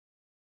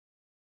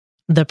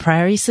the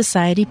Priory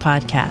Society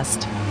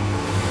podcast.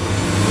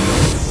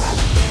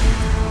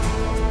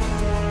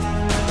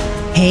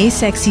 Hey,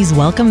 sexies,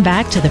 welcome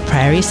back to the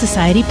Priory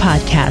Society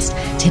podcast.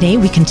 Today,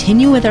 we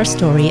continue with our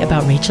story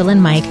about Rachel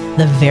and Mike,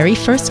 the very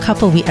first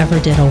couple we ever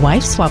did a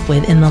wife swap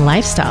with in the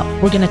lifestyle.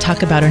 We're going to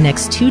talk about our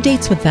next 2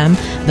 dates with them.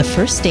 The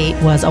first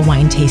date was a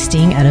wine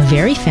tasting at a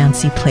very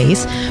fancy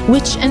place,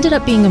 which ended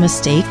up being a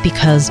mistake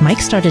because Mike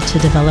started to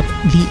develop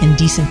the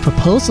indecent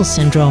proposal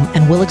syndrome,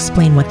 and we'll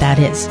explain what that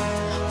is.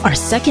 Our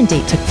second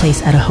date took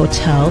place at a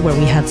hotel where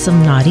we had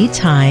some naughty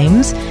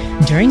times.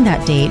 During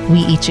that date, we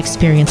each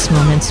experienced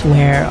moments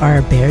where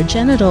our bare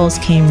genitals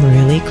came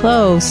really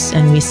close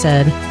and we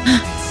said,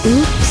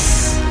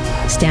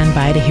 oops. Stand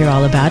by to hear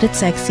all about it,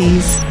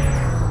 sexies.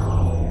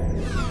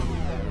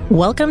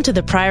 Welcome to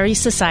the Priory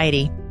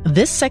Society.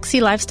 This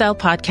sexy lifestyle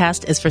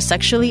podcast is for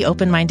sexually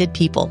open-minded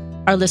people.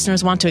 Our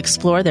listeners want to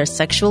explore their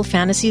sexual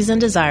fantasies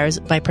and desires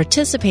by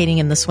participating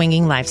in the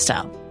swinging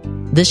lifestyle.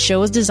 This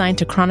show is designed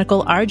to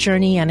chronicle our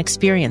journey and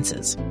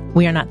experiences.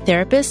 We are not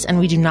therapists and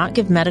we do not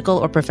give medical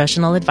or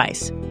professional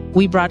advice.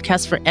 We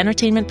broadcast for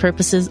entertainment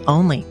purposes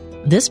only.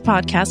 This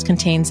podcast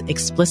contains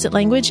explicit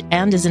language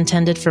and is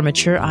intended for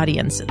mature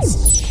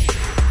audiences.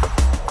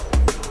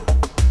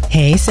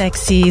 Hey,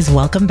 sexies.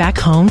 Welcome back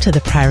home to the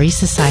Priory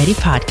Society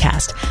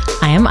podcast.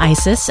 I am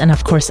Isis, and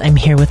of course, I'm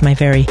here with my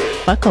very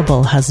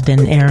fuckable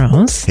husband,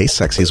 Eros. Hey,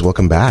 sexies.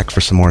 Welcome back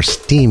for some more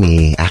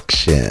steamy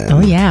action.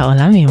 Oh, yeah.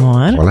 Hola, mi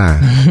amor.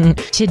 Hola.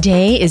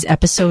 Today is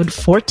episode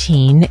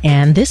 14,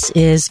 and this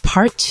is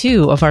part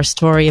 2 of our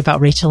story about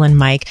Rachel and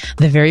Mike,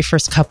 the very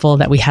first couple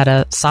that we had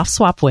a soft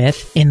swap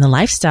with in the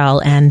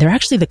lifestyle, and they're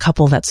actually the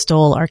couple that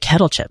stole our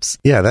kettle chips.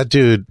 Yeah, that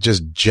dude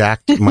just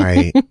jacked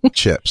my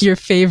chips. Your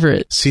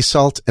favorite. Sea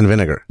salt and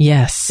vinegar.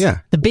 Yes. Yeah.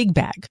 The big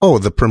bag. Oh,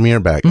 the premier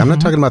bag. I'm not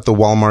talking about the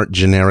Walmart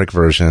generic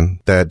version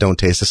that don't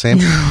taste the same.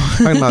 I'm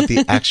talking about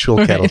the actual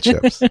kettle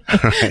chips.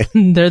 Right?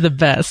 They're the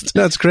best.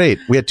 No, it's great.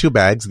 We had 2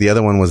 bags. The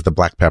other one was the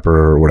black pepper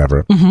or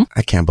whatever.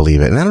 I can't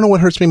believe it. And I don't know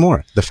what hurts me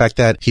more. The fact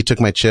that he took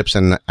my chips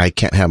and I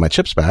can't have my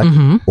chips back,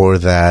 or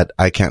that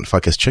I can't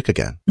fuck his chick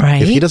again.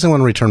 Right. If he doesn't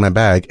want to return my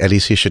bag, at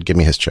least he should give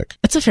me his chick.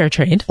 It's a fair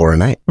trade. For a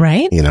night.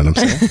 Right? You know what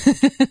I'm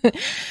saying?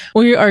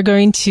 We are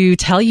going to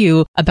tell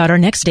you about our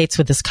next dates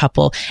with this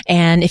couple.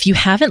 And if you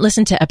haven't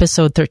listened to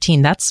episode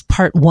 13, that's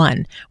part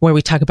 1, where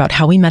we talk about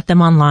how we met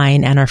them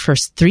online and our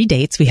first 3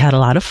 dates. We had a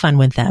lot of fun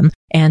with them.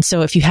 And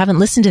so if you haven't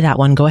listened to that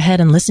one, go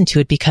ahead and listen to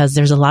it because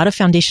there's a lot of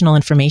foundational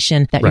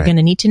information that you're going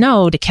to need to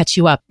know to catch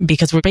you up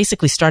because we're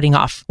basically starting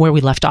off where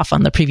we left off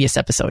on the previous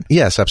episode.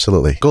 Yes,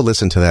 absolutely. Go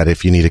listen to that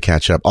if you need to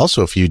catch up.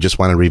 Also, if you just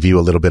want to review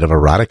a little bit of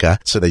erotica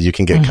so that you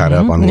can get caught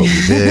up on what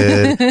we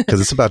did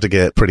because it's about to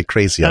get pretty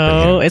crazy up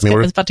in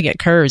here. It's about to get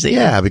crazy.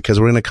 Yeah, because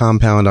we're in a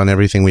compound on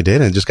everything we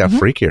did and it just got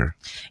freakier.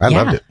 I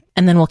loved it.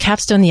 And then we'll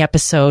capstone the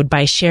episode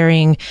by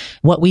sharing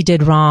what we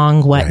did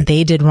wrong, what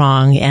they did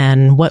wrong,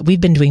 and what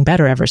we've been doing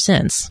better ever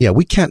since. Yeah,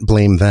 we can't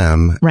blame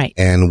them. Right.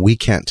 And we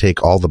can't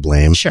take all the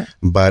blame. Sure.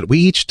 But we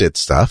each did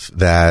stuff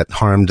that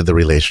harmed the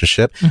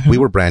relationship. We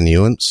were brand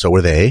new and so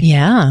were they.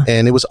 Yeah.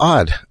 And it was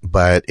odd,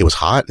 but it was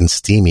hot and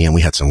steamy and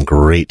we had some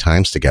great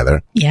times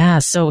together. Yeah.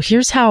 So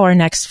here's how our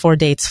next 4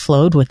 dates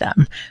flowed with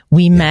them.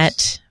 We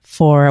met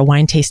for a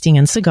wine tasting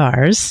and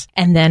cigars.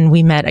 And then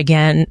we met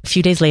again a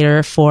few days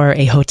later for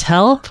a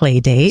hotel play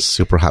date.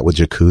 Super hot with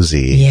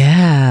jacuzzi.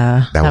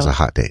 Yeah. That was a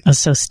hot date. It was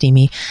so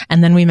steamy.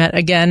 And then we met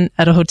again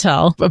at a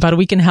hotel about a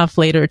week and a half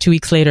later, 2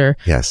 weeks later.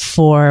 Yes.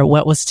 For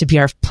what was to be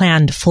our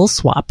planned full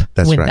swap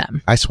with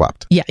them. I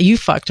swapped. Yeah, you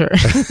fucked her.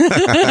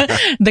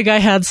 The guy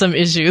had some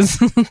issues.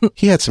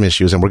 He had some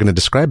issues and we're going to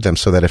describe them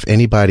so that if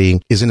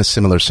anybody is in a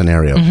similar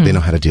scenario, they know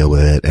how to deal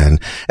with it and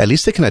at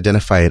least they can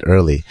identify it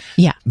early.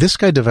 Yeah. This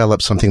guy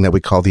developed something that we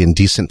call the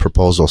indecent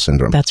proposal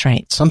syndrome. That's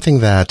right.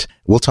 Something that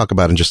we'll talk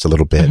about in just a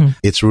little bit.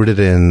 It's rooted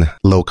in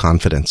low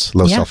confidence,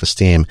 low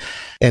self-esteem,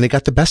 and it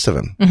got the best of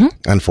him,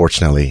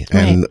 unfortunately.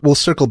 And we'll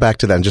circle back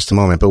to that in just a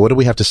moment. But what do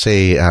we have to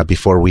say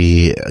before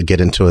we get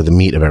into the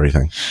meat of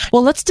everything?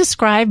 Well, let's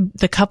describe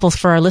the couple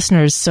for our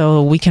listeners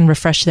so we can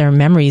refresh their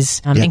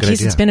memories in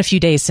case it's been a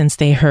few days since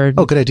they heard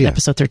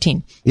episode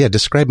 13. Yeah,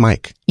 describe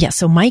Mike. Yeah,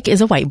 so Mike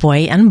is a white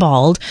boy and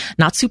bald,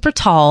 not super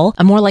tall,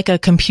 more like a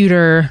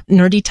computer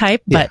nerdy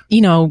type, but, you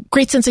know,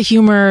 great sense of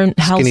humor,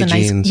 has a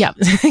nice jeans. Yeah,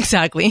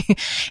 exactly.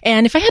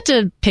 And if I had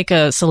to pick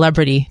a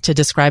celebrity to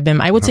describe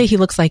him, I would say he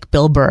looks like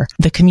Bill Burr,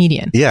 the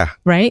comedian. Yeah.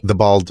 Right? The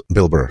bald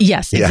Bill Burr.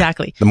 Yes,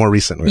 exactly. The more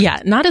recent one.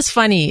 Yeah, not as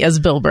funny as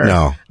Bill Burr.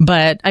 No.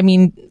 But, I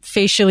mean,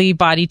 facially,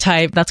 body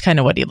type, that's kind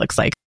of what he looks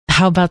like.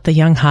 How about the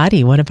young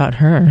hottie? What about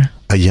her?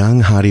 A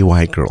young hottie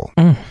white girl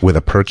with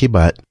a perky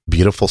butt,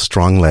 beautiful,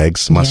 strong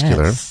legs,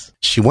 muscular. Yes.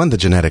 She won the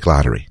genetic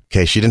lottery.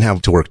 Okay. She didn't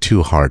have to work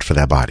too hard for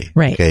that body.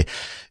 Right. Okay.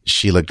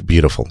 She looked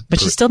beautiful. But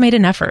she still made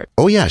an effort.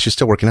 Oh yeah. She's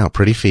still working out.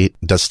 Pretty feet,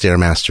 does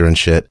Stairmaster and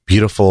shit.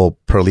 Beautiful,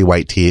 pearly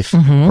white teeth,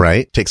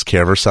 right? Takes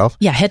care of herself.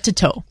 Yeah. Head to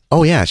toe.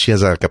 Oh yeah. She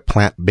has like a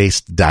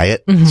plant-based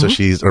diet. So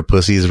her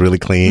pussy is really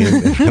clean.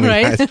 And really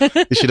Right.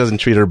 nice. She doesn't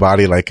treat her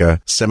body like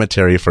a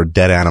cemetery for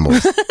dead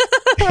animals.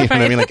 You know what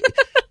I mean? Like,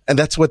 And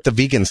that's what the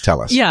vegans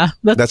tell us. Yeah.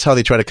 That's how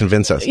they try to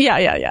convince us. Yeah.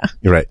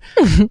 You're right.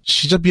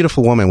 She's a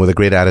beautiful woman with a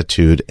great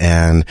attitude.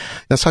 And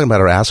I was talking about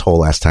her asshole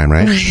last time,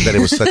 right? That it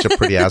was such a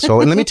pretty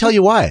asshole. And let me tell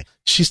you why.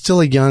 She's still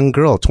a young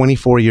girl,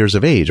 24 years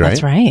of age, right?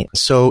 That's right.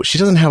 So she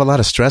doesn't have a lot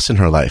of stress in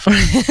her life.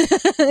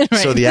 Right.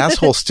 So the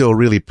asshole's still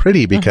really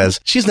pretty because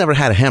she's never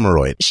had a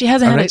hemorrhoid. She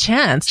hasn't had a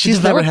chance.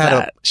 She's never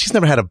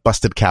had a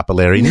busted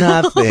capillary.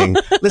 Nothing.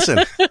 Listen,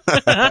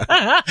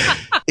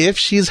 if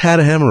she's had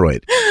a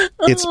hemorrhoid,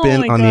 it's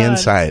been on the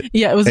inside.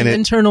 Yeah, it was an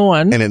internal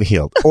one. And it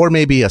healed. Or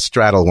maybe a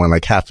straddle one,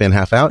 like half in,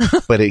 half out,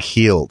 but it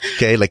healed.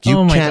 Okay. Like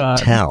you can't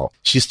tell.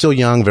 She's still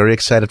young, very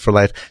excited for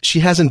life.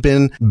 She hasn't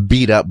been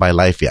beat up by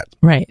life yet.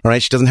 Right.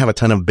 Right. She doesn't have a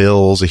ton of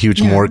bills, a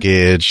huge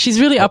mortgage. She's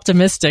really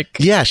optimistic.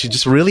 Yeah. She's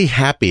just really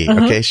happy.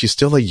 Okay. She's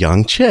still a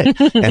young chick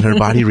and her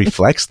body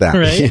reflects that.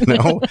 Right. You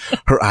know,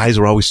 her eyes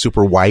were always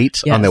super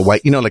white on the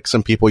white. You know, like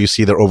some people you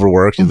see they're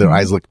overworked. Their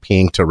eyes look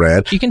pink to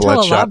red. You can tell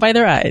a lot by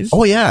their eyes.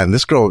 Oh yeah. And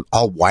this girl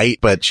all white,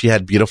 but she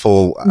had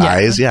beautiful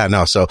eyes. Yeah.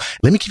 No. So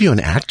let me give you an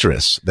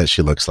actress that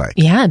she looks like.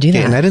 Yeah. Do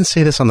that. And I didn't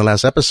say this on the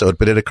last episode,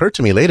 but it occurred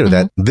to me later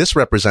that this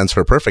represents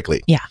her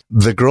perfectly. Yeah.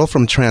 The girl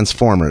from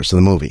Transformers, the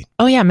movie.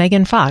 Oh yeah.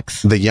 Megan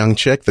Fox. The young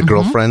chick, the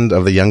girlfriend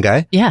of the young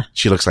guy. Yeah.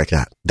 She looks like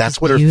that.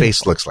 That's what her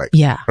face looks like.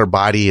 Yeah. Her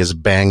body is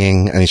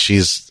banging and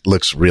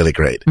looks really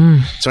great.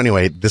 So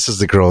anyway, this is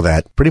the girl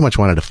that pretty much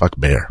wanted to fuck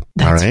Bear.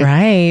 That's all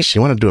right. She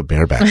wanted to do a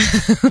bareback.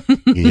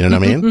 You know what I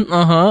mean?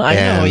 I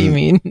know what you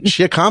mean.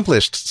 She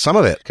accomplished some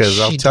of it because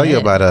I'll tell you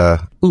about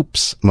a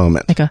oops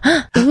moment. Like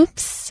a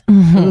oops.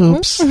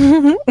 Oops.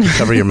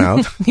 Cover your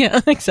mouth. Yeah,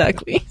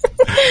 exactly.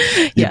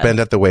 You bend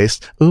at the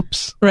waist.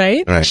 Oops.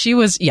 Right? She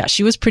was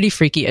pretty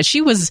freaky.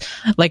 She was,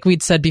 like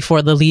we'd said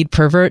before, the lead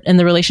pervert in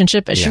the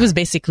relationship. She was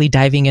basically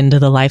diving into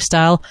the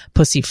lifestyle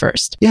pussy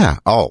first. Yeah.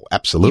 Oh,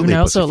 absolutely. You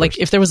know, so like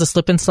if there was a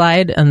slip and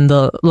slide and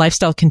the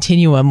lifestyle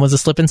continuum was a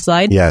slip and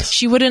slide,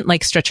 she wouldn't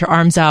like stretch her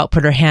arms out,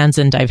 put her hands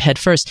in, dive head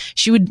first.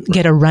 She would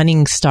get a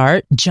running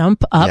start,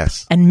 jump up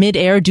and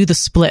midair do the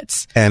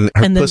splits. And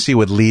her pussy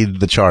would lead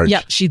the charge.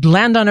 Yeah. She'd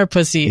land on her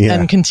pussy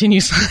and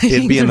continue sliding.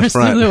 It'd be in the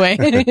front. The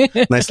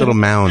way. Nice little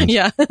mound.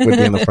 Yeah. Would be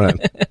in the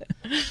front.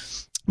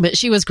 But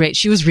she was great.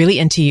 She was really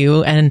into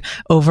you. And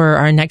over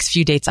our next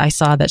few dates, I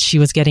saw that she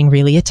was getting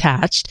really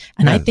attached.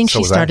 And I think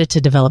she started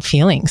to develop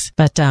feelings.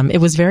 But it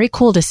was very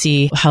cool to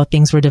see how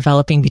things were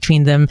developing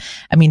between them.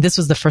 I mean, this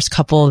was the first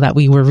couple that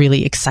we were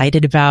really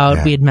excited about.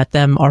 Yeah. We had met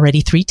them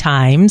already 3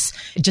 times.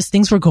 Just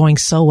things were going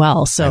so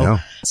well. So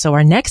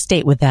our next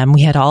date with them,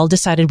 we had all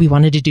decided we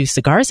wanted to do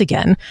cigars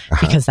again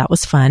because that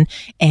was fun.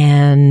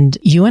 And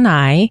you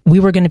and we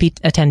were going to be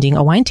attending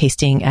a wine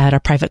tasting at our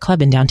private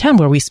club in downtown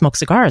where we smoke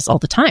cigars all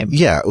the time.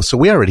 Yeah. So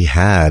we already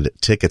had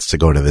tickets to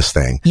go to this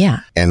thing. Yeah.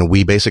 And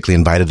we basically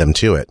invited them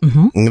to it.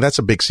 And that's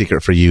a big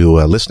secret for you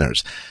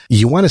listeners.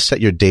 You want to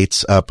set your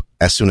dates up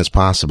as soon as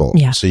possible.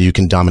 Yeah. So you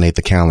can dominate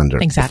the calendar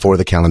before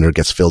the calendar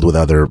gets filled with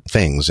other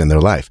things in their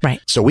life.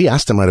 Right. So we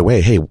asked them right away,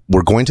 hey,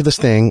 we're going to this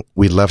thing.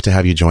 We'd love to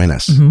have you join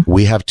us.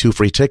 We have 2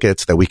 free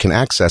tickets that we can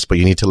access, but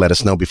you need to let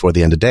us know before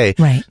the end of the day.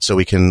 Right. So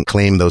we can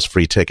claim those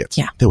free tickets.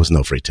 Yeah. There was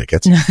no free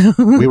tickets.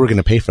 We were going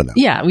to pay for them.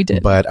 Yeah, we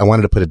did. But I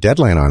wanted to put a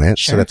deadline on it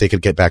so that they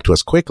could get back to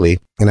us quickly.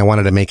 And I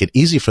wanted to make it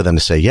easy for them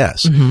to say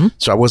yes.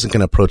 So I wasn't going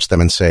to approach them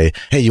and say,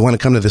 hey, you want to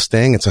come to this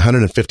thing? It's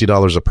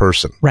 $150 a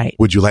person. Right.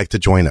 Would you like to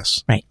join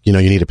us? Right. You know,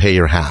 you need to pay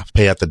your half,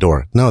 pay at the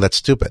door. No, that's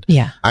stupid.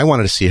 Yeah. I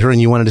wanted to see her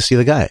and you wanted to see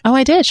the guy. Oh,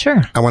 I did.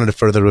 Sure. I wanted to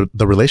further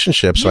the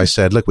relationship. So I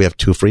said, look, we have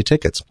 2 free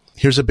tickets.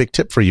 Here's a big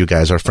tip for you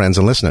guys, our friends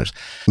and listeners.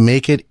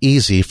 Make it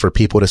easy for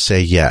people to say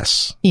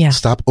yes. Yeah.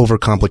 Stop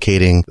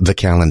overcomplicating the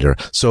calendar.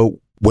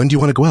 So when do you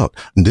want to go out?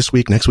 This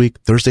week, next week,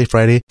 Thursday,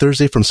 Friday,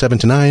 Thursday from 7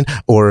 to 9,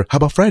 or how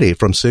about Friday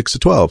from 6 to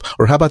 12?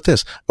 Or how about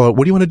this? Or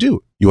what do you want to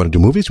do? You want to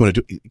do movies? You want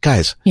to do,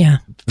 guys? Yeah.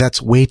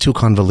 That's way too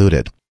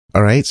convoluted.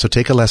 All right. So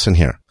take a lesson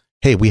here.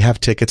 Hey, we have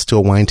tickets to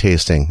a wine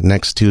tasting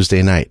next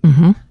Tuesday night.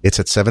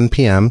 It's at 7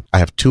 p.m. I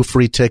have 2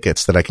 free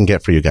tickets that I can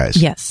get for you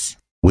guys. Yes.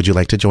 Would you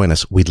like to join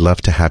us? We'd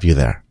love to have you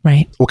there.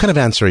 Right. What kind of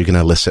answer are you going to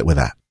elicit with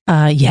that?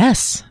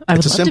 Yes. I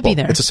would love to be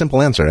there. It's a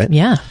simple answer, right?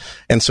 Yeah.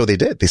 And so they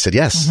did. They said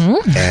yes.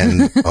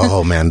 And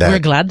oh man, we're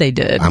glad they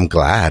did. I'm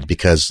glad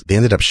because they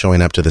ended up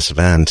showing up to this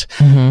event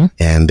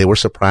and they were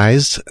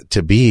surprised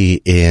to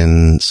be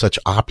in such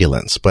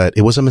opulence, but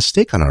it was a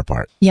mistake on our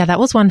part. Yeah. That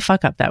was one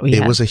fuck up that we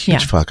had. It was a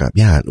huge fuck up.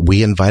 Yeah.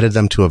 We invited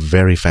them to a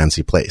very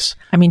fancy place.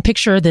 I mean,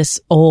 picture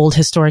this old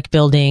historic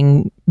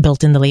building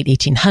built in the late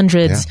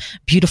 1800s,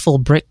 beautiful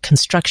brick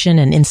construction,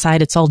 and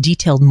inside it's all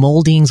detailed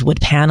moldings, wood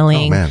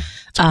paneling. Oh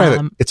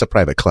man. It's a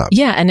private club.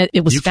 Yeah, and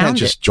it was You can't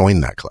just join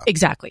that club.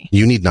 Exactly.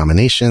 You need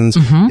nominations.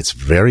 It's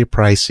very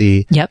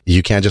pricey. Yep.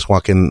 You can't just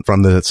walk in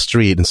from the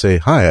street and say,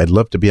 hi, I'd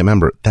love to be a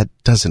member. That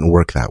doesn't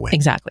work that way.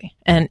 Exactly.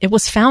 And it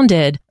was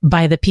founded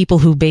by the people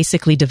who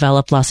basically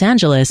developed Los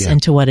Angeles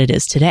into what it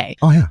is today.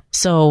 Oh, yeah.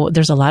 So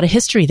there's a lot of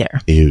history there.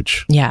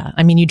 Huge. Yeah.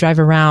 I mean, you drive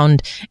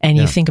around and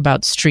you think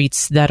about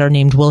streets that are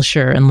named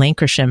Wilshire and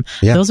Lancashire.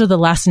 Those are the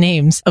last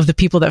names of the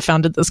people that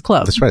founded this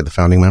club. That's right. The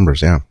founding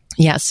members. Yeah.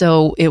 Yeah.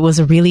 So it was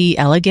a really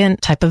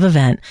elegant type of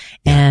event.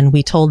 And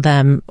we told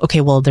them,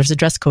 okay, well, there's a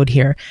dress code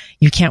here.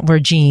 You can't wear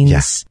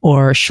jeans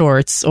or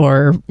shorts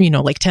or,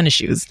 like tennis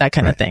shoes, that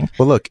kind of thing.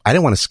 Well, look, I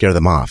didn't want to scare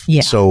them off.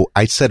 Yeah. So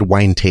I said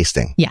wine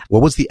tasting. Yeah.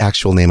 What was the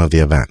actual name of the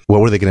event? What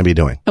were they going to be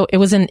doing? Oh, it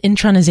was an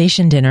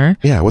intronization dinner.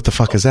 Yeah. What the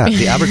fuck is that?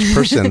 The average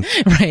person.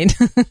 Right.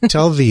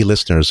 Tell the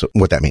listeners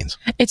what that means.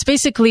 It's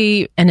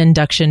basically an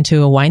induction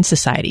to a wine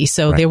society.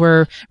 So they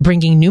were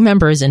bringing new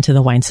members into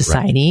the wine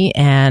society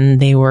and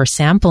they were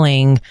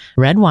sampling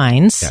red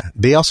wines. Yeah.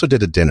 They also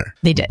did a dinner.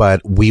 They did.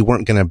 But we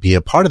weren't going to be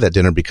a part of that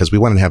dinner because we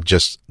wanted to have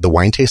just the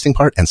wine tasting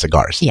part and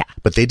cigars. Yeah.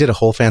 But they did a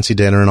whole fancy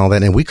dinner and all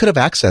that. And we could have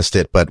accessed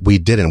it, but we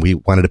didn't. We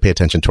wanted to pay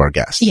attention to our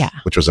guests. Yeah.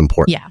 Which was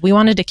important. Yeah. We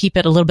wanted to keep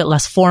it a little bit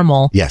less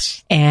formal.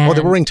 Yes. And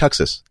they were wearing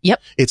tuxes.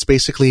 Yep. It's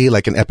basically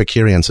like an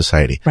Epicurean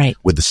society. Right.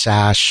 With the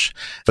sash.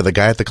 For the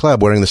guy at the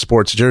club wearing the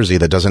sports jersey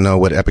that doesn't know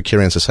what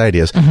Epicurean society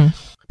is.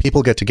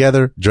 People get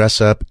together,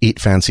 dress up, eat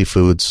fancy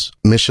foods,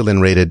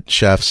 Michelin-rated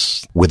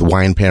chefs with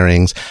wine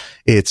pairings.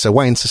 It's a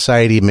wine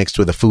society mixed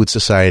with a food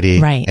society.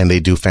 Right. And they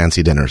do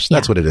fancy dinners.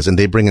 That's what it is. And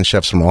they bring in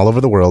chefs from all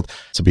over the world.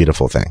 It's a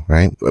beautiful thing,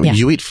 right? Yeah.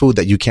 You eat food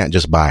that you can't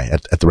just buy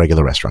at the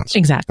regular restaurants.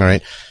 Exactly. All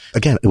right.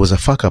 Again, it was a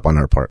fuck up on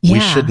our part. Yeah. We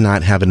should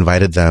not have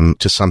invited them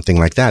to something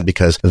like that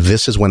because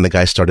this is when the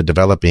guy started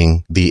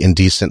developing the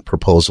indecent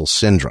proposal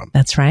syndrome.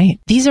 That's right.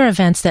 These are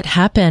events that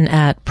happen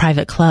at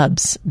private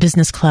clubs,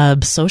 business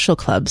clubs, social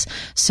clubs.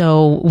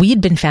 So we had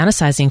been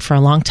fantasizing for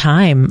a long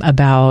time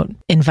about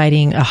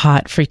inviting a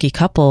hot, freaky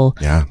couple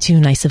to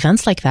nice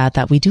events like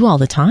that we do all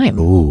the time.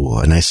 Ooh,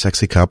 a nice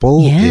sexy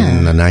couple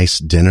in a nice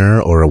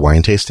dinner or a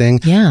wine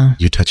tasting. Yeah.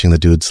 You touching the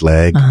dude's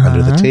leg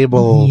under the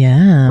table.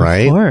 Yeah.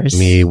 Right? Of course.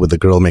 Me with the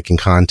girl making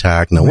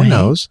contact. No one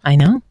knows. I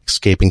know.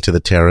 Escaping to the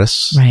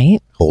terrace. Right.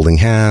 Holding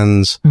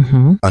hands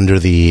under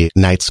the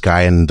night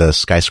sky and the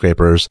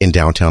skyscrapers in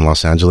downtown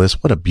Los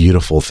Angeles. What a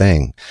beautiful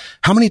thing.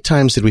 How many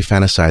times did we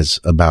fantasize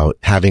about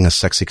having a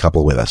sexy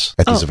couple with us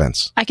at these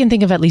events? I can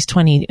think of at least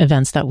 20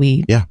 events that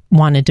we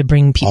wanted to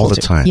bring people all the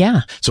to. time.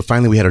 Yeah. So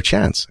finally we had our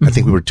chance. I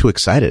think we were too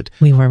excited.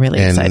 We were really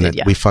excited.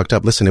 Yeah. We fucked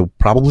up. Listen, it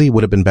probably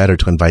would have been better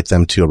to invite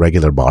them to a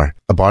regular bar,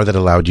 a bar that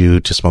allowed you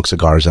to smoke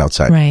cigars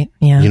outside. Right.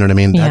 Yeah. You know what I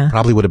mean? Yeah. That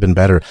probably would have been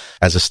better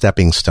as a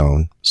stepping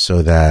stone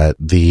so that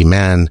the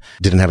man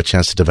didn't have a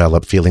chance to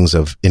develop feelings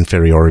of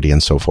inferiority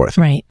and so forth.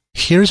 Right.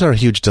 Here's our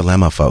huge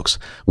dilemma, folks.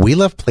 We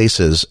love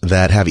places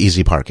that have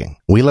easy parking.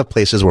 We love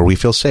places where we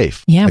feel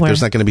safe. Yeah. Like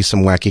there's not going to be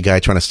some wacky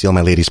guy trying to steal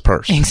my lady's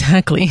purse.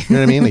 Exactly. You know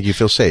what I mean? Like you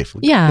feel safe.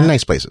 Yeah. In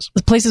nice places.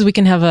 Places we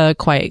can have a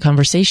quiet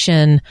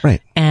conversation.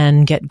 Right.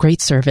 And get great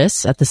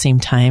service at the same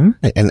time.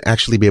 And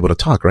actually be able to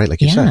talk, right?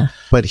 Like you said.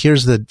 But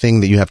here's the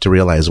thing that you have to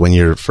realize when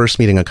you're first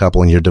meeting a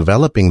couple and you're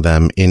developing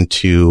them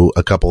into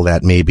a couple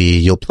that maybe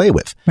you'll play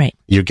with. Right.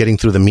 You're getting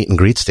through the meet and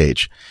greet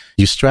stage.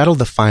 You straddle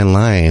the fine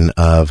line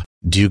of,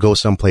 do you go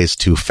someplace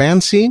too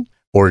fancy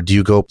or do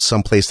you go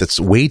someplace that's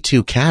way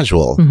too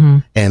casual?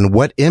 And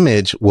what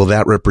image will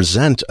that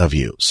represent of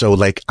you? So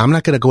like, I'm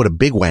not going to go to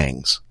Big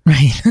Wang's.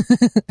 Right.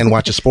 And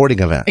watch a sporting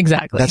event.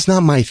 Exactly. That's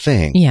not my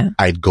thing. Yeah.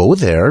 I'd go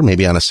there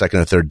maybe on a second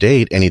or third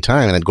date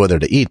anytime and I'd go there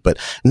to eat, but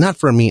not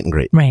for a meet and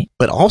greet. Right.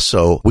 But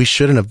also we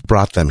shouldn't have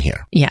brought them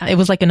here. Yeah. It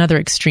was like another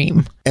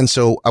extreme. And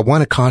so I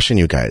want to caution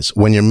you guys,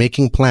 when you're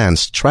making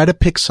plans, try to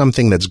pick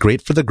something that's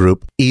great for the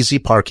group, easy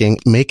parking,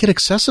 make it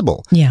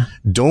accessible. Yeah.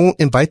 Don't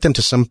invite them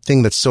to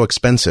something that's so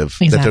expensive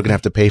that they're going to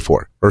have to pay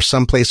for, or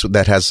some place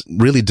that has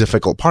really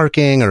difficult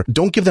parking, or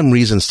don't give them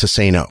reasons to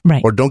say no.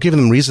 Right. Or don't give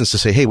them reasons to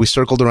say, hey, we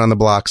circled around the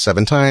block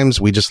 7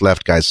 times. We just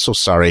left, guys. So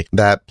sorry.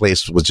 That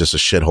place was just a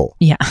shithole.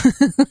 Yeah.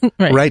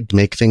 Right.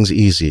 Make things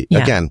easy.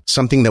 Yeah. Again,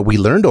 something that we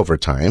learned over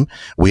time.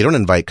 We don't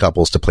invite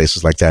couples to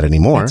places like that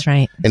anymore. That's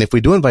right. And if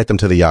we do invite them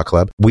to the yacht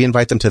club, we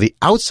invite them to the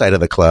outside of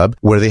the club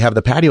where they have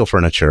the patio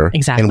furniture.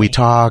 Exactly. And we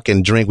talk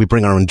and drink. We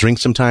bring our own drink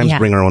sometimes,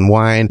 bring our own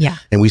wine. Yeah.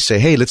 And we say,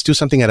 hey, let's do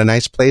something at a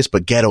nice place,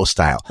 but ghetto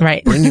style.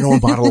 Right. Bring your own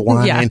bottle of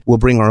wine. Yeah. We'll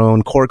bring our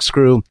own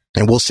corkscrew.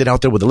 And we'll sit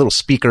out there with a little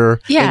speaker.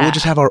 Yeah. And we'll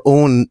just have our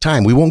own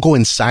time. We won't go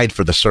inside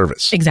for the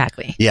service.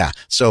 Exactly. Yeah.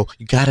 So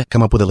you got to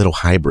come up with a little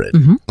hybrid.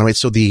 All right.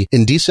 So the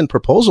indecent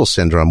proposal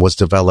syndrome was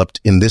developed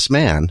in this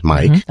man,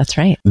 Mike. That's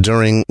right.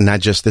 During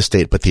not just this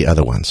date, but the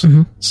other ones.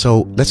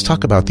 So let's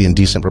talk about the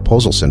indecent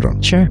proposal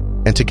syndrome. Sure.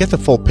 And to get the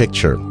full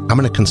picture, I'm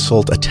going to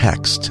consult a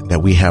text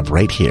that we have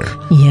right here.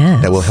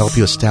 Yes. That will help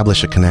you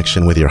establish a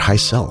connection with your high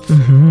self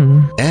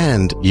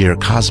and your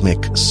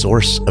cosmic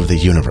source of the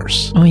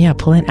universe. Oh yeah.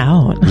 Pull it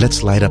out.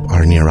 Let's light up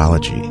our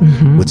neurology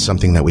with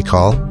something that we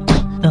call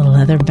the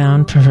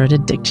leather-bound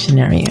perverted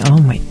dictionary.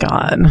 Oh my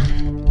God.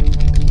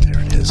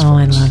 There it is. Oh,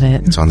 folks. I love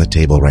it. It's on the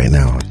table right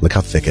now. Look how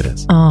thick it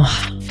is. Oh,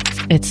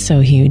 it's so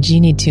huge. You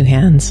need 2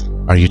 hands.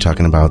 Are you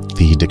talking about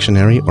the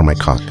dictionary or my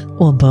cock?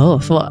 Well,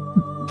 both. Well,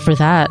 for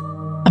that,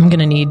 I'm going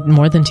to need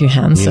more than 2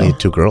 hands. You need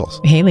 2 girls.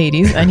 Hey,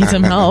 ladies, I need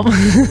some help.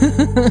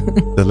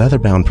 The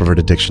leather-bound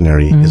perverted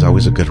dictionary is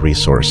always a good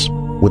resource.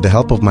 with the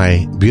help of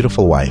my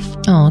beautiful wife.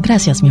 Oh,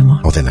 gracias, mi amor.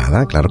 Oh, de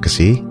nada, claro que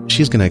sí.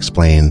 She's going to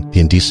explain the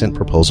indecent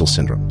proposal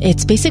syndrome.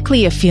 It's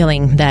basically a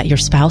feeling that your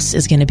spouse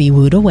is going to be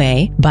wooed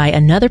away by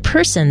another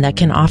person that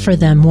can offer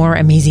them more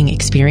amazing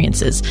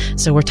experiences.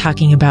 So we're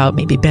talking about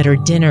maybe better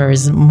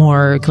dinners,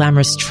 more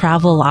glamorous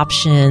travel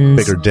options.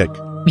 Bigger dick.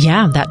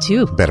 Yeah, that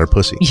too. Better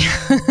pussy.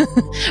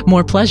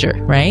 More pleasure,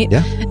 right?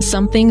 Yeah.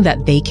 Something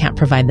that they can't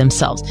provide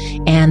themselves.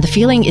 And the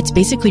feeling, it's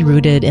basically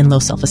rooted in low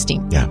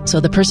self-esteem. Yeah. So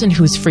the person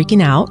who's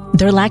freaking out,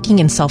 they're lacking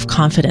in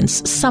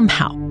self-confidence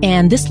somehow.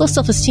 And this low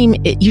self-esteem,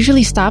 it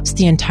usually stops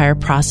the entire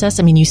process.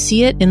 I mean, you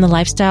see it in the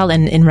lifestyle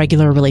and in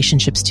regular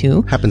relationships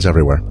too. Happens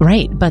everywhere.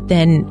 Right. But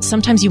then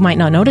sometimes you might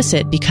not notice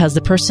it because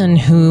the person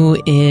who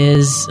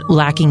is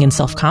lacking in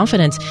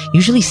self-confidence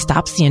usually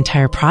stops the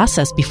entire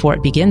process before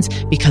it begins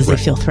because they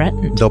feel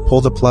threatened. They'll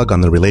pull the plug on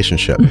the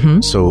relationship.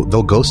 So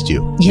they'll ghost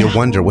you. Yeah. You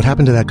wonder, what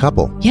happened to that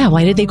couple? Yeah,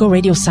 why did they go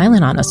radio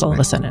silent on us all of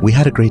a sudden? We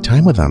had a great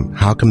time with them.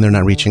 How come they're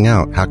not reaching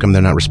out? How come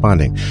they're not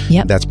responding?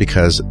 Yep. That's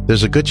because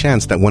there's a good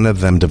chance that one of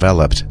them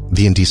developed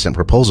the indecent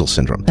proposal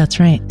syndrome. That's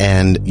right.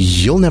 And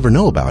you'll never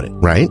know about it,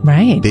 right?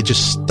 Right. They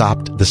just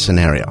stopped the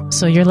scenario.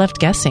 So you're left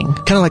guessing.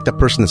 Kind of like the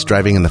person that's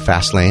driving in the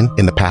fast lane,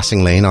 in the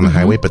passing lane on the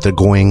highway, but they're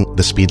going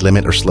the speed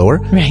limit or slower.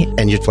 Right.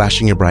 And you're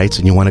flashing your brights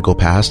and you want to go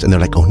past and they're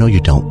like, oh, no,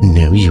 you don't.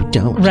 No, you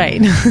don't.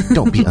 Right.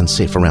 Don't be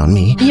unsafe around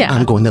me. Yeah.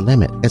 I'm going the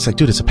limit. It's like,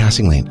 dude, it's a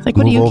passing lane. Like,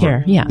 what do you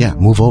care? Yeah. Yeah,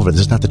 move over.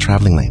 This is not the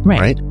traveling lane.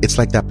 Right. It's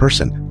like that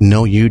person.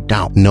 No, you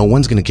don't. No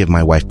one's going to give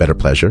my wife better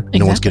pleasure. Exactly.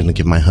 No one's going to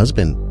give my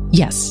husband.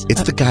 Yes.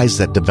 It's the guys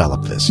that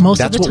develop this. Most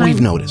That's of the what time,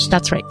 we've noticed.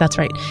 That's right. That's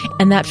right.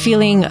 And that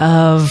feeling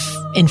of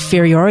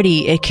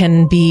inferiority, it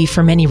can be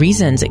for many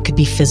reasons. It could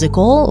be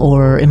physical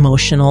or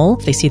emotional.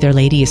 If they see their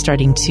lady is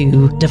starting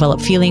to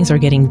develop feelings or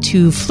getting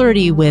too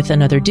flirty with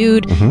another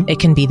dude, it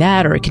can be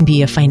that, or it can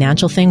be a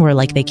financial thing where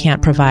like they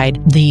can't provide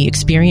the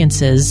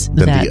experiences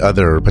that the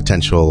other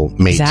potential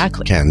mate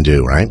can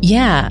do, right?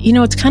 Yeah. You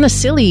know, it's kind of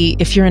silly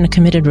if you're in a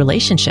committed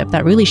relationship.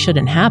 That really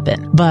shouldn't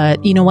happen.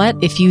 But you know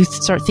what? If you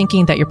start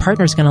thinking that your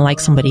partner's going to like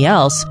somebody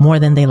else more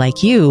than they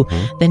like you,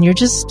 then you're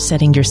just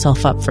setting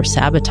yourself up for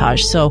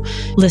sabotage. So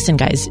listen,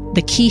 guys,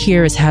 the key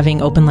here is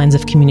having open lines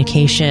of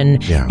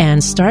communication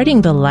and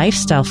starting the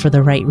lifestyle for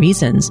the right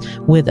reasons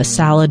with a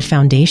solid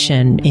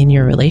foundation in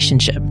your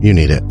relationship. You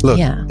need it. Look,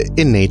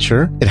 in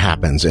nature, it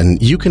happens,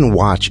 and you can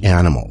watch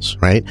animals,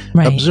 right?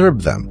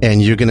 Observe them,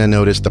 and you're going to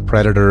notice the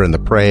predator and the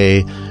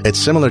prey. It's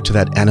similar to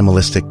that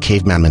animalistic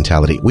caveman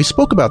mentality. We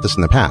spoke about this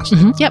in the past.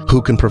 Yep.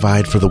 Who can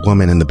provide for the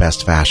woman in the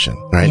best fashion,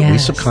 right? Yes. We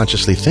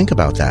subconsciously think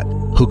about that.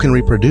 Who can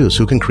reproduce?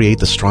 Who can create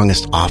the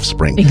strongest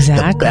offspring?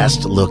 Exactly. The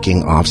best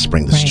looking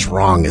offspring, the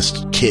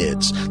strongest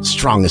kids,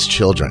 strongest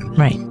children.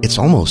 Right. It's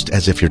almost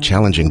as if you're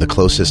challenging the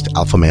closest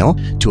alpha male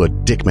to a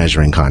dick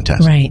measuring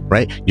contest. Right.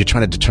 Right? You're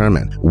trying to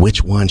determine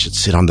which one should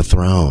sit on the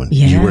throne.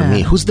 Yeah. You or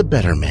me. Who's the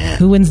better man?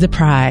 Who wins the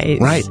prize?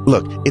 Right.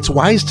 Look, it's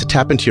wise to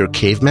tap into your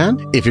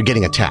caveman if you're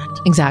getting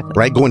attacked. Exactly.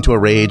 Right? Go into a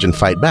rage and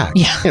fight back.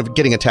 Yeah. You know,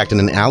 getting attacked in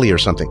an alley or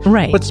something.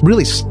 Right. But it's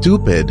really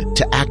stupid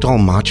to act all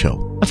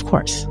macho. Of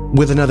course.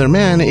 With another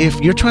man if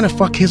you're trying to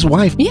fuck his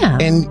wife. Yeah.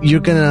 And you're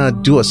gonna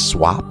do a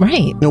swap. Right.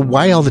 You know,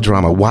 why all the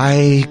drama?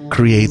 Why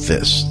create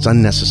this? It's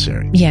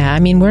unnecessary. Yeah. I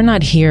mean, we're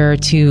not here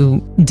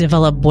to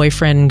develop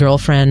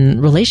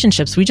boyfriend-girlfriend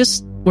relationships.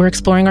 We're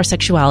exploring our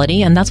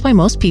sexuality, and that's why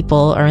most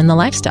people are in the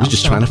lifestyle. You're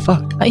just trying to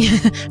fuck.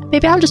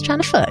 Maybe I'm just trying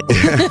to fuck.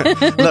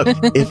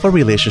 Look, if a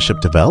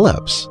relationship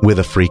develops with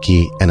a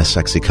freaky and a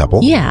sexy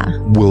couple,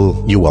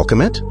 will you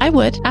welcome it? I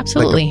would,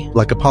 absolutely.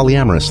 Like a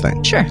polyamorous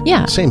thing. Sure,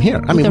 yeah. Same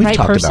here. I mean, we've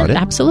talked about it.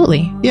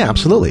 Absolutely. Yeah,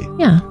 absolutely.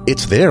 Yeah.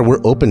 It's there.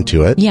 We're open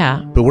to it.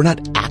 Yeah. But we're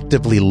not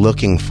actively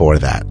looking for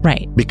that.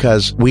 Right.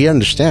 Because we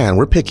understand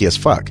we're picky as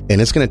fuck,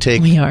 and it's going to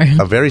take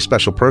a very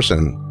special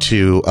person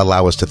to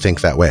allow us to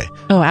think that way.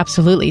 Oh,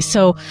 absolutely.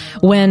 So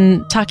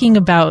when talking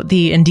about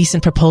the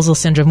indecent proposal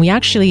syndrome, we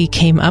actually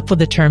came up with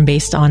the term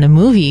based on a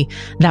movie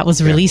that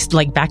was released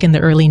like back in the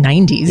early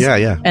 90s.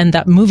 Yeah. And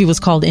that movie was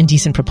called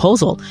Indecent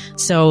Proposal.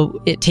 So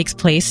it takes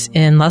place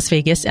in Las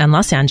Vegas and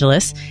Los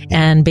Angeles.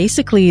 And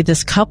basically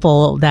this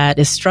couple that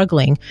is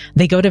struggling,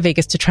 they go to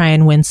Vegas to try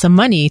and win some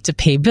money to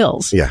pay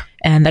bills. Yeah.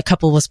 And that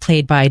couple was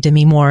played by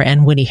Demi Moore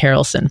and Woody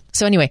Harrelson.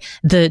 So anyway,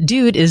 the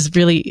dude he's a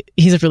really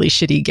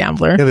shitty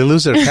gambler. Yeah, they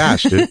lose their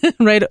cash, dude.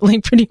 Right,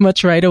 like pretty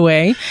much right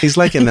away. He's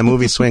like in the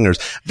movie Swingers.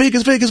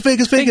 Vegas.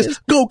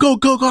 Go.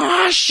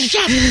 Ah,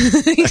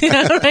 shit.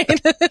 Yeah,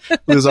 right.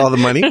 Lose all the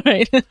money.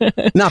 Right.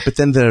 No, but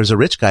then there's a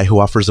rich guy who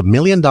offers $1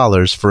 million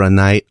for a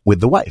night with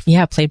the wife.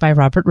 Yeah, played by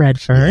Robert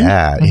Redford.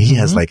 Yeah, he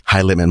has like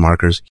high limit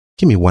markers.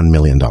 Give me $1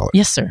 million.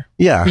 Yes, sir.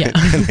 Yeah.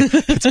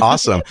 It's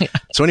awesome.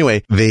 So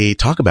anyway, they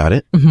talk about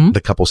it.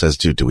 The couple says,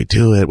 dude, do we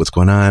do it? What's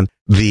going on?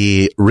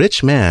 The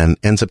rich man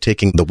ends up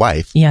taking the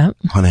wife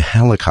on a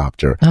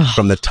helicopter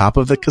from the top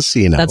of the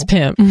casino. That's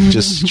pimp.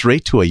 Just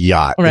straight to a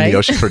yacht in the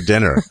ocean for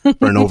dinner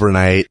for an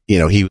overnight. You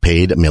know, he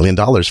paid $1 million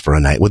for a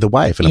night with the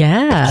wife. And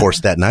of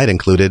course, that night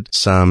included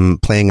some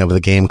playing of the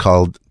game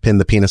called Pin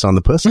the Penis on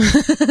the Pussy.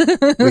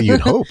 Well,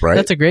 you'd hope, right?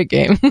 That's a great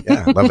game.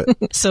 Yeah, I love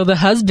it. So the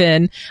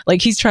husband,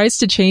 like, he tries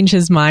to change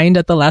his mind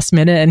at the last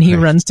minute and he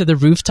runs to the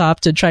rooftop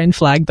to try and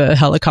flag the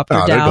helicopter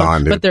down. They're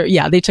gone, dude.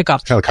 But they took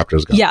off.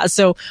 Helicopter's gone. Yeah.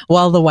 So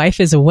while the wife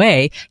is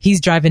away,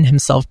 he's driving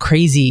himself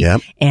crazy.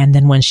 Yep. And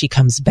then when she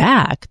comes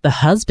back, the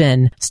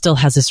husband still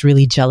has this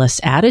really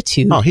jealous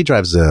attitude. Oh, he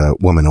drives the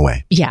woman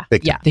away. Yeah.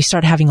 Yeah. They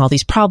start having all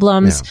these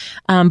problems.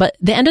 Yeah. But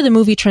the end of the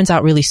movie turns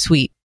out really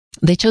sweet.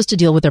 They chose to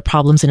deal with their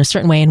problems in a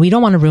certain way, and we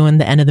don't want to ruin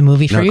the end of the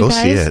movie for you guys.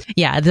 Go see it.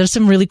 Yeah, there's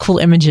some really cool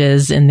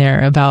images in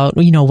there about,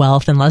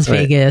 wealth in Las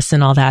Vegas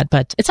and all that,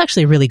 but it's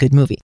actually a really good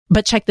movie.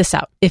 But check this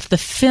out. If the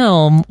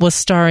film was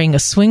starring a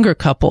swinger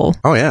couple,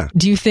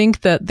 do you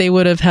think that they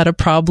would have had a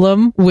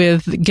problem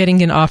with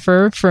getting an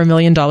offer for $1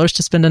 million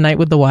to spend a night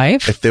with the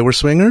wife? If they were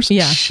swingers?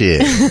 Yeah.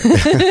 Shit.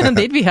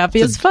 They'd be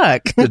happy as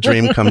fuck. The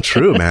dream come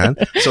true, man.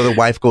 So the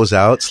wife goes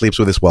out, sleeps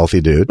with this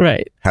wealthy dude.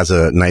 Right. Has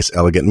a nice,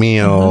 elegant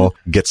meal,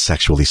 gets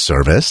sexually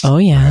serviced. Oh,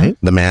 yeah. Right?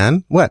 The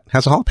man,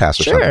 has a hall pass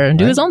or something. Sure,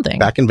 do his own thing.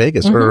 Back in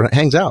Vegas or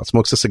hangs out,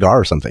 smokes a cigar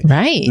or something.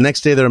 Right.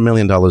 Next day, they're $1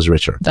 million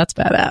richer. That's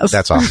badass.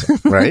 That's awesome,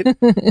 right?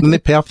 And they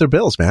pay off their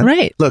bills, man.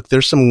 Right. Look,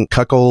 there's some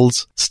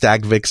cuckolds,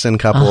 stag vixen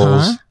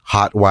couples,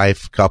 hot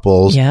wife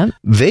couples. Yeah.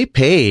 They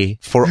pay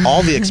for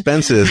all the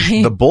expenses.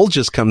 Right. The bull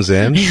just comes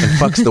in and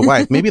fucks the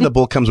wife. Maybe the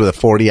bull comes with a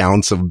 40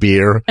 ounce of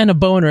beer. And a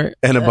boner.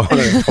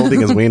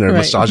 Holding his wiener and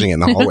massaging it in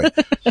the hallway.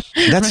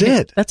 That's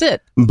it. That's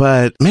it.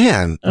 But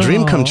man,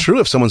 dream come true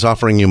if someone's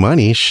offering you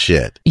money.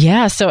 Shit.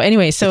 Yeah. So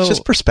anyway, it's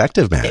just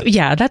perspective, man.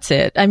 Yeah, that's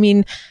it. I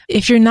mean,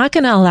 if you're not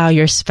going to allow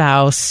your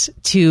spouse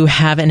to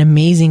have an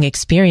amazing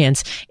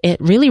experience,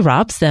 it really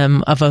robs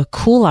them of a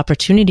cool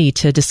opportunity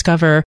to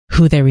discover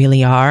who they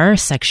really are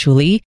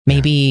sexually,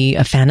 maybe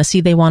a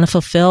fantasy they want to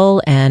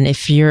fulfill. And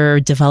if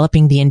you're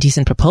developing the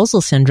indecent proposal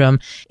syndrome,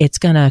 it's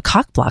going to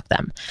cock block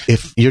them.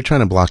 If you're trying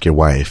to block your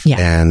wife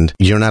and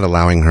you're not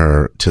allowing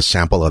her to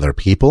sample other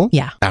people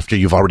after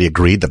you've already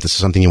agreed that this is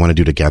something you want to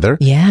do together,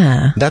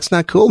 that's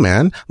not cool,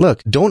 man.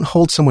 Look, don't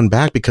hold someone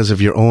back because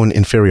of your own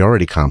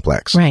inferiority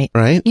complex. Right.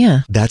 Right?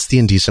 Yeah. That's the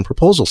indecent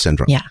proposal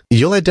syndrome. Yeah.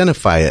 You'll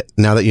identify it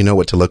now that you know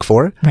what to look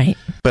for. Right.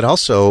 But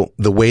also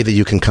the way that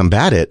you can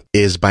combat it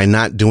is by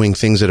not doing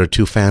things that are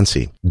too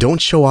fancy.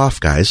 Don't show off,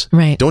 guys.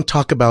 Right. Don't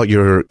talk about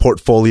your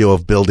portfolio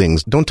of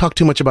buildings. Don't talk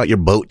too much about your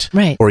boat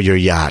or your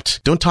yacht.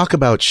 Don't talk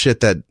about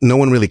shit that no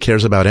one really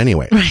cares about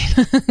anyway.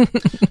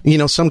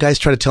 Right. Some guys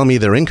try to tell me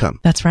their income.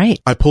 That's right.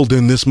 I pulled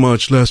in this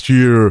much last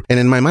year. And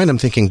in my mind, I'm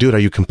thinking, dude, are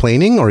you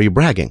complaining or are you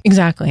bragging?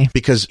 Exactly.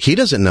 Because he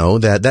doesn't know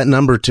that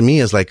number to me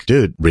is like,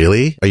 dude,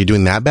 really? Are you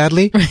doing that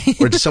badly?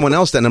 Or to someone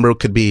else, that number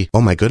could be,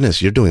 oh my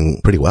goodness, you're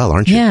doing pretty well,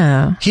 aren't you?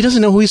 Yeah. He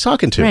doesn't know who he's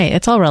talking to. Right.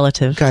 It's all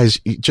relative. Guys,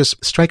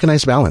 just strike a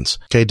nice balance.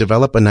 Okay.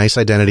 Develop a nice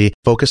identity.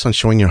 Focus on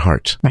showing your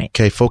heart. Right.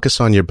 Okay.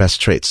 Focus on your best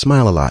traits.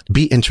 Smile a lot.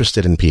 Be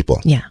interested in people.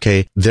 Yeah.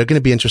 Okay. They're going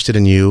to be interested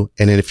in you.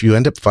 And then if you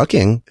end up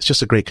fucking, it's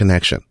just a great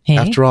connection. Hey.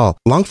 After all,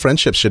 long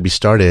friendships should be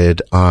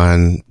started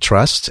on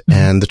trust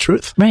and the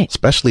truth. Right.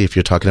 Especially if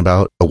you're talking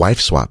about a wife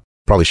swap.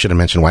 Probably should have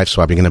mentioned wife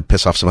swap. You're going to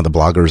piss off some of the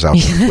bloggers out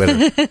there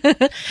on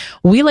Twitter.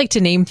 We like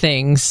to name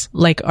things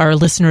like our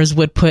listeners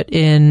would put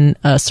in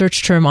a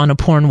search term on a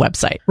porn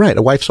website. Right.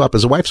 A wife swap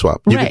is a wife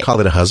swap. You could call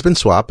it a husband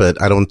swap,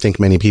 but I don't think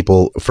many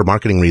people, for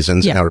marketing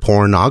reasons or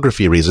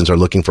pornography reasons, are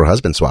looking for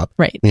husband swap.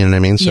 Right. You know what I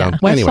mean? So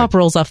wife swap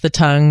rolls off the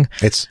tongue.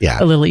 It's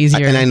a little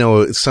easier. And I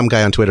know some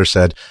guy on Twitter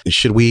said,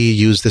 should we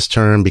use this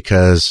term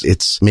because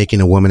it's making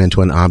a woman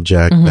into an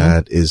object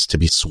that is to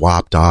be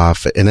swapped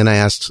off? And then I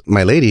asked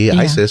my lady,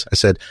 Isis, I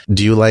said,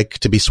 do you like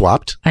to be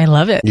swapped? I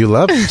love it. You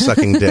love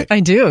sucking dick.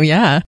 I do,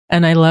 yeah.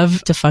 And I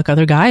love to fuck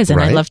other guys,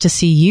 and I love to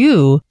see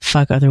you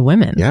fuck other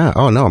women. Yeah.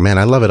 Oh, no, man.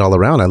 I love it all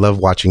around. I love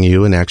watching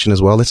you in action as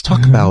well. Let's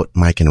talk about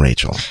Mike and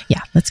Rachel.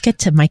 Yeah. Let's get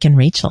to Mike and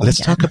Rachel. Let's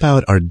talk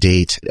about our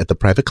date at the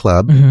private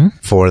club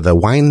for the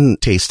wine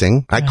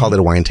tasting. I called it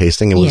a wine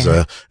tasting. It was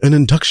an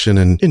induction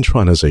and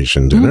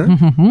intronization dinner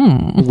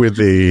with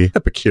the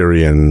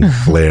Epicurean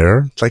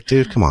flair. It's like,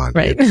 dude, come on.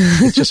 Right. Dude.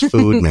 It's just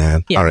food,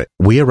 man. All right.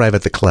 We arrive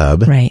at the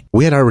club. Right.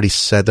 We had already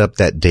set up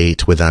that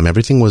date with them.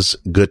 Everything was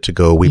good to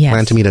go. We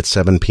planned to meet at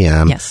 7 p.m.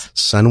 Yes.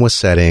 Sun was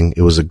setting.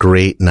 It was a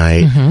great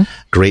night,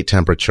 great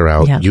temperature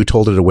out. Yeah. You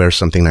told her to wear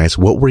something nice.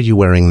 What were you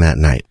wearing that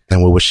night?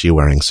 And what was she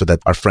wearing so that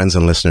our friends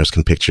and listeners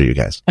can picture you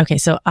guys? Okay.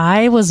 So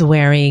I was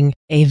wearing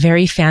a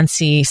very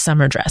fancy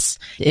summer dress.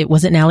 It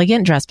was an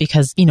elegant dress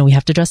because, we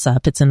have to dress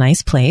up. It's a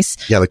nice place.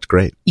 Yeah, it looked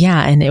great.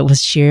 Yeah. And it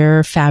was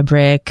sheer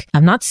fabric.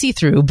 I'm not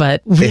see-through,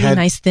 but really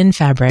nice thin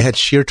fabric. It had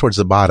sheer towards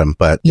the bottom,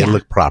 but it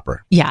looked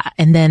proper. Yeah.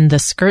 And then the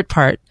skirt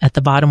part at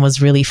the bottom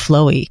was really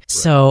flowy. Right.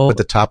 So, but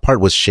the top part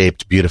was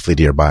shaped beautifully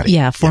to your body.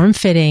 Yeah.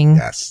 Form-fitting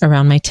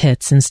around my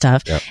tits and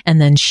stuff. Yep. And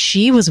then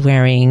she was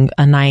wearing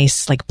a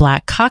nice like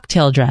black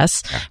cocktail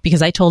dress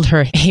because I told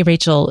her, hey,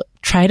 Rachel,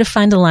 try to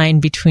find a line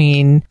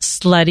between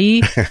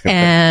slutty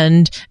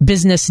and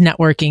business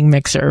networking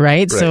mixer,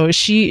 right? So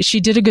she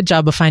did a good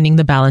job of finding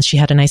the balance. She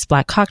had a nice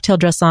black cocktail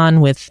dress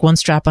on with one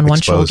strap on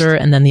one shoulder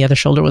and then the other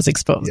shoulder was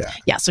exposed.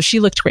 Yeah. So she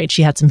looked great.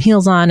 She had some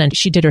heels on and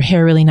she did her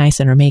hair really nice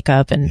and her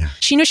makeup and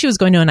she knew she was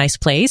going to a nice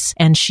place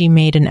and she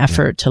made an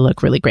effort to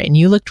look really great. And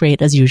you looked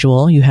great as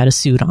usual. You had a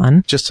suit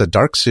on. Just a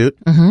dark suit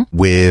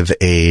with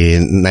a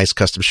nice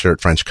custom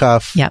shirt, French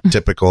cuff,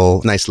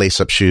 typical nice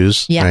lace-up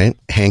shoes, right?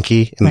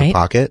 Hanky in the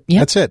pocket.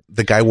 That's it.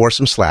 The guy wore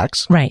some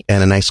slacks and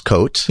a nice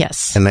coat.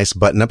 Yes. And a nice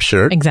button-up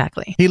shirt.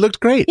 Exactly. He looked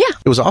great. Yeah.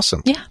 It was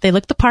awesome. Yeah. They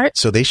looked the part.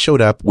 So they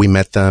showed up. We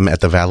met them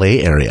at the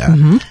valet area.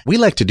 We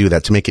like to do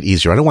that to make it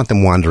easier. I don't want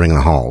them wandering in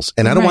the halls.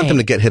 And I don't want them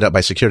to get hit up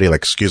by security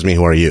like, excuse me,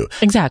 who are you?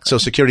 Exactly. So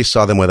security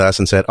saw them with us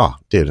and said, oh,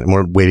 dude, and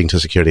we're waiting to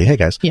security. Hey,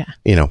 guys. Yeah.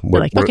 You know, we're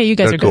like, okay, you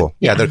guys are cool. good.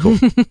 Yeah, they're cool.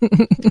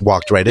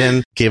 Walked right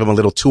in, gave them a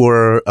little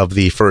tour of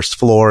the first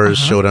floors,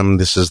 showed them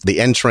this is the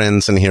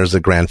entrance and here's the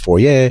grand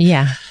foyer.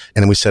 Yeah.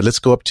 And then we said, let's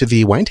go up to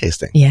the wine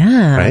tasting.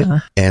 Yeah.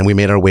 Right? And we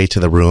made our way to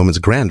the room. It's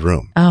a grand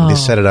room. Oh. They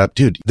set it up.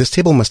 Dude, this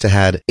table must have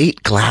had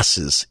 8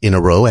 glasses in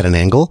a row at an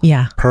angle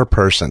per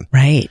person.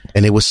 Right.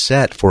 And it was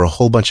set for a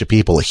whole bunch of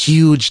people, a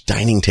huge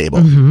dining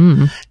table.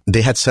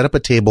 They had set up a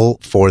table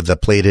for the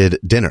plated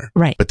dinner.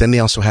 Right. But then they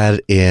also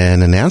had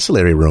in an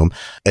ancillary room,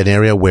 an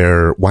area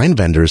where wine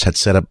vendors had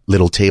set up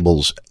little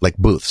tables like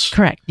booths.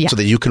 Correct. Yeah. So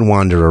that you can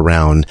wander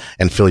around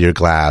and fill your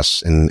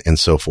glass and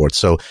so forth.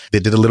 So they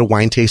did a little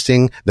wine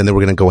tasting. Then they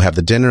were going to go have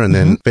the dinner and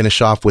then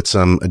finish off with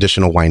some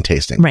additional wine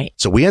tasting. Right.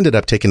 So we ended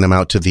up taking them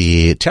out to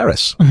the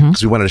terrace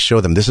because we wanted to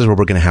show them this is where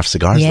we're going to have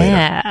cigars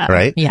later.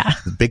 Right? Yeah.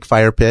 Big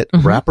fire pit,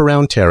 wrap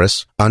around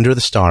terrace under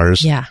the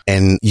stars. Yeah.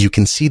 And you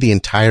can see the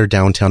entire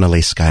downtown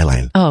LA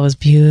skyline. Oh, it was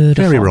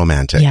beautiful. Very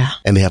romantic. Yeah.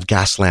 And they have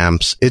gas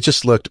lamps. It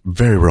just looked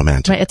very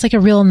romantic. Right. It's like a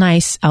real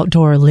nice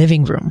outdoor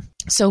living room.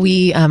 So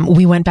we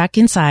went back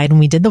inside and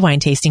we did the wine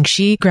tasting.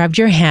 She grabbed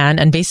your hand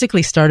and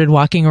basically started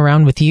walking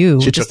around with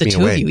you. She just took the me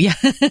two away. of you.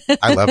 Yeah.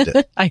 I loved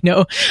it. I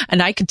know. And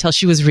I could tell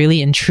she was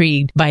really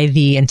intrigued by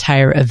the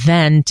entire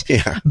event,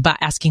 but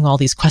asking all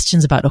these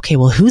questions about, okay,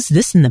 well, who's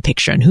this in the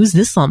picture and who's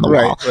this on the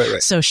wall?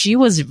 Right. So she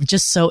was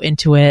just so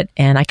into it.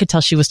 And I could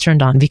tell she was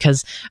turned on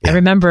because I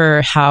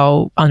remember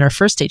how on our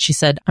first date, she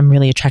said, I'm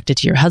really attracted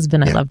to your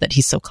husband. I love that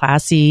he's so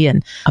classy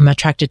and I'm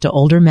attracted to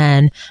older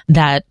men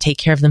that take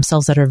care of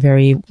themselves, that are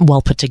very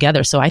well put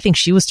together. So I think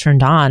she was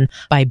turned on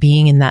by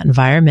being in that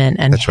environment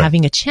and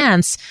having a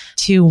chance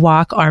to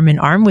walk arm in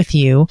arm with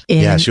you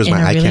in, she was in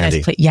my a eye really candy.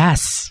 nice place.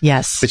 Yes,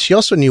 yes. But she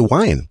also knew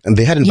wine, and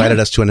they had invited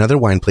us to another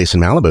wine place in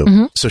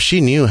Malibu. So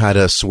she knew how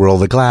to swirl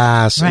the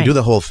glass and do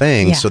the whole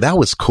thing. Yeah. So that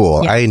was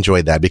cool. I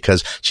enjoyed that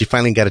because she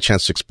finally got a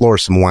chance to explore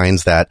some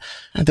wines that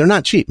they're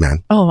not cheap,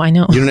 man. Oh, I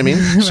know. You know what I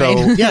mean? So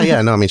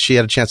no, I mean, she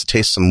had a chance to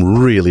taste some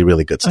really,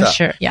 really good stuff. Oh,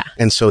 sure. Yeah.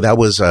 And so that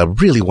was a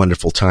really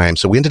wonderful time.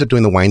 So we ended up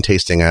doing the wine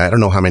tasting. I don't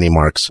know how many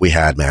marks we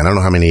had, man. I don't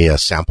know how many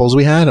samples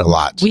we had. A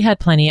lot. We had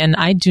plenty, and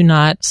I do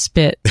not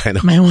spit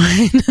my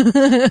wine.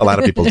 A lot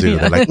of people do.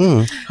 They're like,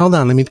 hold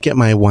on, let me get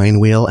my wine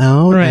wheel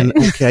out. Right. And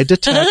okay, I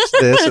detect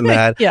this and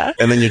that. Yeah.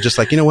 And then you're just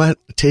like, you know what?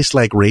 It tastes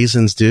like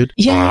raisins, dude.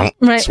 Yeah.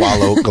 Right.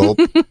 Swallow, gulp.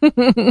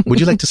 Would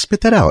you like to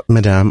spit that out,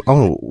 madame?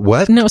 Oh,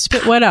 what? No,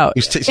 spit what out?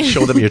 You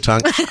show them your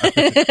tongue.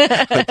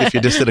 Like if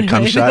you just did a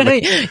cum shot,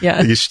 like,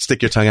 you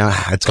stick your tongue out.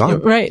 It's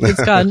gone. Right.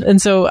 It's gone.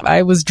 And so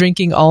I was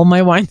drinking all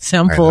my wine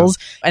samples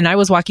and I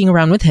was walking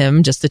around with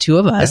him, just the two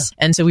of us.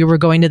 And so we were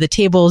going to the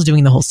tables,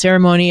 doing the whole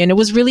ceremony, and it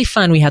was really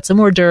fun. We had some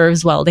hors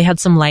d'oeuvres. Well, they had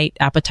some light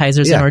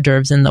appetizers and hors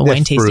d'oeuvres in the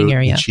wine tasting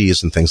area. And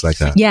cheese and things like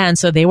that. Yeah. And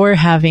so they were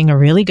having a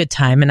really good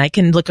time, and I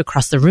can look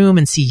across the room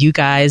and see you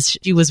guys.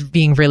 She was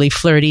being really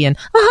flirty and,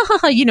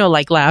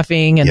 like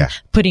laughing and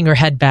putting her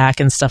head back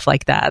and stuff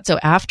like that. So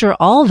after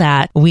all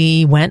that,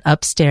 we went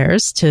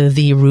upstairs to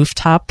the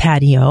rooftop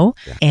patio,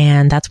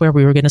 and that's where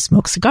we were going to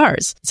smoke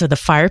cigars. So the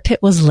fire pit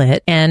was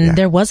lit, and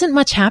there wasn't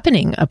much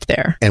happening up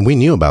there. And we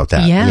knew about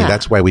that. Yeah. I mean,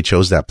 that's why we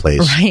chose that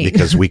place,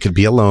 because we could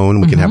be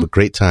alone. We can have a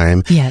great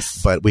time.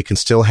 Yes. But we can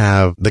still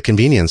have the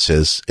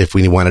conveniences if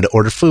we wanted to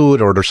order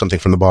food, order something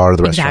from the bar or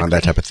the restaurant,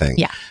 that type of thing.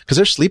 Yeah. Because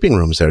there's sleeping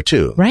rooms there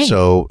too. Right.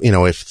 So,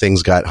 if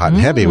things got hot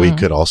and heavy, we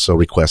could also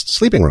request a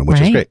sleeping room, which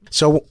is great.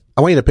 So I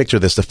want you to picture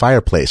this, the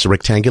fireplace,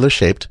 rectangular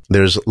shaped.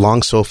 There's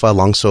long sofa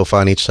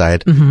on each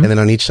side. And then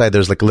on each side,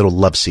 there's like a little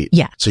love seat.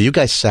 Yeah. So you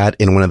guys sat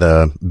in one of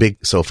the big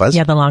sofas.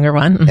 Yeah, the longer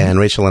one. And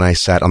Rachel and I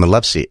sat on the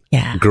love seat.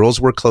 Yeah. Girls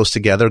were close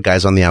together,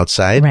 guys on the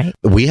outside. Right.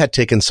 We had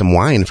taken some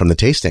wine from the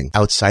tasting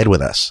outside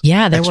with us.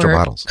 Yeah, there were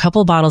a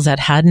couple bottles that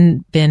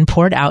hadn't been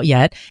poured out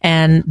yet.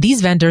 And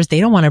these vendors, they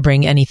don't want to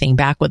bring anything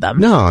back with them.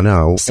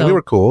 No. So, and we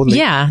were cool.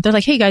 They're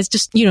like, hey guys,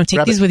 just,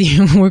 take these with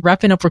you. We're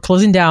wrapping up. We're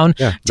closing down.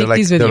 Yeah. Take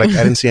these with you. They're like,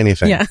 I didn't see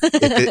anything. Yeah.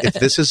 if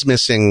this is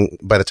missing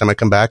by the time I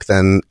come back,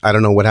 then I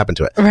don't know what happened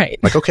to it. Right.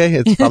 Like, okay,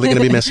 it's probably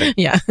going to be missing.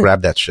 Yeah.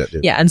 Grab that shit,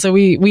 dude. Yeah. And so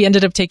we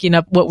ended up taking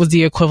up what was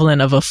the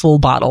equivalent of a full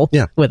bottle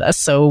with us.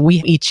 So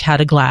we each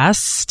had a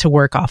glass to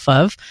work off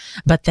of.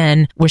 But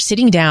then we're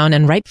sitting down,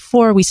 and right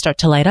before we start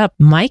to light up,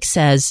 Mike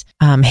says,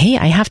 hey,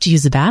 I have to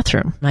use the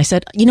bathroom. And I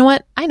said, you know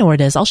what? I know where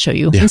it is. I'll show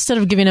you. Yeah. Instead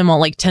of giving him all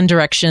like 10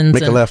 directions.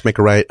 Make a left, make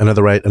a right,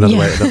 another right,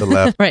 another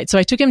left. Right. So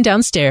I took him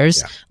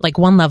downstairs, like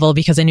one level,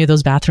 because I knew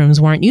those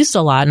bathrooms weren't used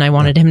a lot and I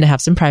wanted him to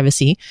have some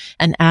privacy.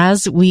 And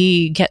as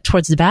we get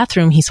towards the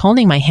bathroom, he's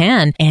holding my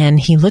hand and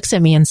he looks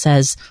at me and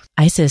says,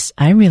 Isis,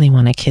 I really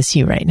want to kiss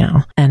you right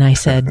now. And I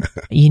said,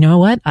 you know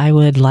what? I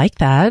would like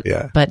that,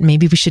 but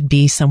maybe we should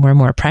be somewhere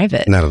more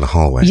private. Not in the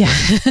hallway. Yeah.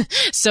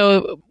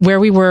 So where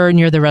we were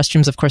near the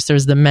restrooms, of course,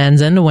 there's the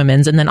men's and the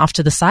women's. And then off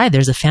to the side,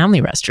 there's a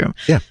family restroom.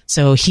 Yeah.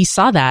 So he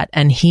saw that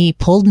and he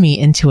pulled me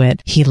into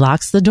it. He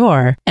locks the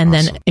door and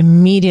then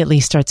immediately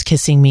starts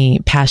kissing me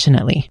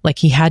passionately. Like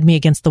he had me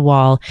against the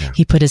wall. Yeah.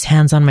 He put his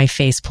hands on my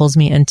face, pulls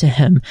me into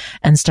him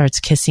and starts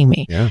kissing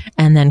me. Yeah.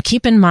 And then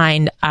keep in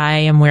mind, I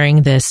am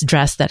wearing this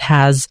dress that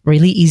has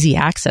really easy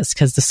access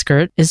because the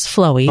skirt is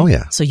flowy. Oh,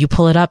 yeah. So you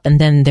pull it up and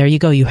then there you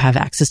go. You have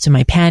access to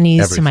my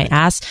panties, to my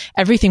ass,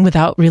 everything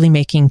without really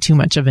making too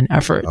much of an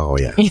effort. Oh,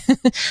 yeah.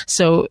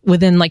 So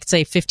within like,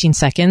 say, 15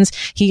 seconds,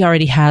 he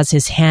already has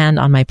his hand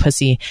on my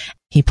pussy.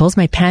 He pulls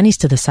my panties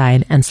to the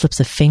side and slips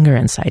a finger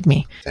inside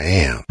me.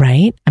 Damn.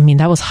 Right? I mean,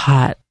 that was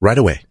hot. Right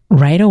away.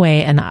 Right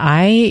away. And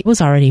I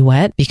was already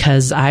wet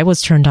because I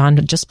was turned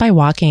on just by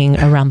walking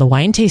around the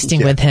wine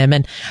tasting with him.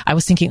 And I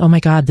was thinking, oh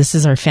my God, this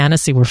is our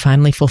fantasy. We're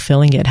finally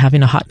fulfilling it,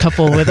 having a hot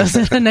couple with us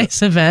at a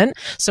nice event.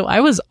 So I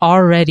was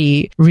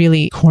already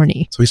really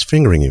horny. So he's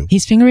fingering you.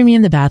 He's fingering me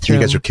in the bathroom.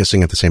 You guys are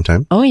kissing at the same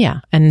time? Oh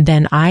yeah. And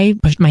then I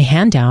put my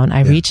hand down,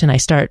 I reach and I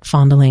start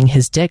fondling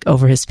his dick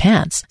over his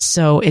pants.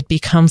 So it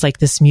becomes like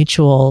this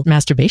mutual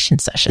masturbation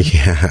session.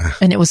 Yeah.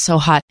 And it was so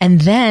hot.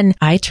 And then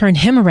I turn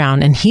him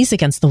around and he's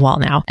against the wall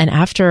now. And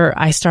after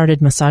I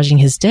started massaging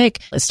his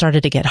dick, it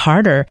started to get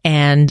harder.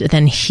 And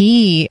then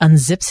he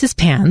unzips his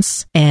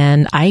pants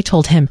and I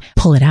told him,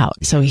 pull it out.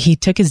 So he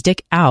took his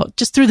dick out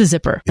just through the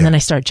zipper. And then I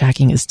start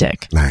jacking his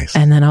dick. Nice.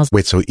 And then I was...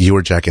 Wait, so you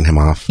were jacking him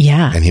off?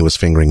 Yeah. And he was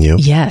fingering you?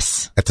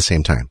 Yes. At the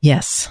same time?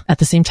 Yes. At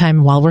the same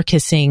time while we're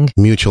kissing.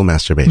 Mutual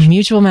masturbation.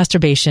 Mutual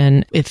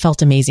masturbation. It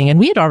felt amazing. And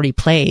we had already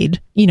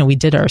played, you know, we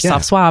did our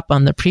soft swap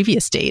on the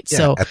previous date. Yeah,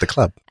 so at the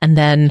club. And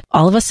then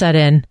all of a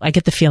sudden I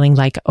get the feeling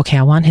like, okay,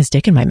 I want his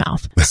dick in my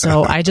mouth.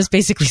 So I just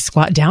basically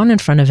squat down in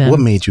front of him. What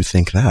made you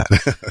think that?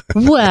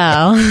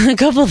 Well, a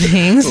couple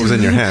things. What was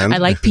in your hand? I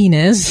like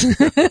penis.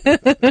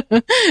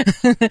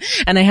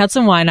 And I had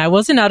some wine. I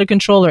wasn't out of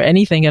control or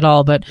anything at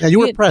all, but... Yeah, you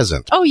were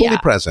present. Oh, yeah. Fully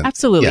present.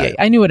 Absolutely. Yeah.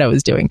 I knew what I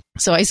was doing.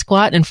 So I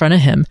squat in front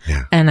of him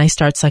and I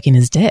start sucking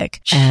his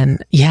dick.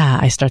 And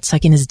I start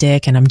sucking his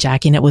dick and I'm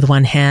jacking it with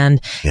one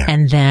hand. Yeah.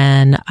 And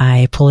then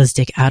I pull his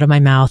dick out of my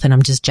mouth and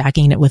I'm just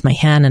jacking it with my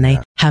hand and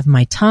I have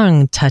my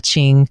tongue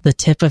touching the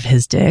tip of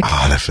his dick.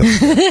 Oh, that feels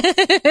good.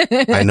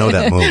 I know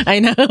that move. I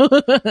know.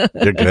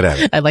 You're good at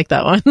it. I like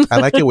that one. I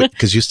like it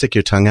because you stick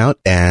your tongue out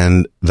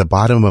and the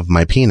bottom of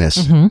my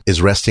penis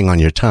is resting on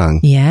your tongue.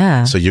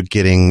 Yeah. So you're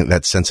getting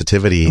that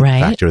sensitivity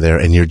factor there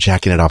and you're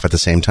jacking it off at the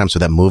same time. So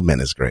that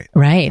movement is great.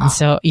 Right. And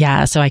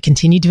so I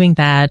continue doing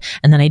that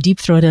and then I deep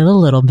throat it a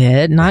little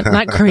bit,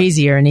 not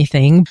crazy or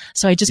anything.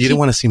 So I just You don't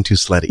want to seem too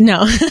slutty.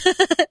 No.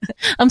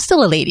 I'm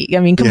still a lady. I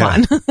mean, come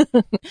on.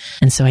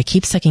 And so I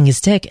keep sucking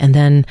his dick and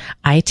then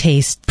I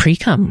taste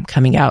pre-cum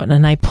coming out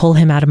and I pull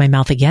him out of my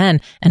mouth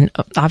again. And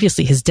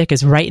obviously his dick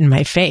is right in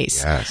my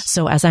face. Yes.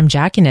 So as I'm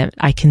jacking it,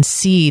 I can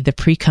see the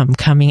pre-cum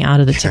coming out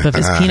of the tip of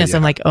his penis.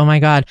 I'm like, oh my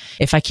God,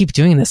 if I keep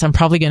doing this, I'm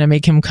probably going to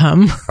make him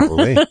come.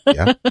 Probably.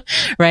 Yeah.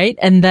 Right.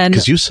 And then.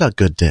 Because you suck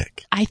good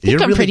dick. I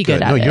think I'm really pretty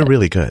good at it. No, you're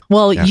really good.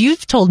 Well,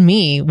 you've told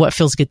me what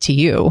feels good to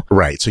you.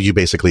 Right. So you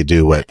basically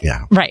do what,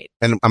 Right.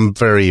 And I'm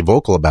very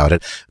vocal about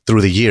it.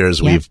 Through the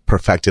years, we've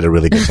perfected a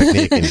really good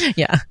technique.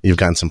 And you've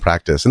gotten some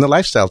practice. And the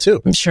lifestyle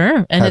too.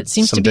 Sure. And it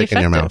seems to be effective.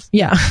 In your mouth.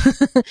 Yeah.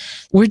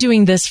 We're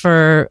doing this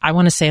for, I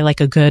want to say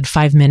like a good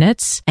 5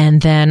 minutes.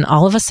 And then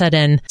all of a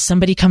sudden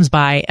somebody comes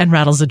by and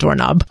rattles the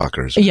doorknob.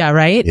 Fuckers. Yeah.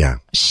 Right? Yeah.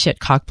 Shit,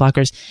 cock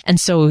blockers. And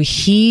so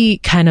he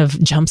kind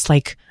of jumps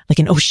like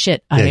an, oh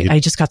shit,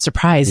 I just got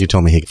surprised. You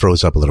told me he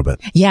froze up a little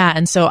bit. Yeah.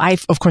 And so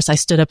of course I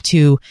stood up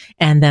too.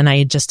 And then I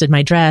adjusted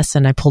my dress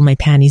and I pulled my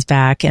panties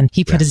back and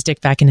he put his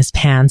dick back in his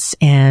pants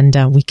and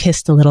we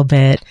kissed a little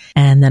bit.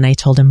 And then I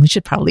told him we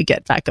should probably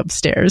get back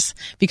upstairs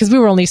because we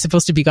were only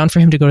supposed to be gone for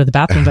him to go to the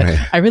bathroom. But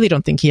I really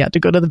don't think he had to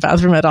go to the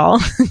bathroom at all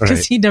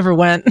because he never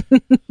went.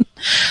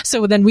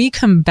 So then we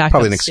come back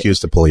Probably upstairs. An excuse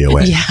to pull you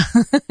away.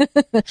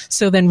 Yeah.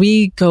 So then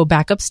we go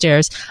back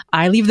upstairs.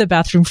 I leave the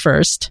bathroom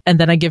first and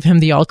then I give him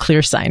the all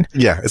clear sign.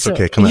 Yeah, it's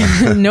okay. Come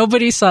on.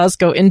 Nobody saw us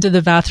go into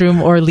the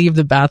bathroom or leave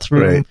the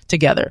bathroom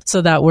together.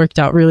 So that worked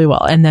out really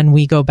well. And then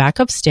we go back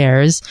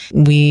upstairs.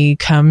 We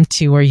come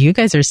to where you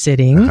guys are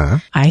sitting.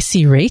 I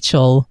see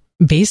Rachel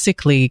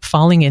basically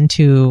falling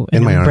into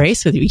an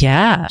embrace with you.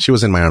 Yeah. She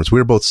was in my arms. We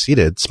were both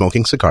seated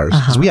smoking cigars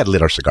because we had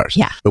lit our cigars.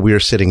 Yeah. But we were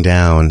sitting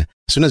down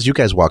As soon as you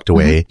guys walked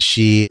away,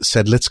 she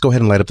said, let's go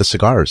ahead and light up the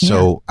cigars.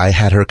 So I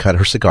had her cut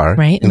her cigar.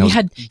 Right. And you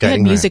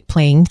had music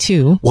playing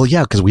too. Well,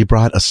 yeah, because we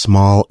brought a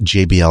small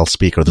JBL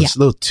speaker, this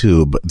little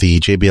tube, the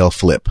JBL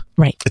Flip.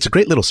 Right. It's a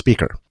great little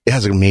speaker. It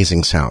has an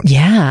amazing sound.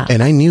 Yeah.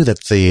 And I knew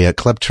that the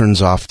club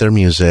turns off their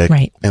music.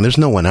 Right. And there's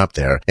no one up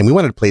there. And we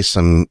wanted to play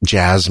some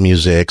jazz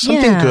music,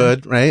 something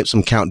good, right?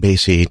 Some Count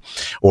Basie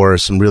or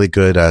some really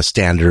good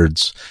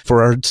standards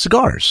for our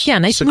cigars. Yeah,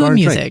 nice mood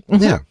music.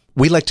 Yeah.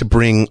 We like to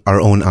bring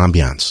our own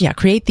ambiance. Yeah,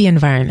 create the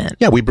environment.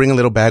 Yeah, we bring a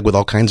little bag with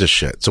all kinds of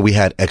shit. So we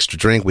had extra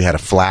drink. We had a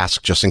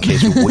flask just in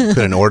case we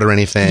couldn't order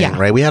anything,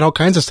 right? We had all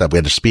kinds of stuff. We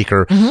had a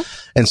speaker.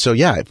 And so,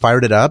 yeah, I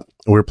fired it up.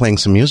 We were playing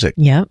some music.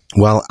 Yep.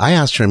 Well, I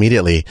asked her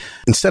immediately,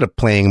 instead of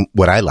playing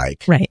what I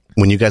like,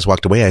 when you guys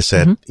walked away, I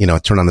said,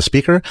 turn on the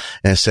speaker.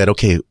 And I said,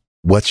 okay,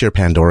 what's your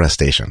Pandora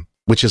station?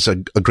 Which is a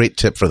great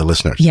tip for the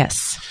listeners.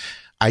 Yes.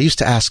 I used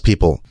to ask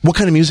people, what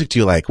kind of music do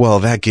you like?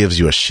 Well, that gives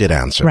you a shit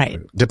answer. Right.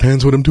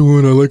 Depends what I'm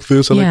doing. I like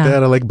this. I like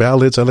that. I like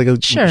ballads. I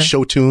like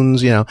show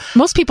tunes,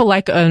 Most people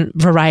like a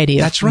variety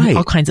of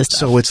all kinds of stuff.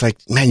 So it's like,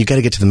 man, you got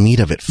to get to the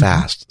meat of it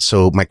fast.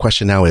 So my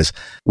question now is,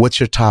 what's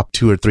your top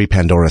 2 or 3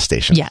 Pandora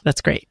stations? Yeah,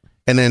 that's great.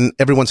 And then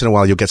every once in a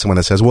while, you'll get someone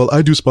that says, well,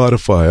 I do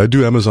Spotify. I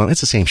do Amazon.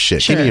 It's the same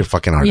shit. Give me your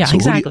fucking art. Yeah, so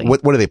exactly.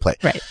 What do they play?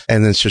 Right.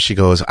 And then so she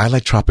goes, I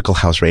like Tropical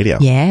House Radio.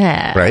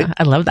 Yeah. Right?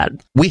 I love that.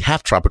 We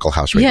have Tropical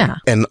House Radio. Yeah.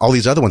 And all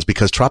these other ones,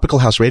 because Tropical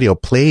House Radio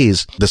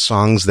plays the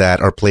songs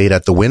that are played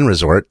at the Wynn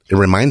Resort. It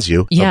reminds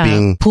you of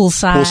being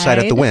poolside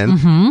at the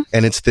Wynn.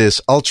 And it's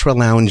this ultra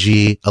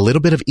loungy, a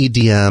little bit of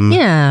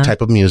EDM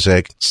type of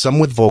music, some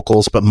with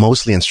vocals, but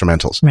mostly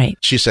instrumentals. Right.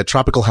 She said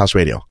Tropical House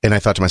Radio. And I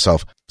thought to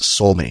myself,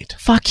 soulmate.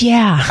 Fuck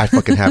yeah. I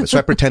fucking have it. So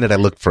I pretended I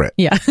looked for it.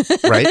 Yeah.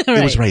 Right?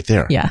 It was right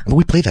there. Yeah. But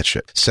we play that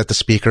shit. Set the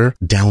speaker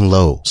down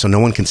low so no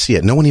one can see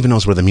it. No one even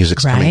knows where the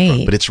music's coming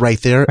from. But it's right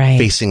there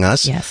facing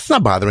us. Yes.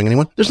 Not bothering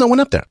anyone. There's no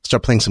one up there.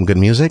 Start playing some good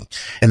music.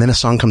 And then a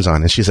song comes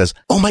on and she says,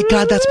 oh my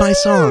God, that's my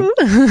song.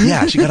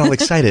 Yeah. She got all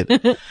excited.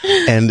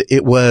 And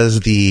it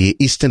was the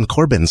Easton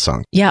Corbin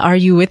song. Yeah. Are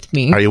You With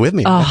Me? Are You With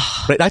Me?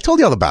 Oh. Right. I told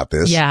you all about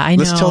this. Yeah, I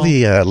know. Let's tell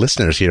the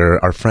listeners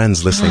here, our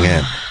friends listening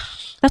in.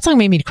 That song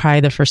made me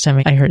cry the first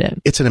time I heard it.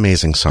 It's an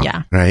amazing song.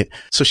 Yeah. Right?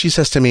 So she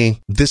says to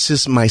me, this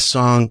is my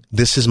song.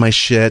 This is my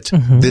shit.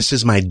 This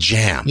is my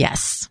jam.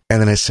 Yes.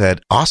 And then I said,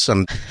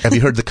 awesome. Have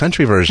you heard the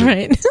country version?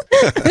 Right.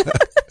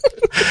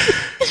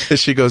 And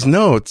she goes,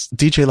 no, it's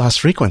DJ Lost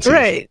Frequency.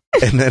 Right.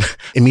 And then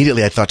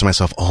immediately I thought to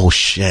myself, oh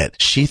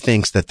shit. She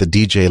thinks that the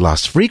DJ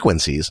Lost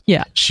Frequencies.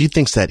 Yeah. She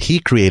thinks that he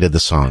created the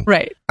song.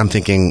 Right. I'm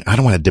thinking, I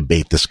don't want to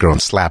debate this girl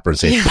and slap her and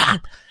say,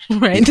 right.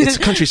 It's a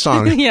country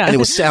song. And it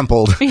was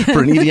sampled for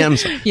an EDM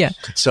song. Yeah.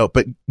 So,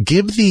 but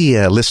give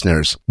the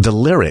listeners the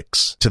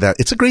lyrics to that.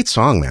 It's a great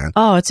song, man.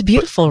 Oh, it's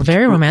beautiful.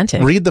 Very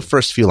romantic. Read the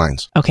first few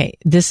lines. Okay.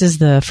 This is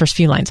the first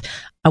few lines.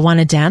 I want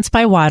to dance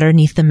by water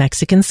neath the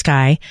Mexican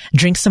sky,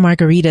 drink some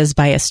margaritas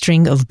by a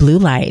string of blue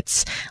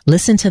lights,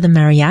 listen to the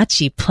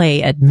mariachi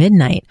play at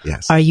midnight.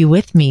 Yes. Are you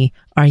with me?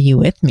 Are you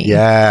with me?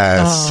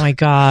 Yes. Oh my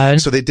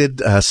God. So they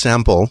did a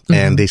sample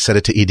and they set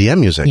it to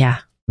EDM music. Yeah.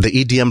 The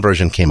EDM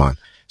version came on.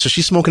 So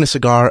she's smoking a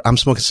cigar. I'm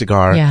smoking a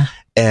cigar. Yeah.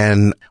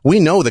 And we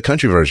know the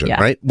country version,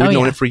 right? We've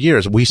known it for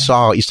years. We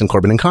saw Easton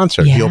Corbin in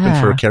concert. He opened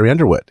for Carrie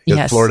Underwood.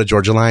 Florida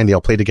Georgia Line. They all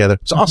played together.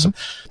 It's awesome.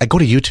 I go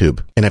to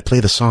YouTube and I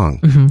play the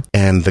song.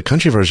 And the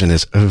country version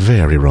is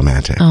very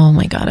romantic. Oh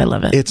my God. I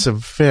love it. It's a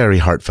very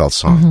heartfelt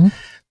song.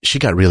 She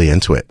got really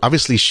into it.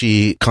 Obviously,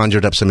 she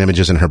conjured up some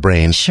images in her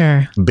brain.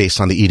 Sure. Based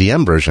on the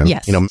EDM version.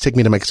 Yes. Take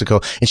me to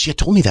Mexico. And she had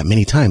told me that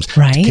many times.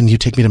 Right. Can you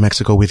take me to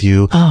Mexico with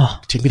you? Oh.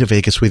 Take me to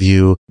Vegas with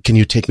you. Can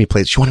you take me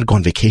places? She wanted to go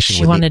on vacation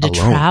with me alone. She wanted to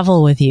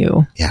travel with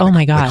you. Yeah. Oh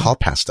my God. Like hall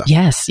pass stuff.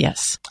 Yes.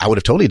 Yes. I would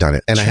have totally done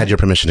it. And I had your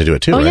permission to do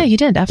it too, right? Yeah, you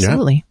did.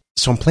 Absolutely. Yeah?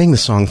 So I'm playing the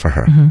song for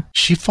her.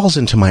 She falls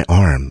into my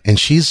arm and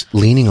she's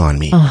leaning on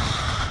me.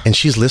 And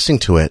she's listening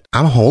to it.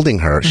 I'm holding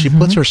her. She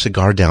puts her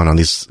cigar down on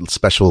these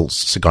special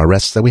cigar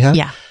rests that we have.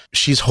 Yeah.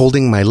 She's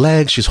holding my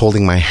leg. She's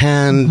holding my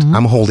hand.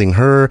 I'm holding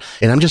her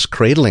and I'm just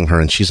cradling her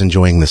and she's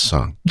enjoying this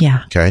song.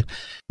 Yeah. Okay.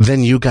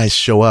 Then you guys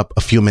show up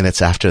a few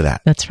minutes after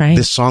that. That's right.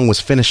 This song was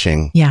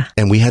finishing. Yeah.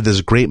 And we had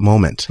this great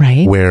moment.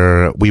 Right.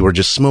 Where we were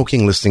just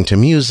smoking, listening to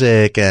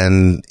music.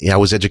 And I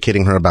was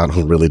educating her about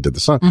who really did the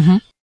song.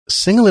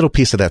 Sing a little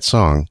piece of that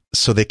song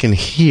so they can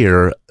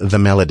hear the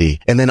melody.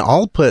 And then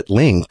I'll put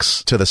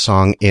links to the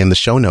song in the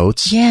show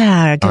notes.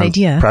 Yeah, good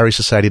idea.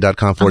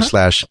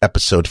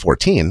 PrairieSociety.com/episode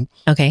 14.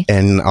 Okay.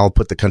 And I'll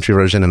put the country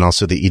version and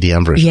also the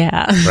EDM version.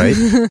 Yeah. Right?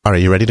 All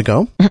right, you ready to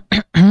go?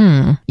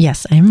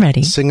 Yes, I'm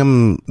ready. Sing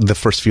them the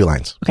first few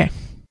lines. Okay.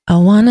 I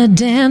wanna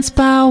dance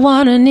by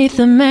water neath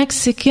the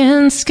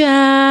Mexican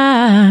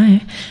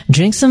sky,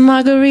 drink some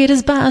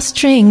margaritas by a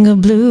string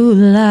of blue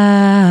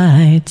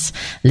lights,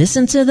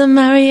 listen to the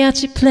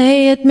mariachi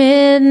play at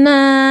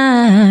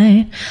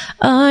midnight.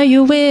 Are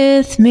you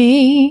with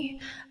me?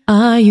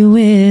 Are you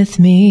with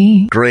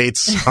me? Great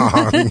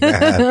song,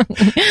 man.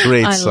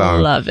 Great song. I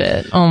love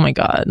it. Oh my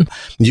God.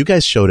 You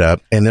guys showed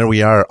up and there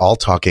we are all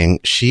talking.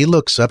 She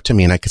looks up to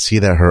me and I could see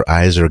that her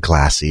eyes are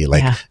glassy.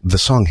 Like the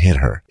song hit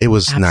her. It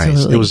was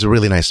nice. It was a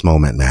really nice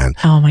moment, man.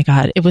 Oh my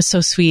God. It was so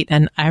sweet.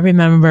 And I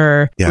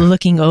remember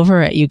looking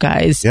over at you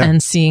guys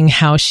and seeing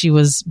how she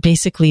was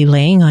basically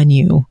laying on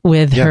you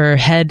with her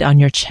head on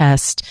your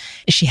chest.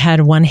 She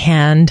had one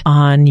hand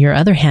on your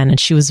other hand and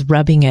she was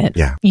rubbing it,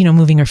 you know,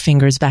 moving her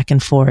fingers back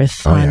and forth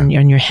on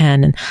your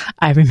hand. And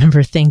I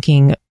remember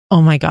thinking,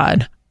 oh my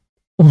God,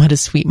 what a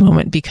sweet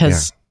moment,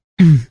 because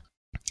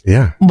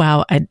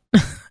wow,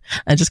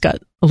 I just got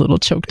a little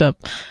choked up.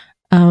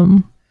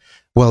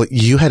 Well,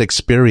 you had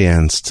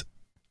experienced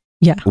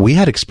we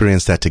had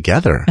experienced that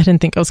together. I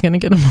didn't think I was going to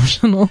get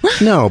emotional.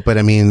 No, but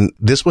I mean,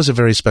 this was a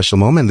very special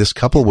moment. This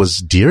couple was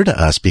dear to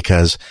us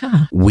because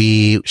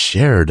we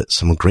shared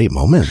some great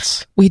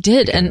moments. We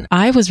did. And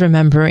I was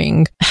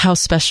remembering how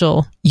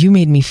special you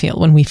made me feel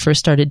when we first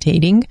started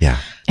dating. Yeah.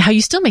 How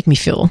you still make me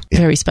feel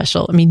very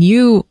special. I mean,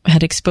 you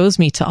had exposed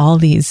me to all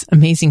these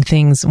amazing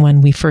things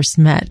when we first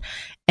met.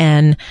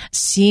 And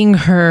seeing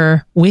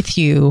her with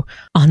you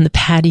on the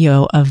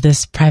patio of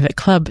this private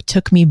club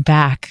took me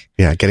back.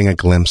 Yeah, getting a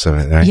glimpse of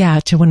it, right? Yeah,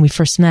 to when we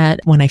first met,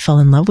 when I fell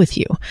in love with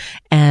you.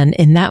 And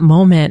in that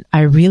moment,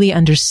 I really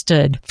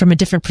understood from a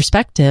different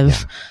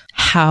perspective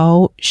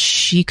how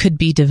she could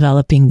be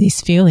developing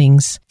these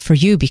feelings for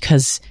you,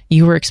 because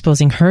you were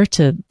exposing her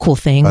to cool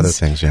things. Other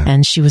things,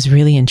 and she was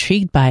really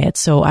intrigued by it.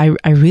 So I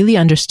really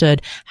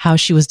understood how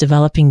she was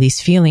developing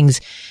these feelings,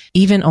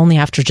 even only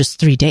after just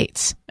 3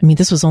 dates. I mean,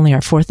 this was only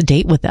our 4th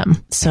date with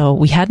them. So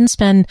we hadn't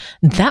spent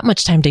that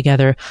much time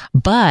together,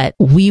 but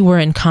we were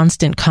in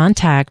constant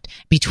contact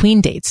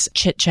between dates,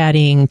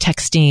 chit-chatting,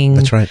 texting.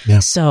 That's right. Yeah.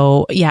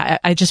 So yeah,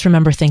 I just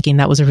remember thinking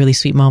that was a really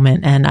sweet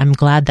moment, and I'm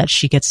glad that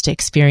she gets to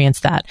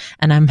experience that.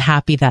 And I'm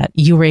happy that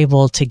you were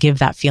able to give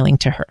that feeling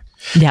to her.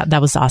 Yeah, that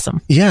was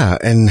awesome. Yeah.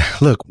 And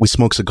look, we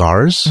smoked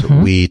cigars.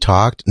 Mm-hmm. We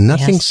talked.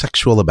 Nothing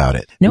sexual about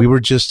it. Nope. We were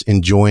just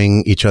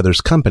enjoying each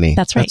other's company.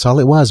 That's right. That's all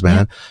it was,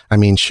 man. Yeah. I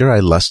mean, sure, I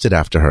lusted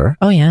after her.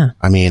 Oh, yeah.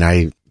 I mean,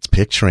 I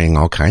picturing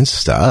all kinds of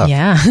stuff.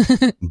 Yeah.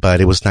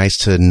 But it was nice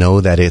to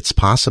know that it's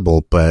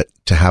possible, but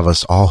to have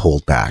us all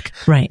hold back.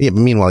 Right. Yeah,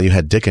 meanwhile, you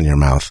had dick in your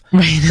mouth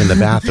in the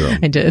bathroom.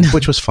 I did.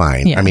 Which was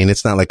fine. Yeah. I mean,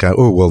 it's not like,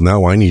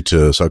 now I need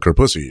to suck her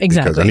pussy.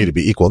 Exactly. Because I need to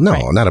be equal.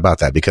 No, not about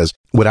that. Because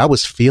what I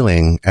was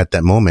feeling at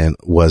that moment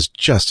was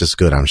just as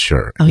good, I'm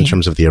sure, in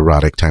terms of the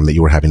erotic time that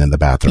you were having in the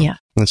bathroom. Yeah.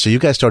 And so you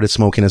guys started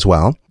smoking as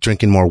well,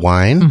 drinking more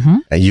wine. Mm-hmm.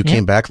 And you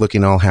came back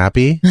looking all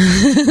happy.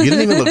 You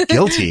didn't even look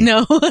guilty.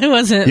 No, I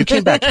wasn't. You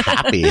came back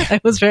happy.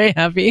 I was very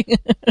happy.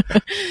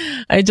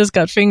 I just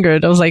got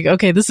fingered. I was like,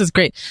 okay, this is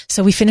great.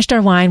 So we finished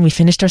our wine, we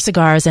finished our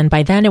cigars, and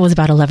by then it was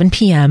about 11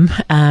 p.m.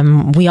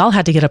 We all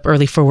had to get up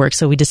early for work,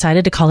 so we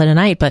decided to call it a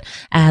night. But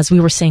as we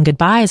were saying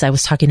goodbyes, I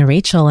was talking to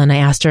Rachel and I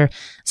asked her,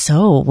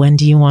 so when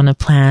do you want to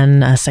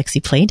plan a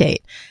sexy play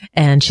date?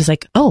 And she's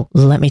like, oh,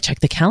 let me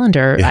check the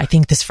calendar. Yeah. I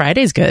think this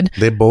Friday's good.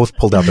 They both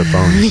pulled out their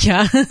phones.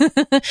 Yeah.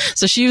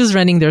 So she was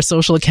running their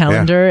social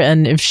calendar. Yeah.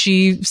 And if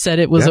she said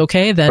it was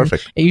okay, then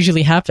it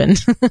usually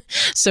happened.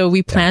 So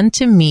we planned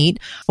to meet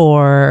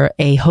for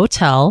a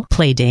hotel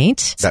play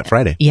date. That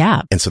Friday.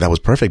 Yeah. And so that was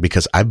perfect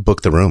because I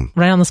booked the room.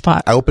 Right on the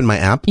spot. I opened my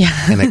app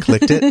and I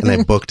clicked it and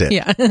I booked it.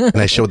 Yeah. And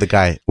I showed the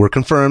guy, we're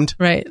confirmed.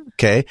 Right.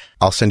 Okay.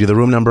 I'll send you the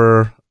room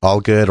number. All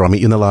good. Or I'll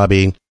meet you in the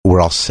lobby.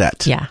 We're all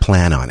set. Yeah.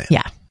 Plan on it.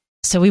 Yeah.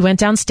 So we went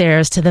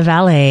downstairs to the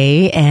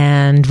valet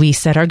and we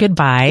said our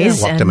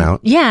goodbyes. Yeah, walked him out.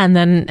 Yeah. And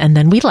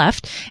then we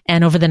left.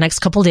 And over the next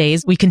couple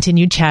days, we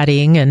continued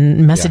chatting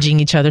and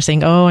messaging each other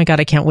saying, oh my God,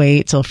 I can't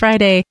wait till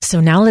Friday. So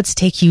now let's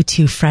take you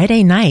to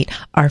Friday night,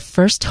 our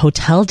first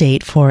hotel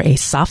date for a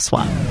soft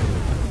swap.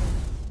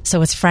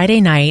 So it's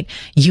Friday night.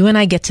 You and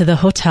I get to the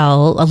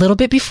hotel a little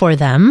bit before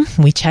them.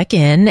 We check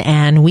in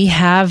and we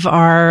have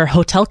our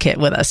hotel kit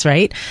with us,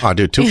 right? Oh,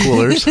 dude, 2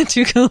 coolers.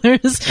 2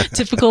 coolers.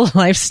 Typical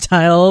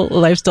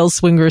lifestyle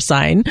swinger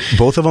sign.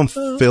 Both of them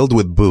filled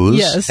with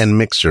booze and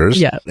mixers.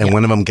 Yeah. And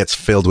one of them gets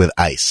filled with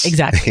ice.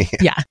 Exactly.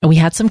 Yeah. And we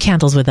had some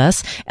candles with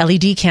us,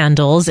 LED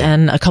candles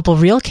and a couple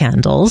real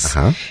candles.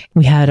 Uh-huh.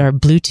 We had our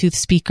Bluetooth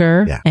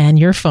speaker and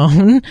your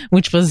phone,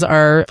 which was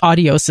our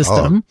audio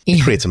system. Oh,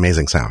 it creates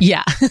amazing sound.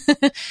 Yeah.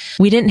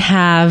 We didn't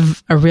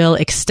have a real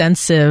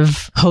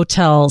extensive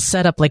hotel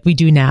setup like we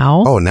do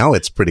now. Oh, now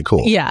it's pretty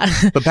cool. Yeah.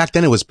 But back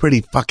then it was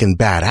pretty fucking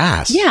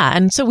badass. Yeah.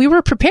 And so we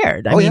were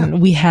prepared. I mean,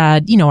 we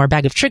had, our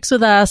bag of tricks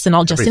with us and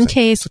all just in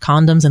case,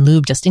 condoms and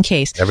lube just in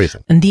case.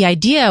 Everything. And the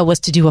idea was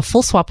to do a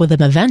full swap with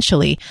them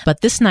eventually.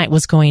 But this night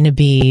was going to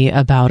be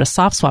about a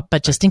soft swap.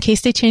 But just in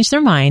case they changed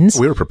their minds.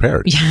 We were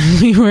prepared.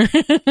 Yeah, we were.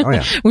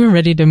 We were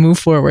ready to move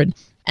forward.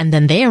 And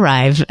then they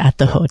arrive at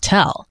the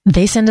hotel.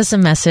 They send us a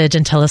message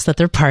and tell us that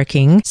they're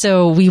parking.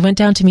 So we went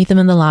down to meet them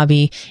in the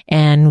lobby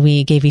and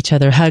we gave each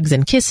other hugs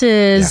and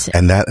kisses. Yeah.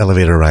 And that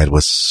elevator ride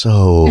was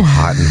so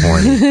hot and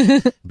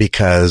horny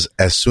because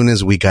as soon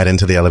as we got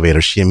into the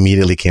elevator, she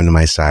immediately came to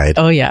my side.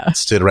 Oh, yeah.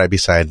 Stood right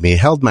beside me,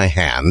 held my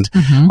hand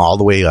all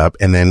the way up.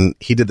 And then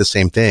he did the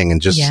same thing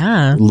and just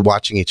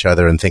watching each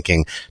other and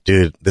thinking,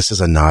 dude, this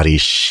is a naughty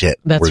shit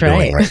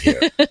doing right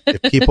here.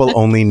 If people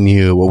only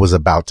knew what was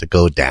about to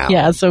go down.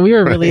 Yeah. So we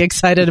were really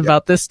excited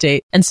about this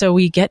date. And so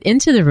we get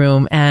into the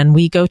room and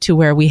we go to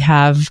where we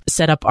have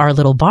set up our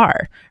little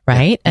bar,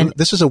 right? Yeah. And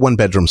this is a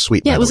 1-bedroom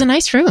suite. Yeah, it was a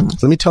nice room.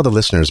 So let me tell the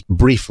listeners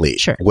briefly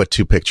what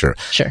to picture.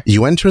 Sure.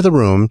 You enter the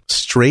room,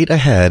 straight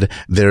ahead,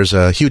 there's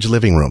a huge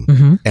living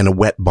room and a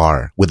wet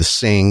bar with a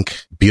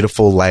sink,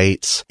 beautiful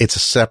lights. It's a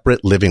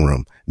separate living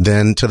room.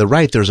 Then to the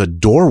right, there's a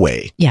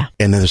doorway. Yeah.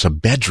 And then there's a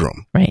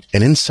bedroom. Right.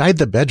 And inside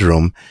the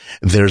bedroom,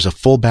 there's a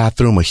full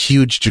bathroom, a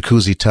huge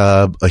jacuzzi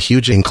tub, a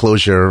huge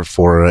enclosure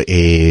for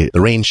a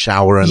rain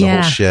shower and the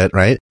whole shit,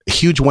 right? A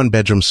huge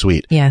 1-bedroom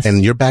suite. Yes.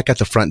 And you're back at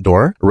the front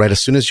door, right?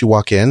 As soon as you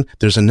walk in,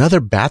 there's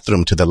another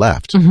bathroom to the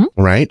left,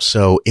 right?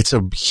 So it's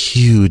a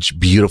huge,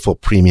 beautiful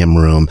premium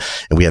room.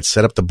 And we had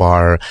set up the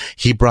bar.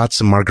 He brought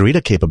some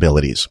margarita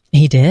capabilities.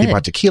 He did. He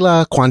brought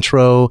tequila,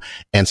 Cointreau,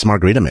 and some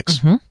margarita mix.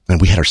 And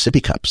we had our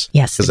sippy cups.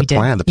 Yes, because the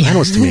plan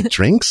was to make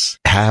drinks,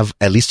 have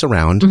at least a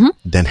round,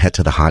 then head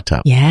to the hot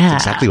tub. Yeah.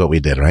 That's exactly what we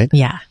did, right?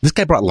 Yeah. This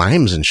guy brought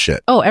limes and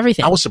shit. Oh,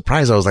 everything. I was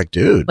surprised. I was like,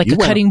 dude. Like a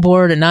cutting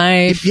board, a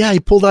knife. Yeah, he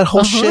pulled that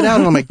whole shit out.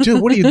 And I'm like,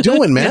 dude, what are you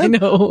doing, man? I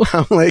know.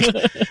 I'm like,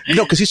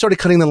 because he started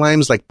cutting the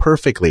limes like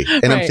perfectly.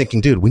 And I'm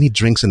thinking, dude, we need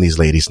drinks in these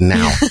ladies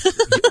now.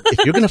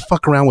 If you're going to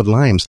fuck around with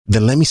limes,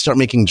 then let me start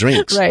making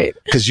drinks. Right.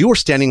 Because you were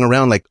standing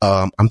around like,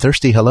 I'm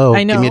thirsty. Hello.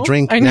 I know. Give me a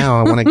drink now.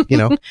 I want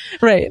to,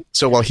 Right.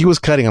 So while he was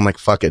cutting, I'm like,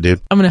 fuck it,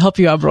 dude. I'm going to help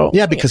you out, bro.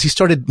 Yeah, because he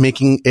started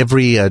making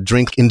every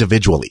drink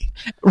individually.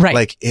 Right.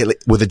 Like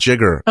with a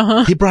jigger.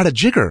 He brought a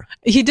jigger.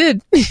 He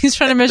did. He's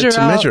trying to measure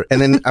out. And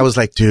then I was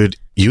like, dude,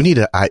 you need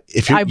you're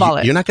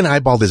not going to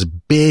eyeball this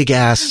big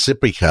ass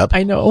sippy cup.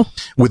 I know.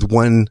 With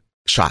one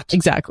shot.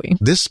 Exactly.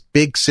 This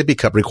big sippy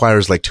cup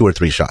requires like 2 or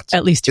 3 shots.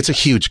 At least 2. It's a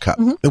huge cup.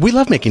 We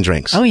love making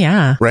drinks. Oh,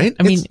 yeah. Right?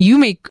 I mean, you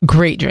make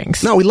great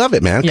drinks. No, we love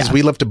it, man, because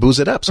we love to booze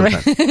it up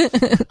sometimes.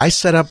 Right. I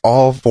set up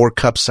all 4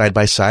 cups side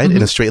by side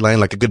in a straight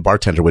line like a good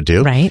bartender would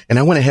do. Right. And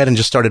I went ahead and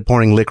just started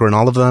pouring liquor in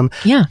all of them.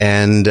 Yeah.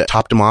 And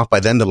topped them off. By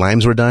then, the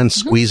limes were done.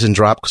 Squeeze and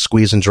drop,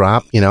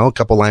 a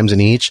couple limes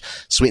in each.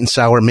 Sweet and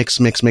sour, mix.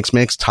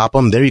 Top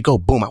them. There you go.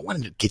 Boom. I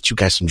wanted to get you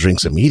guys some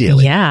drinks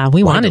immediately. Yeah,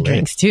 we wanted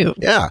drinks too.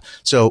 Yeah.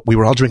 So we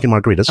were all drinking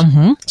margaritas.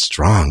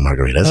 Strong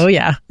margaritas. Oh,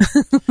 yeah.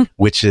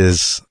 Which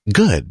is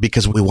good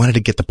because we wanted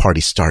to get the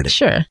party started.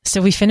 Sure. So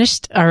we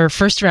finished our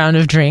first round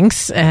of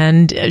drinks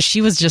and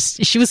she was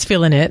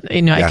feeling it.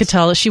 I could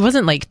tell she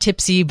wasn't like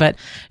tipsy, but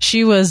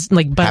she was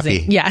like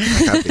buzzing. Happy. Yeah.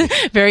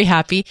 Happy. Very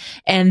happy.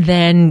 And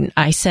then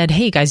I said,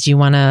 hey guys,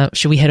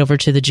 should we head over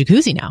to the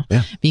jacuzzi now?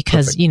 Yeah.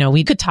 Because,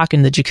 we could talk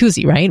in the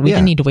jacuzzi, right? We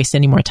didn't need to waste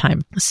any more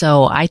time.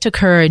 So I took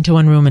her into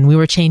one room and we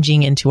were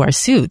changing into our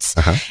suits.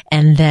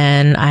 And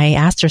then I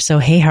asked her, so,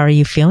 hey, how are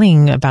you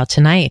feeling about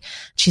tonight?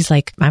 She's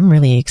like, I'm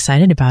really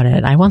excited about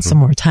it. I want some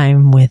more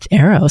time with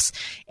Eros.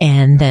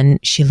 And then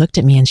she looked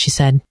at me and she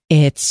said,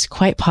 it's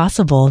quite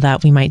possible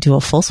that we might do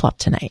a full swap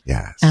tonight.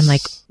 Yes. I'm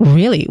like,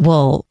 really?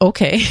 Well,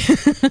 okay.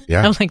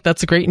 Yeah. I'm like,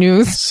 that's great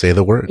news. Say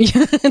the word.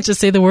 Just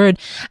say the word.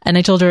 And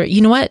I told her, you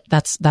know what?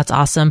 That's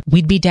awesome.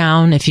 We'd be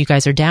down if you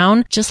guys are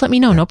down. Just let me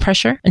know. No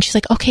pressure. And she's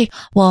like, okay,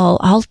 well,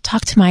 I'll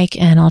talk to Mike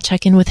and I'll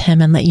check in with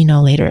him and let you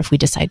know later if we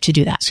decide to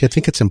do that. See, I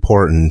think it's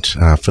important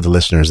for the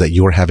listeners that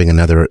you're having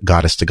another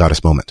goddess to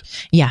goddess moment.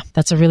 Yeah.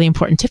 That's a really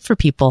important tip for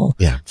people.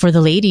 Yeah. For the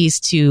ladies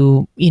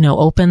to,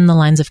 open the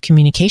lines of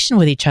communication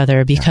with each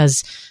other because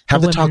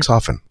have the talks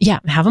often. Yeah.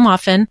 Have them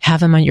often.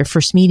 Have them on your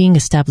first meeting,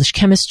 establish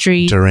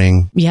chemistry.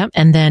 During. Yeah.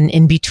 And then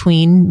in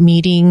between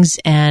meetings,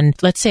 and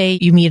let's say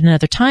you meet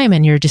another time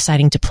and you're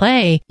deciding to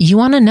play, you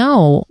want to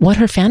know what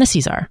her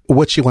fantasies are.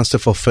 What she wants to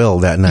fulfill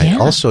that night. Yeah.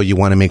 Also, you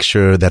want to make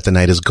sure that the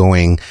night is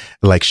going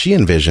like she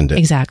envisioned it.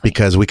 Exactly.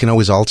 Because we can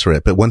always alter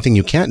it. But one thing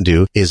you can't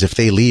do is if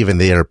they leave and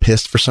they are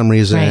pissed for some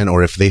reason,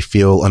 or if they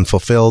feel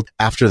unfulfilled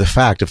after the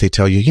fact, if they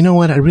tell you, you know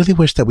what, I really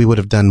wish that we would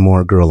have done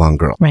more girl on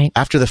girl. Right.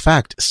 After the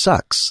fact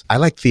sucks. I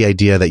like the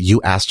idea that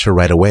you asked her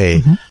right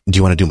away, do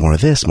you want to do more of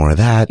this, more of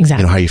that?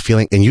 Exactly. How are you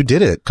feeling? And you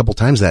did it a couple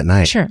times that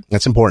night. Sure.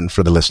 That's important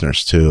for the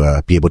listeners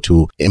to be able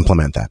to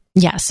implement that.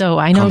 Yeah. So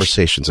I know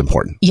conversation's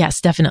important. Yes,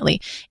 definitely.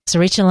 So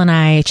Rachel and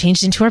I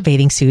changed into our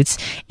bathing suits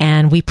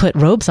and we put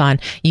robes on.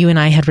 You and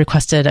I had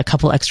requested a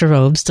couple extra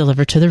robes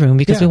delivered to the room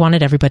because we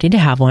wanted everybody to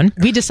have one.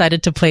 We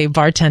decided to play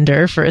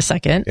bartender for a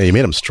second. Yeah, you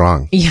made him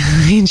strong. Yeah.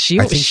 I mean, she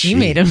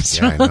made him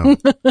strong. Yeah,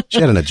 I know.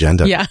 She had an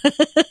agenda. Yeah.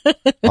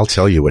 I'll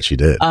tell you what she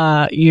did.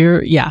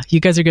 You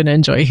guys are going to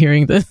enjoy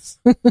hearing this.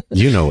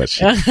 You know what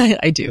she did.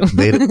 I do.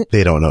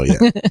 They don't know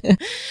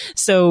yet.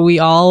 So we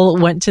all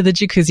went to the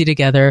jacuzzi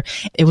together.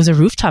 It was a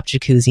rooftop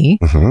rooftop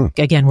jacuzzi.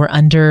 Again, we're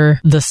under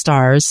the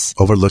stars.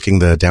 Overlooking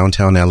the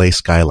downtown LA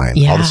skyline,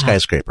 all the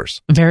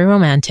skyscrapers. Very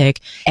romantic.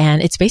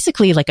 And it's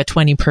basically like a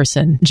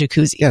 20-person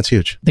jacuzzi. Yeah, it's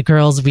huge. The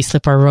girls, we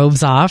slip our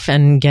robes off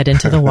and get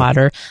into the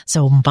water.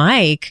 So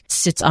Mike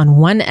sits on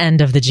one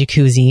end of the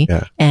jacuzzi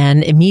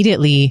and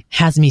immediately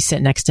has me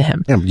sit next to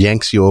him. Yeah,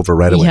 yanks you over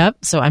right away. Yep.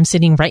 So I'm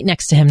sitting right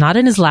next to him, not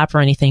in his lap or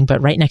anything,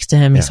 but right next to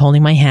him. He's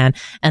holding my hand.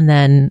 And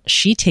then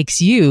she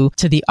takes you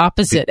to the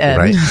opposite end.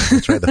 Right.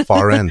 That's right. The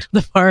far end.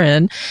 The far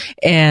end.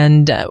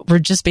 And we're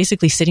just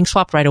basically sitting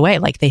swapped right away.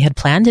 Like they had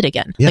planned it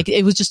again. Yeah. Like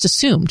it was just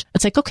assumed.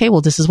 It's like, okay,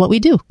 well, this is what we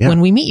do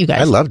when we meet you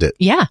guys. I loved it.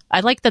 Yeah.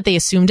 I like that they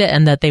assumed it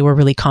and that they were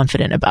really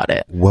confident about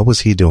it. What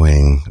was he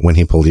doing when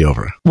he pulled you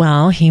over?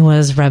 Well, he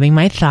was rubbing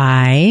my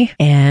thigh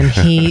and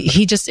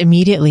he just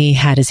immediately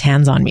had his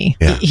hands on me.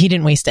 Yeah. He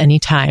didn't waste any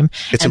time.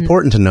 It's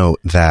important to note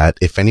that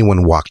if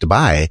anyone walked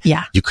by,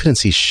 you couldn't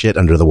see shit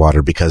under the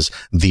water because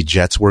the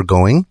jets were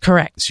going.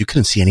 Correct. So you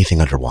couldn't see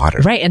anything underwater.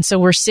 Right. And so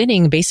we're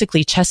sitting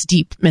basically chest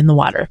deep in the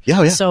water.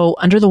 Yeah. So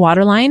under the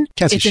water line,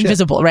 it's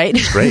invisible, right?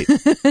 Great.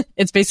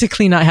 It's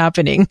basically not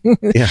happening.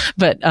 Yeah.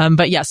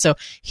 But yeah, so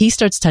he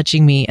starts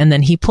touching me and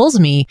then he pulls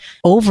me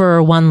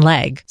over one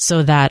leg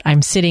so that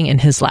I'm sitting in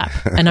his lap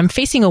and I'm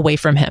facing away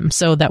from him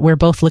so that we're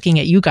both looking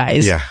at you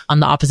guys on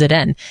the opposite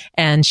end.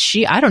 And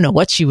I don't know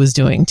what she was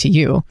doing to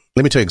you.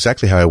 Let me tell you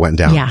exactly how it went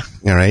down. Yeah.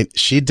 All right.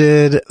 She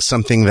did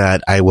something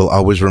that I will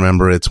always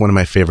remember. It's one of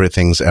my favorite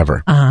things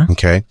ever.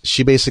 Okay.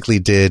 She basically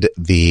did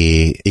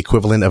the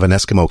equivalent of an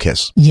Eskimo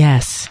kiss.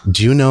 Yes.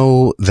 Do you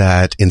know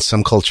that in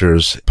some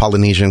cultures,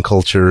 Polynesian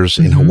cultures,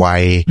 in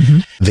Hawaii,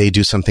 they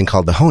do something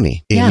called the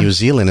honi. In New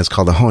Zealand, it's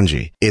called the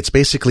honji. It's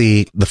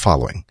basically the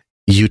following.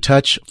 You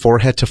touch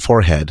forehead to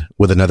forehead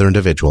with another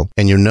individual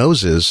and your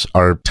noses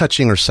are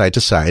touching or side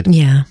to side.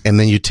 Yeah. And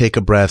then you take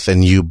a breath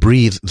and you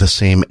breathe the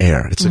same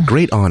air. It's a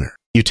great honor.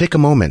 You take a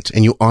moment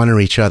and you honor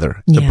each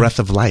other. The breath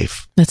of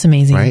life. That's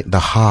amazing. Right? The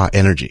ha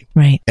energy.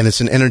 Right. And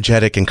it's an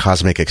energetic and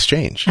cosmic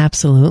exchange.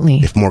 Absolutely.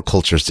 If more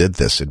cultures did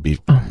this, it'd be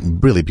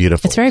really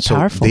beautiful. It's very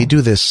powerful. They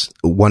do this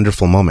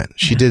wonderful moment.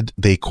 She did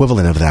the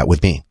equivalent of that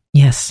with me.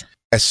 Yes.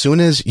 As soon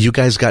as you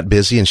guys got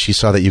busy and she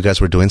saw that you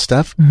guys were doing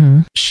stuff,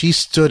 she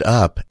stood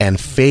up and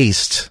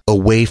faced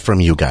away from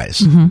you guys,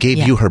 gave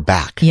you her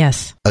back.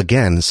 Yes.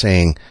 Again,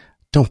 saying,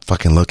 don't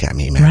fucking look at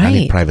me, man. I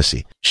need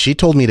privacy. She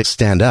told me to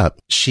stand up.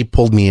 She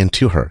pulled me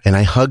into her and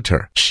I hugged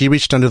her. She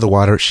reached under the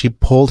water. She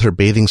pulled her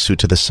bathing suit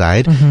to the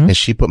side and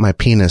she put my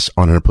penis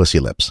on her pussy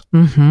lips.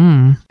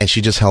 And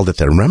she just held it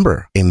there.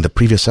 Remember, in the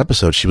previous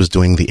episode, she was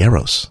doing the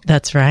arrows.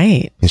 That's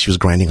right. And she was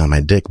grinding on my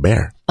dick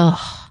bare.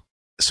 Oh.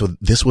 So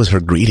this was her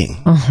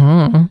greeting.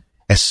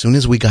 As soon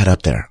as we got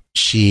up there,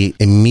 she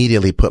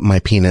immediately put my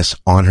penis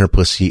on her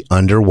pussy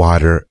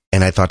underwater.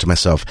 And I thought to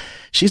myself,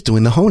 she's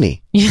doing the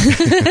honi.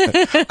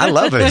 I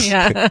love this.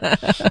 Yeah.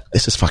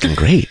 This is fucking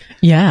great.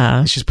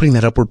 Yeah. She's putting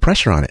that upward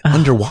pressure on it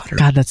underwater.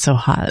 God, that's so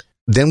hot.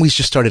 Then we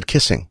just started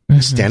kissing,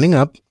 standing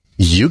up.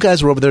 You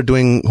guys were over there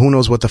doing who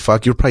knows what the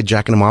fuck. You were probably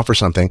jacking him off or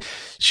something.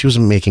 She was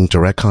making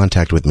direct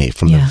contact with me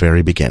from the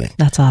very beginning.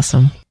 That's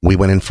awesome. We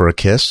went in for a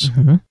kiss,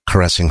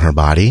 caressing her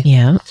body.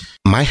 Yeah.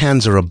 My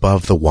hands are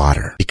above the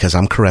water because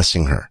I'm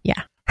caressing her.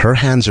 Yeah. Her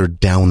hands are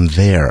down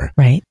there.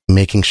 Right.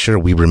 Making sure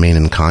we remain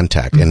in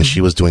contact. And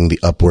she was doing the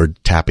upward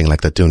tapping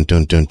like the dun,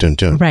 dun, dun, dun,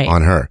 dun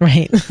on her.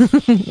 Right.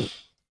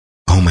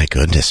 Oh my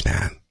goodness,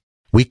 man.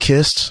 We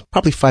kissed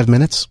probably 5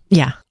 minutes.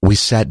 Yeah. We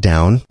sat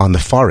down on the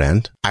far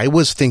end. I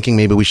was thinking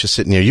maybe we should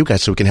sit near you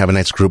guys so we can have a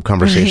nice group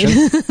conversation.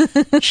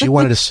 Right. She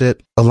wanted to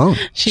sit alone.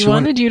 She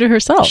wanted you to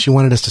herself. She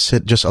wanted us to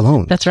sit just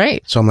alone. That's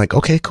right. So I'm like,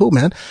 okay, cool,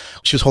 man.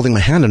 She was holding my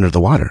hand under the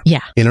water.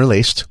 Yeah.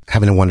 Interlaced,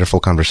 having a wonderful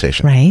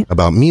conversation. Right.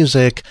 About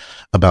music,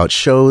 about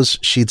shows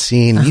she'd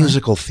seen,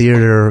 musical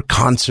theater,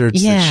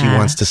 concerts that she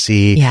wants to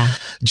see. Yeah.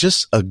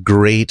 Just a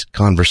great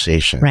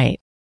conversation.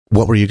 Right.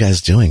 What were you guys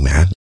doing,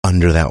 man?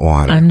 Under that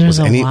water.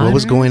 What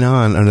was going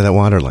on under that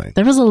water line?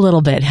 There was a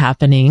little bit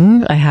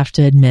happening, I have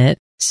to admit.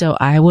 So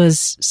I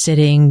was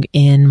sitting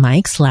in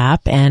Mike's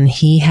lap and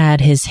he had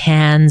his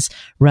hands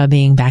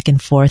rubbing back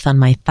and forth on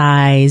my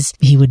thighs.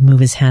 He would move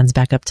his hands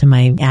back up to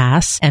my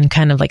ass and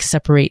kind of like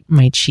separate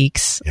my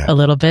cheeks a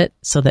little bit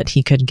so that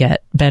he could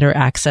get better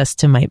access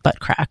to my butt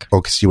crack.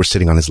 Oh, because you were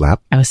sitting on his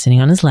lap? I was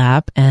sitting on his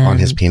lap and... On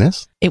his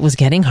penis? It was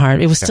getting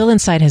hard. It was still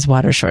inside his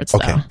water shorts, though.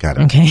 Okay, got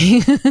it.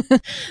 Okay.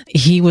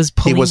 He was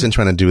pulling... He wasn't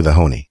trying to do the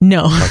honi.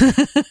 No.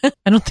 Okay.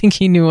 I don't think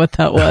he knew what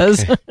that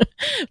was. Okay.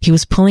 He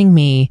was pulling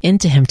me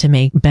into him to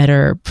make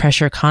better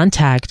pressure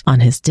contact on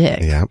his dick.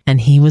 Yeah. And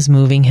he was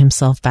moving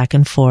himself back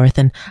and forth.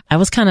 And I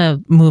was kind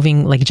of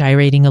moving, like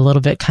gyrating a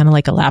little bit, kind of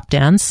like a lap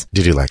dance.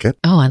 Did you like it?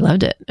 Oh, I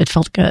loved it. It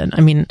felt good.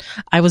 I mean,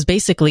 I was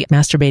basically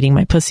masturbating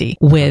my pussy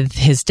with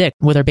his dick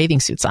with our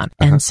bathing suits on.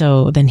 And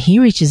so then he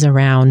reaches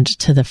around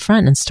to the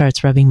front and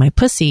starts rubbing rubbing my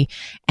pussy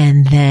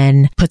and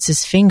then puts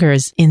his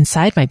fingers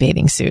inside my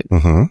bathing suit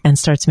and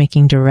starts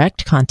making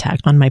direct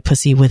contact on my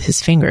pussy with his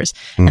fingers.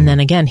 And then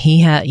again, he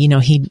had,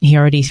 he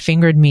already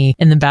fingered me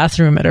in the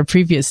bathroom at our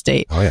previous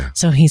date. Oh, yeah.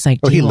 So he's like,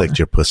 he licked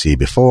your pussy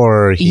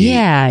before. He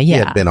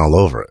had been all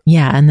over it.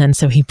 Yeah. And then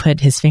so he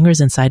put his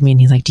fingers inside me and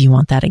he's like, do you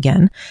want that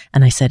again?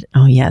 And I said,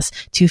 oh yes,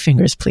 2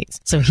 fingers, please.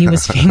 So he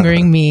was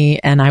fingering me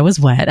and I was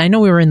wet. I know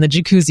we were in the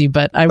jacuzzi,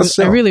 but I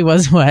really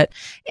was wet.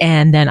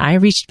 And then I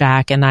reached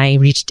back and I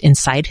reached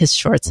inside his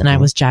shorts and I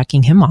was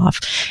jacking him off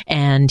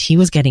and he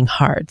was getting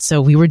hard.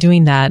 So we were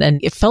doing that and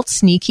it felt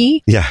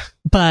sneaky. Yeah.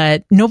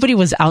 But nobody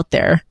was out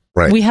there.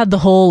 Right. We had the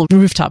whole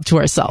rooftop to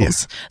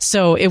ourselves. Yeah.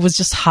 So it was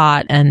just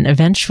hot. And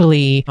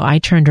eventually I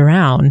turned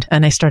around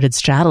and I started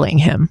straddling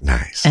him.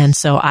 Nice. And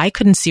so I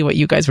couldn't see what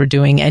you guys were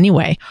doing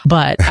anyway.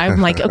 But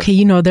I'm like,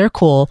 okay, they're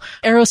cool.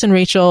 Eros and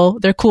Rachel,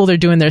 they're cool. They're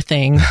doing their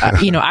thing. I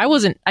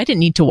didn't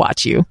need to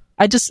watch you.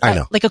 I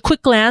know. Like a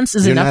quick glance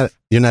is enough.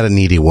 You're not a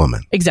needy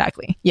woman.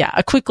 Exactly. Yeah.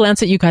 A quick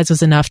glance at you guys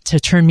was enough to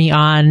turn me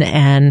on.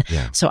 And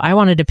so I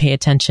wanted to pay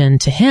attention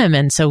to him.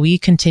 And so we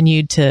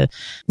continued to,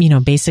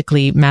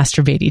 basically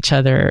masturbate each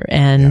other.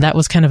 And that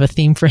was kind of a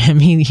theme for him.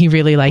 He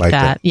really liked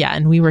that. Yeah.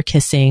 And we were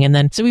kissing. And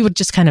then, so we would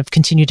just kind of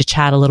continue to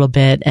chat a little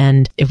bit.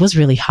 And it was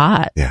really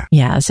hot. Yeah.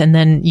 Yes. And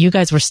then you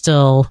guys were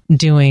still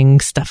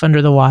doing stuff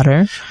under the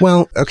water.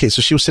 Well, okay.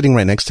 So she was sitting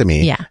right next to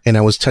me. Yeah. And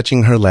I was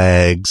touching her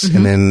legs.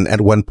 And then at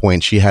one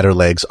point she had her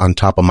legs on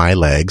top of my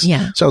legs.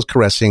 Yeah. So I was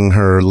caressing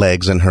her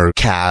legs and her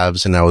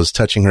calves and I was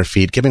touching her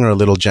feet, giving her a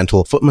little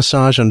gentle foot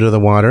massage under the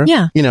water.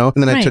 Yeah. And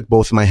then I took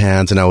both of my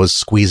hands and I was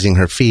squeezing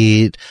her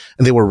feet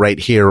and they were right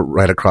here,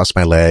 right across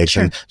my legs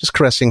and just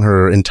caressing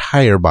her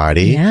entire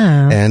body.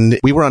 Yeah. And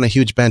we were on a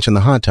huge bench in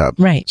the hot tub.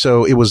 Right.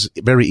 So it was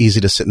very easy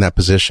to sit in that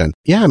position.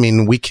 Yeah. I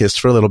mean, we kissed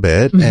for a little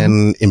bit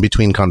and in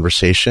between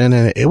conversation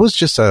and it was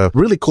just a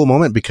really cool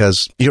moment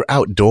because you're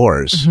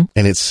outdoors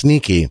and it's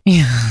sneaky,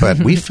 but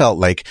we felt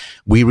like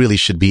we really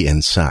should be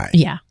inside.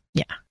 Yeah.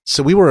 Yeah.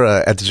 So we were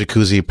at the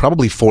jacuzzi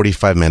probably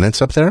 45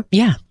 minutes up there.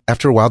 Yeah.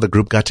 After a while, the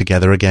group got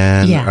together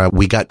again. Yeah.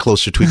 We got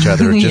closer to each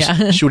other,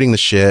 just shooting the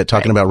shit,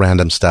 talking about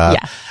random stuff.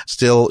 Yeah.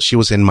 Still, she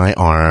was in my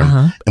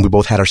arm and we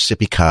both had our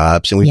sippy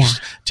cups and we were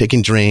just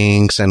taking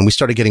drinks and we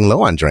started getting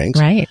low on drinks.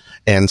 Right.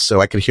 And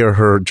so I could heir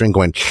her drink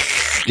going,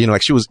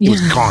 like it was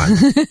gone.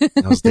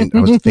 I was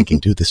thinking,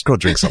 dude, this girl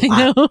drinks a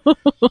lot.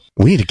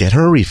 We need to get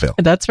her a refill.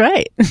 That's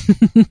right.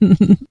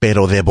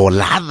 Pero de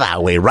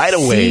volada, right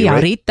away. Sí,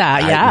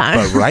 ahorita,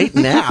 but right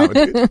now.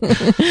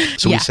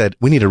 So we said,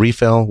 we need a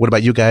refill. What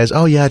about you guys?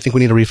 Oh yeah, I think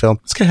we need a refill.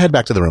 Let's head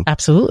back to the room.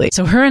 Absolutely.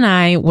 So her and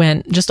I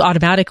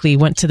automatically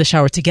went to the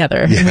shower together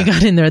and we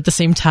got in there at the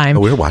same time.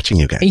 We were watching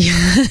you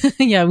guys.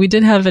 Yeah, we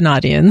did have an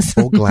audience.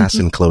 Full glass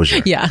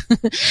enclosure. Yeah.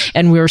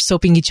 And we were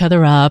soaping each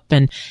other up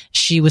and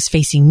she was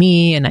facing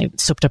me and I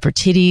soaped up her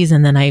titties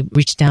and then I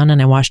reached down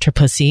and I washed her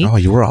pussy. Oh,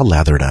 you were all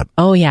lathered up.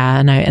 Oh yeah.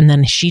 And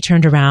then she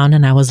turned around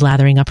and I was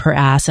lathering up her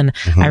ass and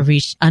I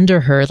reached under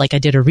her, like I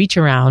did a reach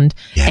around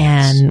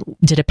and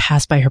did it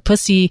pass by her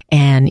pussy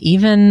and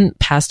even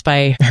passed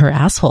by her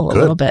asshole a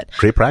little bit.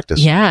 Great practice.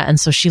 Yeah. And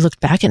so she looked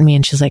back at me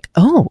and she's like,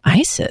 oh,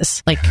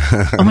 ISIS. Like,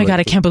 oh my God,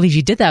 I can't believe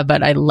you did that,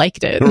 but I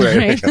liked it.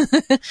 Right?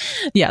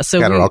 Yeah. So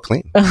got it all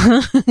clean.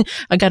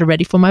 I got it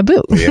ready for my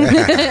boo.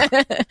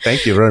 Yeah.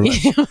 Thank you very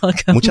much. You're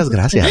welcome. Muchas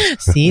gracias.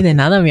 Sí, de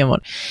nada, mi amor.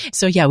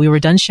 So yeah, we were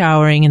done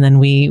showering and then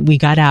we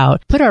got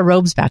out, put our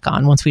robes back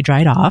on once we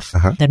dried off.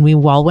 Then we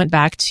all went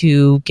back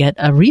to get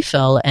a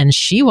refill and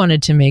she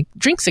wanted to make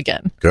drinks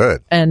again.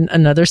 Good. And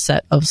another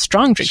set of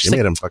strong drinks. She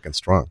made them fucking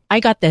strong. I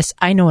got this.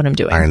 I know what I'm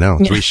doing. I know.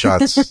 3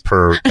 shots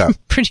per cup.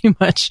 Pretty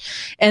much.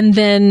 And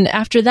then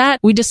after that,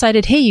 we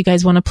decided, hey, you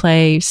guys want to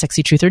play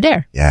Sexy Truth or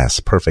Dare? Yes.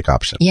 Perfect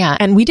option. Yeah.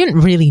 And we didn't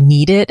really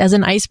need it as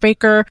an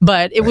icebreaker,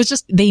 but it was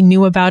just, they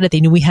knew about it. They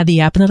knew we had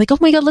the app and they're like, oh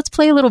my God, let's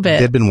play a little bit.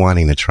 They'd been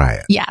wanting to try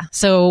it. Yeah.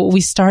 So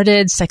we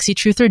started Sexy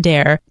Truth or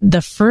Dare.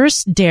 The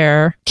first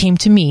dare came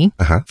to me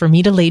for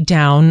me to lay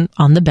down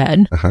on the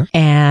bed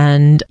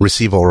and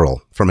receive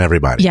oral from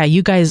everybody. Yeah.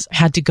 You guys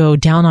had to go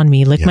down on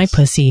me, lick my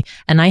pussy,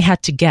 and I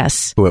had to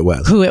guess who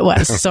it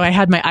was. So I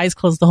had my eyes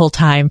closed the whole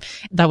time.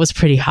 That was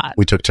pretty hot.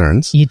 We took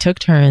turns. You took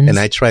turns. And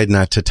I tried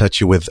not to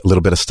touch you with a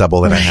little bit of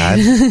stubble that I had.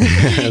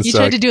 You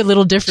tried to do a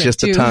little different just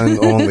too. Just a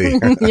tongue only.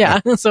 Yeah.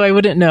 So I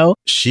wouldn't know.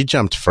 She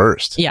jumped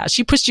first. Yeah.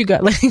 She pushed you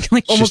guys,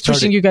 like almost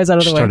pushing you guys out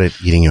of the way. She started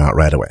eating you out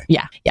right away.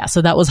 Yeah. Yeah.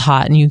 So that was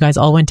hot. And you guys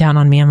all went down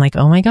on me. I'm like,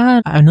 oh my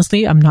God.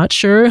 Honestly, I'm not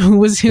sure who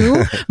was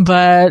who,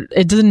 but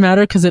it didn't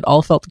matter because it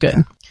all felt good.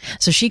 Yeah.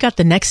 So she got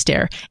the next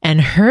dare, and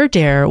her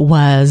dare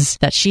was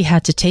that she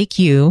had to take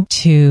you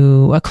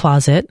to a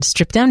closet,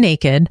 strip down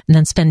naked, and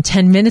then spend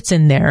 10 minutes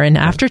in there. And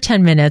after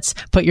 10 minutes,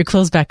 put your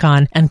clothes back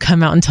on and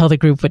come out and tell the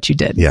group what you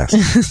did. Yes.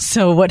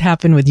 So what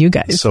happened with you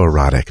guys? So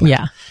erotic.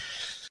 Yeah.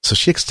 So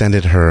she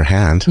extended her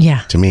hand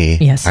to me.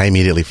 Yes. I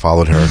immediately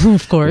followed her.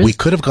 Of course. We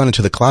could have gone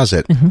into the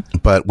closet,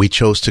 but we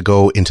chose to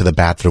go into the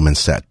bathroom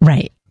instead.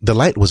 Right. The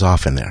light was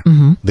off in there.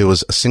 There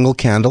was a single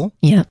candle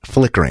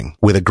flickering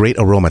with a great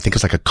aroma. I think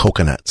it's like a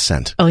coconut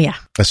scent. Oh, yeah.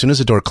 As soon as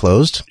the door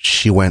closed,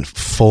 she went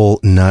full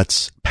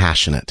nuts,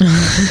 passionate.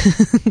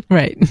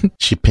 Right.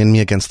 She pinned me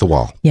against the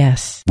wall.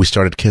 Yes. We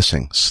started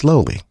kissing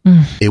slowly.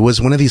 It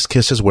was one of these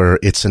kisses where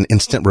it's an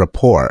instant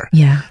rapport.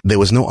 Yeah. There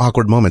was no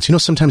awkward moments. You know,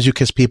 sometimes you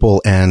kiss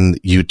people and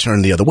you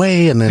turn the other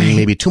way and then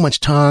maybe too much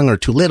tongue or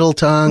too little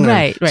tongue.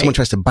 Right. Someone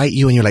tries to bite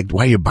you and you're like,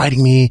 why are you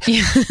biting me?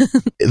 Yeah.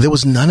 There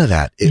was none of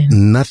that.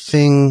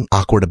 Nothing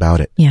awkward about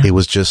it. Yeah. It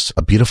was just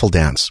a beautiful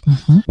dance.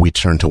 We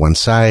turned to one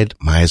side.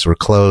 My eyes were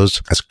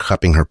closed. I was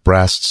cupping her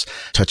breasts,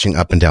 touching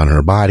up and down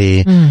her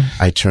body.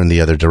 I turned the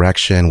other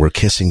direction. We're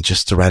kissing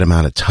just the right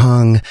amount of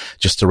tongue,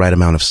 just the right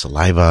amount of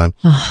saliva.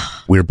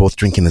 We were both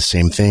drinking the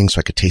same thing, so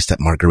I could taste that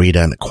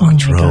margarita and the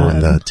Cointreau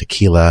and the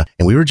tequila.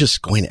 And we were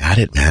just going at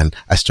it, man.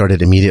 I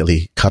started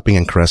immediately cupping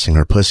and caressing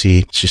her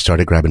pussy. She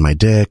started grabbing my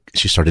dick.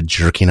 She started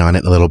jerking on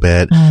it a little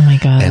bit. Oh my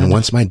God. And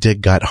once my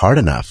dick got hard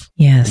enough,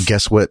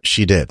 guess what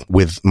she did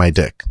with my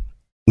dick?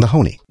 The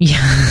honey. Yeah.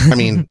 I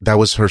mean, that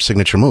was her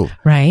signature move.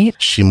 Right.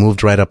 She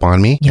moved right up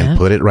on me and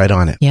put it right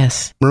on it.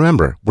 Yes.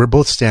 Remember, we're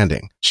both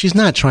standing. She's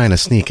not trying to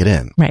sneak it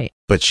in. Right.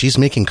 But she's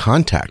making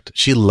contact.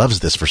 She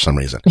loves this for some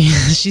reason.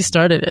 She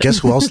started it. Guess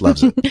who else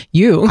loves it?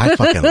 You. I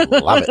fucking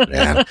love it,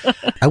 man.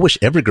 I wish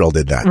every girl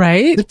did that.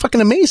 Right? It's fucking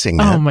amazing,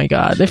 man. Oh my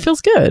God. It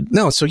feels good.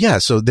 No,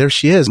 so there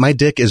she is. My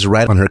dick is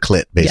right on her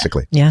clit,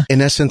 basically. Yeah.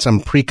 In essence, I'm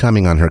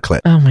pre-cumming on her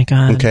clit. Oh my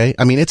God. Okay?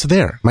 I mean, it's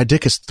there. My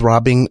dick is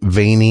throbbing,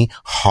 veiny,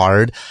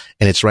 hard,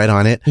 and it's right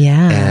on it.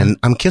 Yeah. And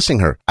I'm kissing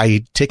her.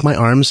 I take my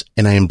arms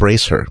and I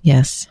embrace her.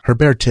 Yes. Her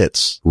bare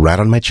tits right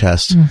on my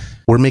chest.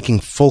 We're making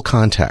full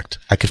contact.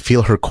 I could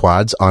feel her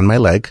quads on my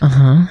leg.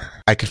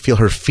 I could feel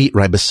her feet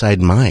right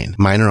beside mine.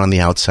 Mine are on the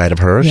outside of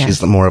her. Yes.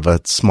 She's more of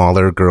a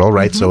smaller girl,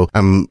 right? So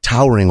I'm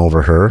towering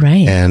over her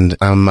and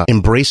I'm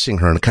embracing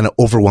her and kind of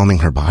overwhelming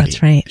her body.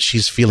 That's right.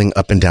 She's feeling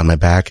up and down my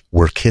back.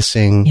 We're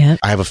kissing. Yep.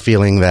 I have a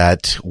feeling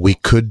that we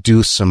could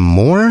do some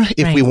more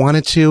if we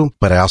wanted to,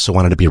 but I also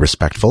wanted to be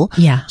respectful.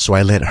 Yeah. So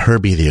I let her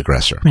be the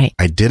aggressor. Right.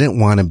 I didn't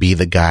want to be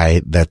the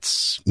guy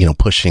that's,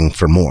 pushing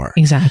for more.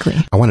 Exactly.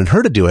 I wanted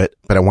her to do it,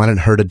 but I wanted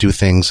her to do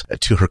things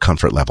to her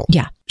comfort level.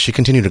 Yeah. She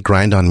continued to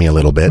grind on me a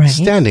little bit,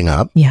 standing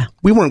up. Yeah.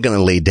 We weren't going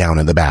to lay down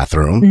in the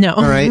bathroom. No.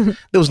 All right.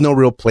 There was no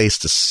real place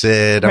to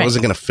sit. I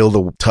wasn't going to fill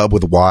the tub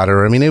with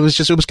water. I mean, it was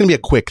going to be a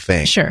quick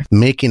thing. Sure.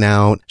 Making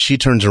out. She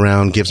turns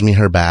around, gives me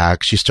her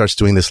back. She starts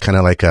doing this kind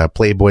of like a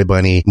Playboy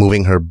bunny,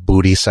 moving her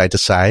booty side to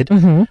side.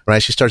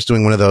 Right. She starts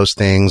doing one of those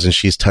things and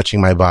she's touching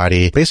my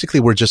body.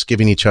 Basically, we're just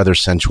giving each other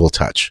sensual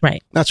touch.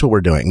 Right. That's what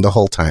we're doing the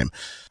whole time.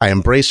 I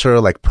embrace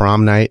her like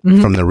prom night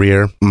from the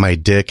rear. My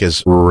dick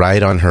is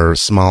right on her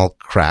small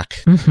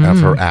crack of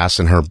her ass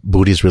and her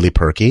booty's really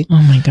perky.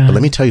 Oh my God. But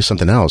let me tell you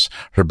something else.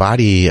 Her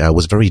body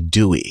was very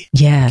dewy.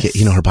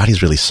 Yes. Her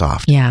body's really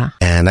soft. Yeah.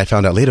 And I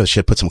found out later she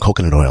had put some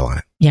coconut oil on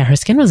it. Yeah. Her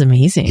skin was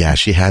amazing. Yeah.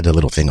 She had a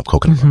little thing of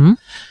coconut oil.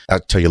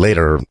 I'll tell you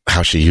later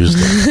how she used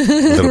it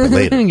a little bit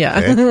later. Yeah.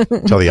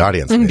 Okay? Tell the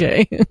audience.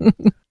 Okay.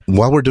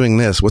 While we're doing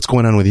this, what's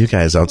going on with you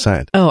guys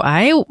outside? Oh,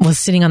 I was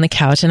sitting on the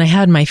couch and I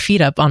had my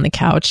feet up on the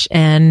couch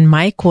and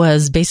Mike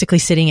was basically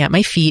sitting at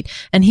my feet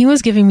and he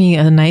was giving me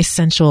a nice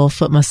sensual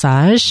foot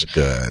massage.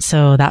 Good.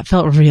 So that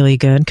felt really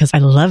good because I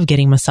love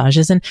getting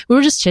massages and we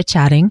were just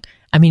chit-chatting.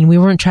 I mean, we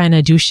weren't trying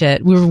to do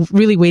shit. We were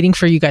really waiting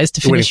for you guys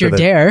to finish your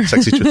dare.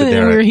 Sexy truth of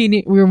dare.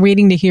 we were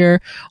waiting to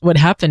hear what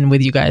happened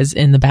with you guys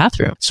in the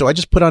bathroom. So I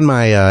just put on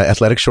my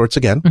athletic shorts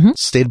again,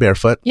 stayed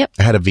barefoot. Yep.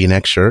 I had a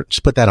V-neck shirt,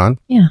 just put that on.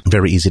 Yeah.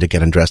 Very easy to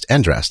get undressed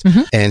and dressed.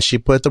 And she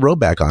put the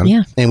robe back on.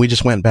 Yeah. And we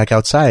just went back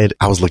outside.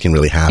 I was looking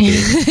really happy.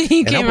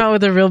 He came out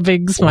with a real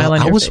big smile on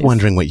your face. I was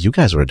wondering what you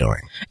guys were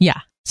doing. Yeah.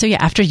 So yeah,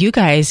 after you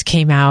guys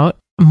came out,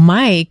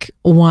 Mike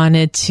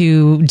wanted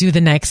to do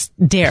the next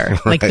dare,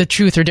 like the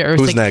truth or dare.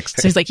 Who's next?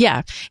 So he's like,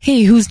 yeah,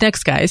 hey, who's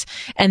next, guys?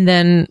 And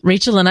then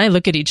Rachel and I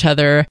look at each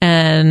other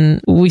and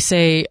we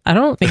say, I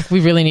don't think we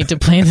really need to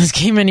play this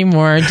game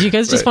anymore. Do you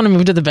guys just want to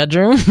move to the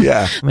bedroom?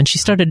 Yeah. And she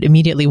started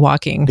immediately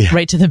walking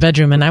right to the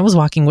bedroom and I was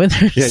walking with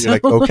her. Yeah, you're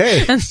like,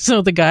 okay. And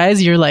so the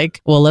guys, you're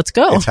like, well, let's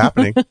go. It's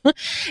happening.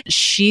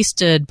 She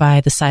stood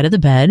by the side of the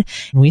bed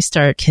and we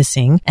start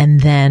kissing.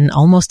 And then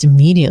almost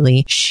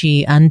immediately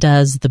she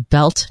undoes the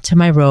belt to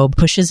my robe,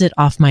 pushes it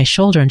off my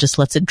shoulder and just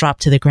lets it drop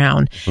to the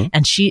ground.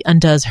 And she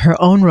undoes her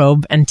own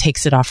robe and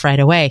takes it off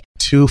right away.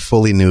 Two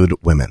fully nude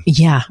women.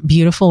 Yeah.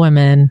 Beautiful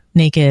women,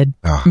 naked,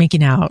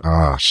 making out.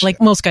 Oh, shit. Like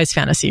most guys'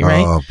 fantasy,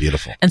 right? Oh,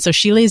 beautiful. And so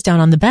she lays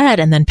down on the bed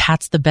and then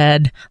pats the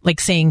bed,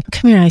 like saying,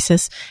 come here,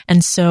 Isis.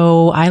 And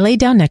so I lay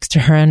down next to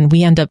her and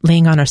we end up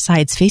laying on our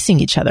sides facing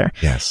each other.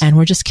 Yes. And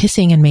we're just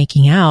kissing and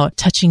making out,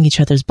 touching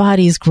each other's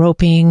bodies,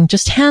 groping,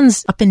 just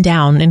hands up and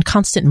down in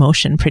constant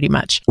motion, pretty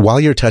much. While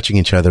you're touching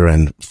each other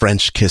and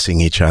French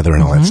kissing each other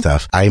and all that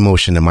stuff, I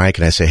motion to Mike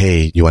and I say,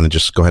 hey, you want to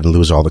just go ahead and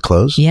lose all the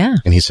clothes? Yeah.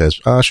 And he says,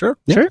 sure.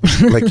 Yeah. Sure.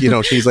 Like,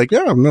 she's like,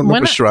 yeah,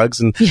 I'm shrugs.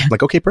 And I'm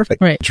like, okay,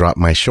 perfect. Right. Drop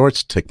my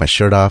shorts, take my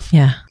shirt off.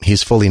 Yeah.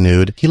 He's fully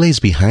nude. He lays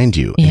behind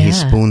you and he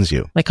spoons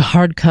you. Like a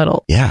hard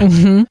cuddle. Yeah.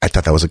 I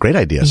thought that was a great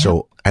idea. Yeah.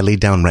 So I laid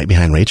down right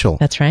behind Rachel.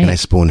 That's right. And I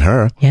spooned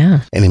her.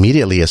 Yeah. And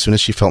immediately, as soon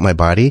as she felt my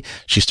body,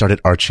 she started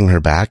arching her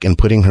back and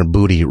putting her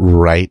booty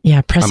right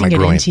pressing on my it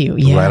groin, into you.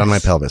 Yes. right on my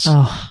pelvis.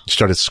 Oh. She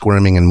started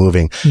squirming and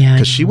moving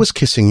because she was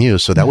kissing you.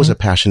 So that was a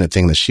passionate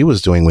thing that she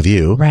was doing with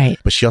you. Right.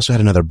 But she also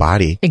had another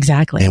body.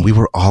 Exactly. And we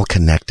were all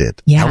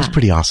connected. Yeah. That was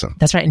pretty awesome.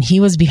 That's right. And he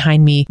was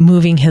behind me,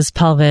 moving his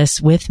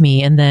pelvis with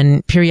me. And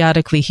then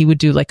periodically he would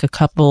do like a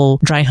couple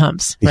dry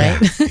humps, right?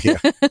 Yeah.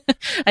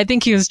 I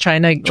think he was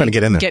trying to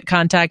get in there, get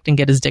contact and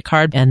get his dick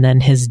hard. And then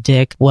his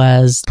dick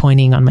was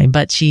pointing on my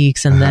butt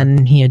cheeks, and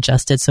then he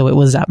adjusted. So it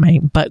was at my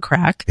butt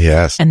crack.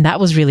 Yes. And that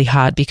was really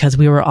hot because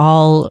we were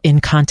all in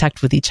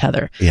contact with each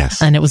other.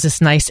 Yes. And it was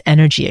this nice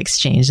energy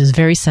exchange. It was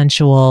very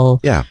sensual.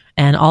 Yeah.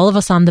 And all of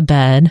us on the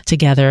bed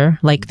together,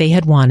 like they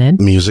had wanted.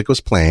 Music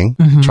was playing,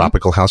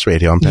 Tropical House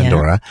Radio on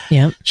Pandora.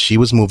 Yeah. She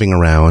was moving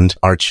around,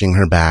 arching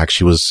her back.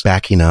 She was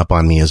backing up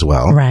on me as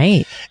well.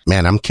 Right.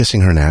 Man, I'm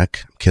kissing her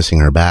neck, kissing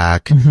her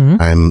back.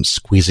 I'm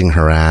squeezing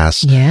her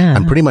ass. Yeah.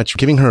 I'm pretty much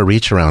giving her a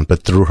reach around,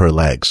 but through her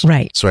legs.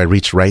 Right. So I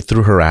reach right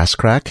through her ass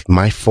crack.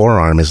 My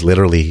forearm is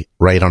literally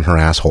right on her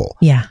asshole.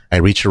 Yeah. I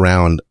reach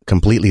around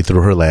completely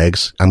through her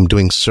legs. I'm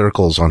doing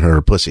circles on her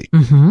pussy,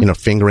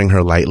 fingering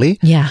her lightly.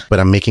 Yeah. But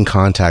I'm making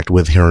contact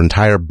with her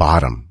entire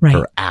bottom, right.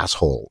 her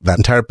asshole, that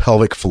entire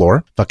pelvic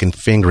floor, fucking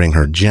fingering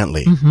her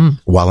gently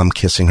while I'm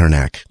kissing her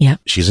neck. Yeah.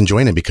 She's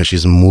enjoying it because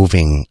she's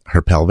moving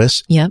her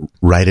pelvis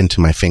right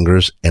into my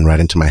fingers and right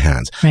into my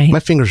hands. Right. My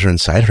fingers are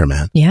inside her,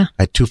 man. Yeah.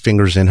 I had 2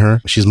 fingers in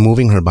her. She's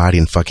moving her body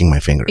and fucking my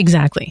finger.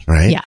 Exactly.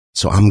 Right? Yeah.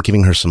 So I'm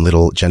giving her some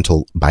little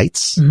gentle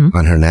bites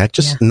on her neck.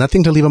 Just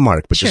nothing to leave a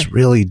mark, but just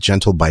really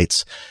gentle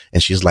bites.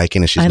 And she's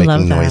liking it. She's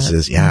making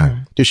noises.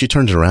 Yeah. Dude, she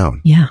turns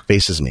around. Yeah.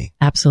 Faces me.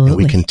 Absolutely. And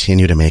we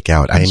continue to make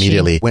out. I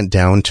immediately went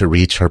down to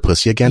reach her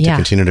pussy again to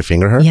continue to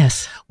finger her.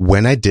 Yes.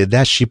 When I did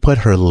that, she put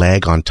her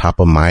leg on top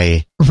of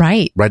my...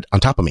 Right on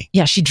top of me.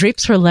 Yeah. She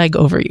drapes her leg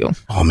over you.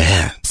 Oh,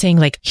 man. Saying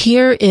like,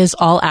 here is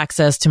all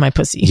access to my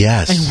pussy.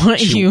 Yes. I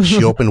want you.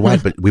 She opened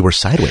wide, but we were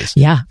sideways.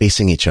 Yeah.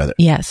 Facing each other.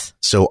 Yes.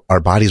 So our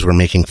bodies were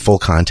making full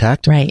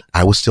contact. Right.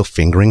 I was still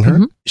fingering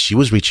her. She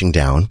was reaching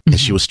down and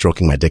she was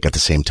stroking my dick at the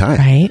same time.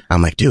 Right.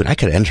 I'm like, dude, I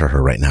could enter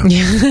her right now.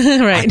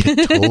 Right. I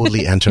could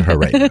totally enter her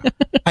right now.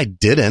 I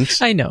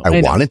didn't. I know.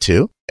 I wanted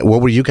to.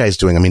 What were you guys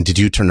doing? I mean, did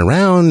you turn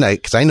around?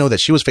 Because I know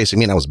that she was facing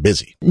me and I was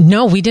busy.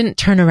 No, we didn't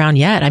turn around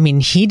yet. I mean,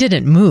 he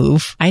didn't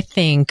move. I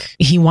think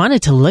he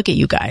wanted to look at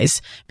you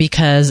guys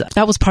because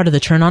that was part of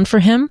the turn on for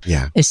him.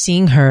 Yeah. Is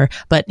seeing her.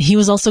 But he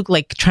was also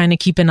like trying to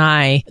keep an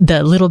eye,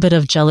 the little bit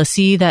of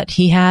jealousy that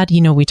he had.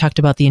 You know, we talked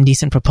about the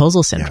indecent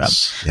proposal syndrome.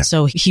 Yes. Yeah.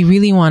 So he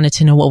really wanted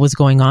to know what was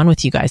going on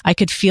with you guys. I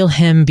could feel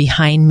him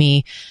behind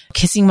me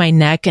kissing my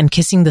neck and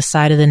kissing the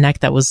side of the neck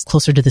that was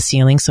closer to the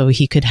ceiling so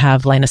he could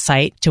have line of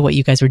sight to what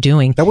you guys were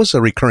doing. That was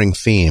a recurring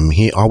theme.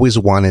 He always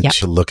wanted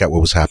to look at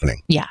what was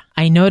happening. Yeah.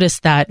 I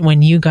noticed that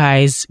when you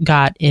guys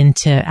got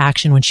into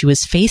action, when she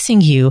was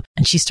facing you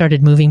and she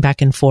started moving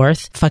back and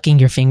forth, fucking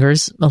your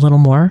fingers a little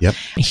more,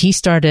 he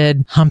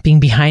started humping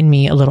behind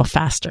me a little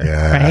faster,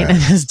 right? And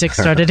his dick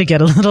started to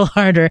get a little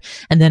harder.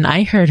 And then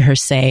I heard her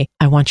say,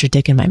 I want your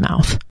dick in my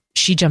mouth.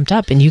 She jumped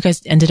up and you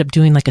guys ended up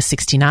doing like a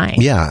 69.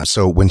 Yeah.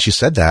 So when she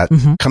said that,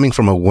 coming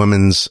from a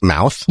woman's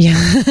mouth,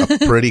 a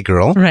pretty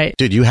girl, right?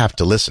 Dude, you have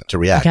to listen to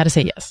react. You got to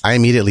say yes. I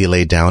immediately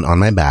laid down on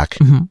my back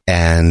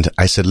and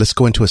I said, let's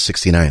go into a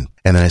 69.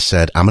 And then I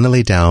said, I'm going to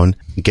lay down,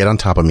 get on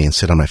top of me and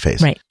sit on my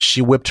face. Right.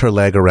 She whipped her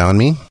leg around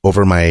me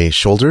over my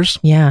shoulders.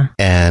 Yeah.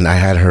 And I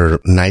had her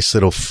nice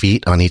little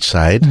feet on each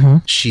side.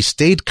 She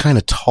stayed kind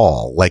of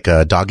tall, like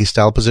a doggy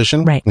style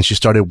position. Right. And she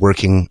started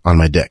working on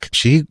my dick.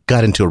 She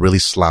got into a really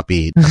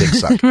sloppy dick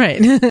suck. Right.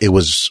 It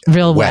was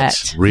real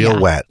wet,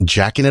 wet,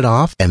 jacking it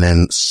off and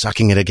then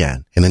sucking it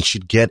again. And then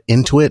she'd get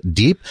into it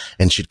deep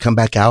and she'd come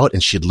back out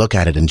and she'd look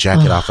at it and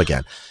jack it off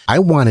again. I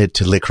wanted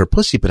to lick her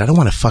pussy, but I don't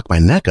want to fuck my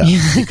neck up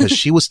because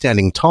she was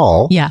standing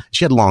tall. Yeah.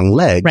 She had long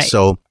legs. Right.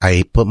 So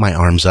I put my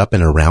arms up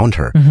and around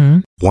her.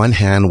 One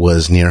hand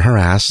was near her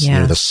ass,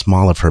 near the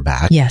small of her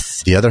back.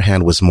 Yes. The other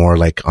hand was more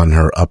like on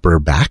her upper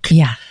back.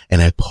 Yeah.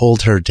 And I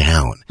pulled her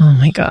down. Oh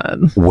my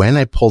God. When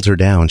I pulled her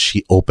down,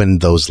 she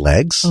opened those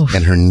legs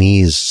and her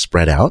knees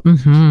spread out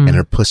and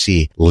her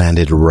pussy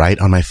landed right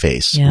on my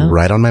face,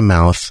 right on my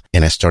mouth.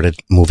 And I started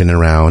moving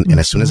around. And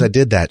as soon as I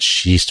did that,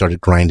 she started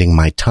grinding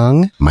my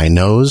tongue, my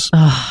nose,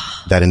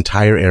 that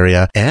entire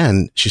area.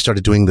 And she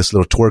started doing this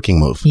little twerking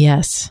move.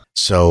 Yes.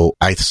 So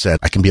I said,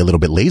 I can be a little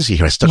bit lazy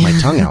here. I stuck my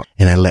tongue out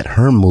and I let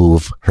her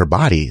move her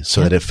body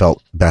so that it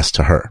felt best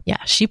to her. Yeah.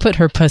 She put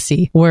her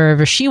pussy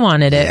wherever she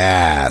wanted it.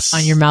 Yes.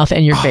 On your mouth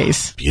and your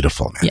face.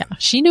 Beautiful, man. Yeah.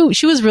 She knew,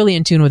 she was really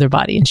in tune with her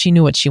body and she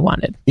knew what she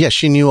wanted. Yeah.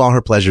 She knew all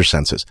her pleasure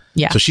senses.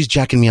 Yeah. So she's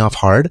jacking me off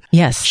hard.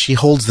 Yes. She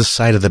holds the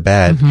side of the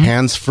bed,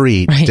 hands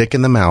free, dick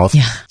in the mouth,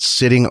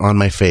 sitting on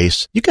my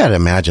face. You got to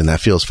imagine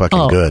that feels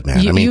fucking good,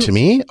 man. To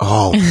me,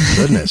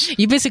 goodness.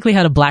 You basically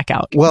had a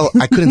blackout. Well,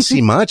 I couldn't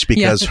see much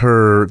because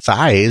her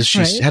thighs,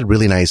 she had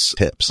really nice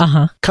hips,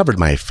 covered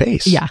my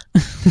face. Yeah.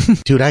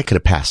 Dude, I could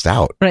have passed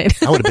out. Right.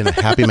 I would have been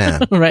a happy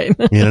man. Right.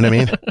 You know what I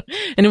mean?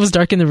 And it was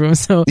dark in the room,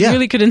 so you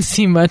really couldn't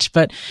see much,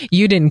 but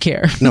you didn't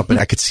care. No, but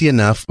I could see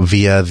enough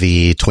via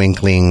the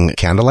twinkling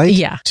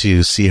candlelight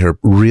to see her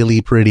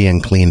really pretty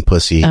and clean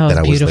pussy that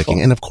I was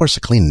licking. And of course,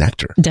 a clean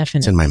nectar. Definitely.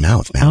 It's in my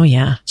mouth, man. Oh,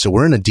 yeah. So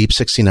we're in a deep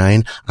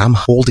 69. I'm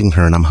holding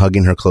her and I'm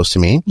hugging her close to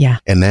me. Yeah.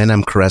 And then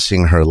I'm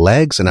caressing her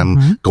legs and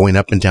I'm going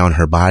up and down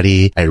her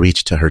body. I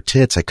reach to her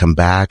tits. I come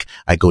back.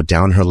 I go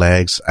down her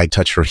legs. I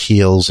touch her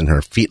heels and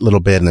her feet a little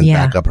bit and then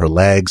back up her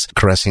legs,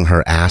 caressing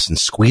her ass and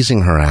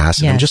squeezing her ass.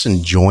 And I'm just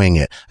enjoying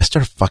it. I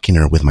start fucking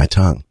her with my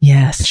tongue.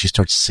 Yes. And she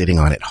starts sitting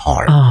on it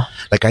hard. Oh.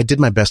 Like I did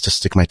my best to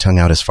stick my tongue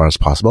out as far as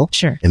possible.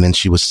 Sure. And then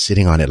she was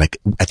sitting on it like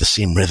at the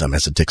same rhythm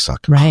as a dick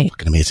suck. Right. Oh,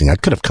 fucking amazing. I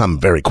could have come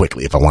very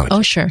quickly if I wanted to.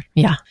 Oh, sure.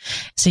 Yeah.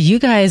 So you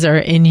guys are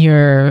in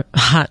your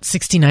hot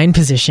 69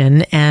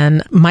 position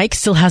and Mike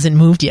still hasn't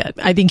moved yet.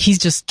 I think he's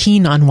just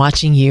keen on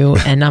watching you.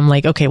 And I'm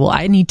like, okay, well,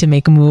 I need to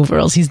make a move or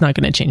else he's not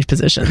going to change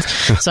positions.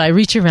 So I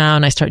reach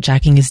around, I start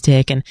jacking his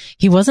dick and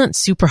he wasn't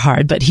super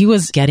hard, but he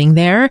was getting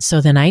there.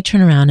 So then I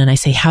turn around and I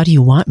say, how do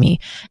you want me?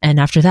 And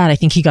after that, I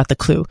think he got the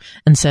clue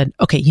and said,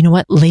 okay, you know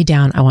what? Lay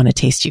down. I want to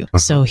taste you.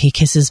 So he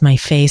kisses my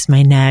face,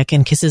 my neck,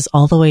 and kisses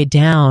all the way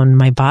down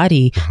my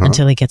body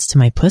until he gets to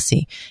my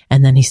pussy.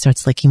 And then he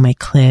starts licking my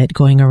clit,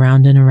 going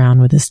around and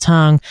around with his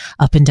tongue,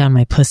 up and down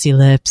my pussy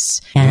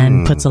lips,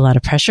 and puts a lot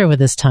of pressure with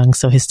his tongue.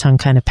 So his tongue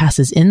kind of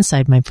passes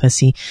inside my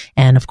pussy.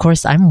 And of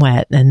course, I'm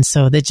wet. And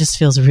so that just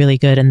feels really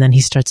good. And then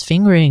he starts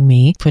fingering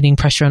me, putting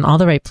pressure in all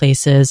the right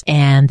places.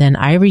 And then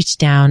I reach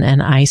down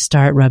and I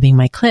start rubbing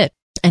my clit.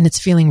 And it's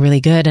feeling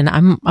really good. And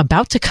I'm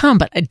about to come,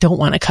 but I don't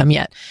want to come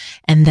yet.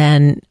 And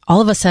then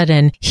all of a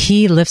sudden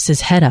he lifts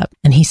his head up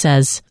and he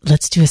says,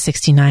 let's do a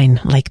 69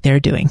 like they're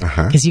doing.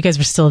 Because you guys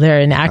were still there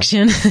in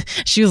action.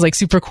 She was like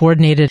super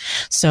coordinated.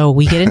 So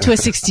we get into a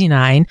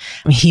 69.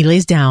 He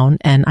lays down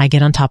and I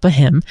get on top of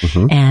him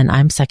and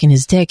I'm sucking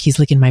his dick. He's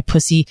licking my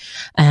pussy.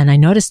 And I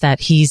noticed that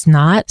he's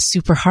not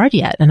super hard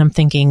yet. And I'm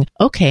thinking,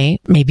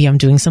 okay, maybe I'm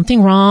doing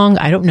something wrong.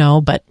 I don't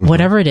know, but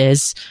whatever it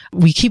is,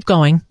 we keep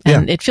going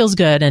and it feels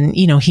good. And,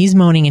 you know, he's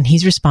moaning and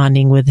he's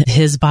responding with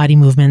his body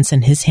movements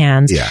and his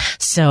hands. Yeah.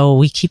 So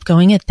we keep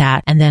going at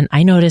that. And then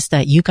I noticed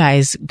that you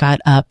guys got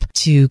up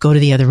to go to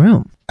the other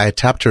room. I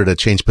tapped her to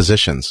change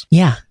positions.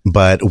 Yeah.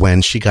 But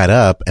when she got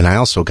up and I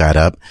also got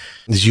up,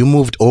 you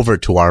moved over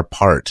to our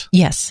part.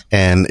 Yes.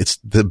 And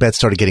the bed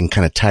started getting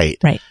kind of tight.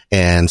 Right.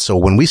 And so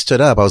when we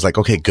stood up, I was like,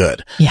 okay,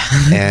 good. Yeah.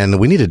 And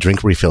we needed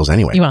drink refills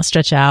anyway. You want to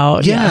stretch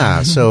out?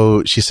 Yeah.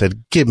 So she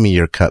said, give me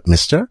your cup,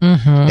 mister.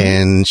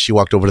 And she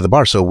walked over to the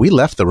bar. So we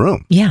left the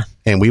room. Yeah.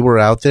 And we were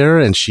out there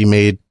and she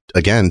made,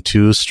 again,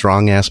 2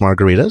 strong ass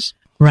margaritas.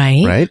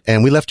 Right. Right.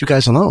 And we left you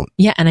guys alone.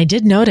 Yeah. And I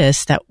did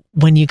notice that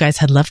when you guys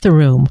had left the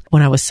room,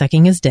 when I was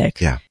sucking his dick,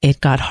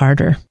 it got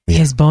harder. Yeah.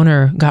 His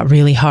boner got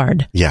really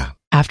hard. Yeah.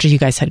 After you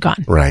guys had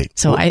gone. Right.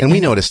 So we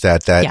noticed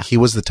that he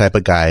was the type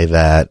of guy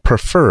that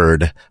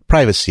preferred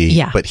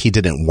privacy, but he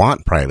didn't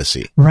want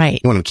privacy. Right.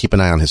 He wanted to keep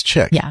an eye on his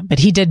chick. Yeah. But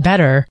he did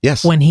better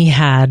yes. when he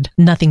had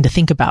nothing to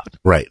think about.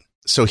 Right.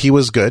 So he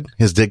was good.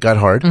 His dick got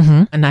hard.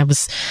 And I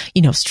was,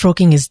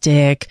 stroking his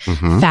dick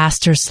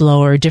faster,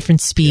 slower,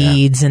 different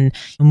speeds and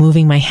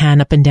moving my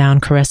hand up and down,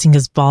 caressing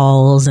his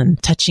balls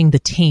and touching the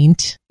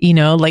taint,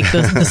 like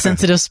the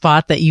sensitive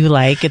spot that you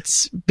like.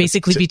 It's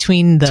basically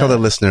between the... Tell the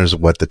listeners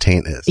what the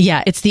taint is.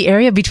 Yeah. It's the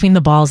area between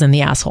the balls and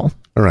the asshole.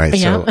 All right.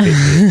 Yeah. So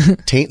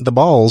it taint the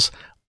balls.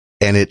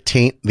 And it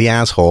taint the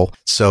asshole.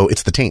 So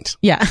it's the taint.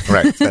 Yeah.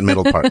 Right. That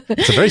middle part.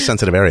 It's a very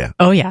sensitive area.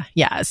 Oh, yeah.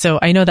 Yeah. So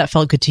I know that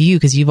felt good to you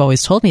because you've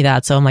always told me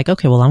that. So I'm like,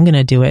 okay, well, I'm going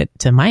to do it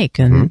to Mike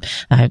and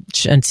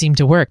it seemed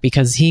to work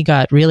because he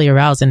got really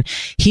aroused and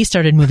he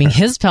started moving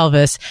his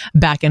pelvis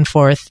back and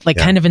forth, like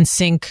kind of in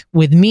sync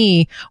with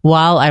me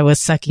while I was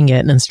sucking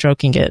it and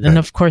stroking it. And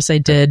of course I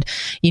did,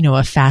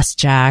 a fast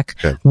jack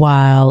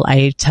while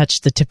I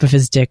touched the tip of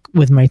his dick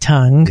with my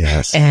tongue.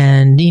 Yes.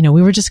 And,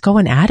 we were just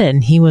going at it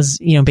and he was,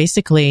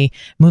 basically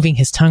moving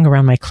his tongue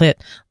around my clit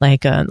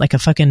like a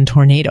fucking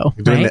tornado.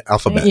 You're doing the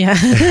alphabet. Yeah.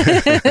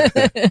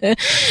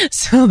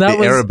 So that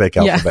was Arabic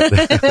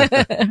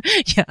alphabet.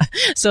 Yeah.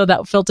 So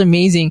that felt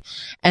amazing.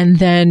 And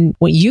then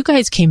when you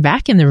guys came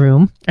back in the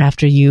room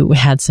after you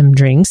had some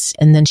drinks,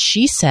 and then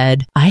she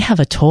said, I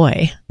have a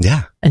toy.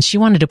 Yeah. And she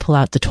wanted to pull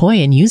out the toy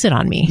and use it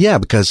on me. Yeah,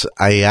 because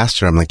I asked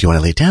her, I'm like, do you want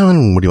to lay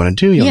down? What do you want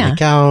to do? You want to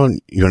make out?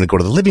 You want to go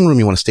to the living room?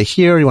 You want to stay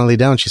here? You want to lay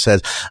down? She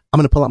said, I'm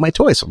going to pull out my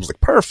toy. So I was like,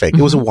 perfect.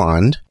 It was a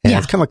wand. And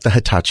it's kind of like the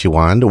Hitachi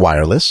wand,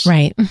 wireless.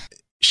 Right.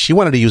 she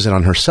wanted to use it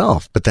on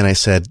herself. But then I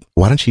said,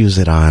 why don't you use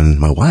it on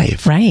my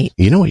wife? Right.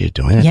 You know what you're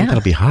doing. I think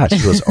that'll be hot.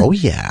 She goes, oh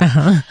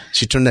yeah.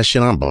 She turned that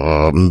shit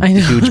on.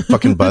 Huge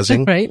fucking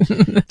buzzing. Right.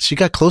 She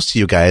got close to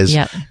you guys.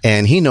 Yep.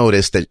 And he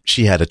noticed that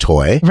she had a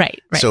toy. Right.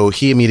 So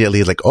he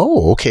immediately like,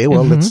 oh, okay,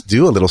 well, let's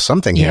do a little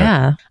something here.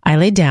 Yeah. I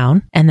laid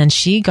down and then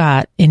she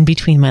got in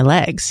between my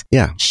legs.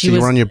 Yeah. So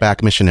you were on your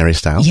back missionary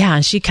style. Yeah.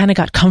 And she kind of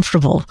got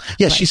comfortable.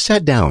 Yeah. She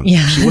sat down.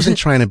 Yeah. She wasn't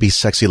trying to be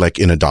sexy like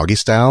in a doggy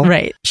style.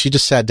 Right. She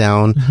just sat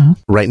down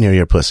right near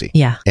your pussy.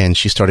 Yeah. And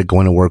she started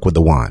going to work with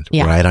the wand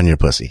right on your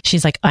pussy.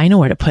 She's like, I know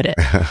where to put it.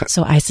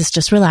 So Isis,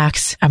 just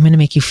relax. I'm going to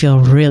make you feel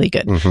really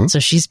good. So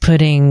she's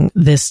putting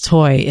this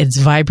toy. It's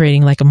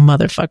vibrating like a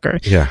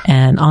motherfucker. Yeah.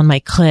 And on my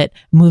clit,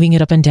 moving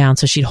it up and down.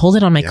 So she'd hold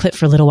it on my clit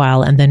for a little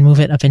while and then move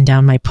it up and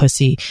down my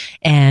pussy.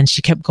 And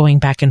she kept going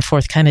back and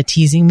forth, kind of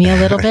teasing me a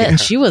little bit. And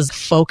she was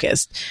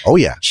focused. Oh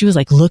yeah. She was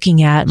like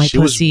looking at my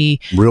pussy.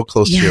 Was real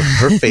close to you.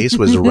 Her face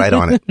was right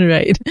on it.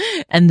 Right.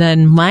 And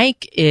then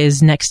Mike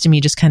is next to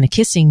me, just kind of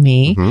kissing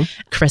me,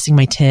 caressing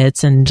my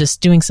tits and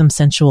just doing some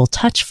sensual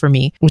touch for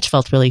me, which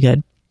felt really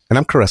good. And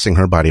I'm caressing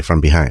her body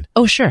from behind.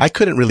 Oh, sure. I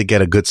couldn't really get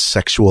a good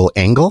sexual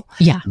angle.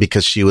 Yeah.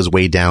 Because she was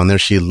way down there.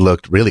 She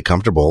looked really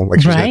comfortable,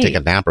 like she was going to take a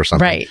nap or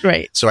something.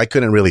 Right. So I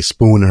couldn't really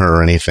spoon her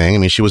or anything. I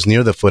mean, she was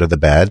near the foot of the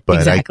bed,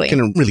 but I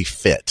couldn't really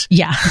fit.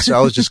 Yeah. So I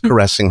was just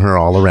caressing her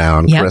all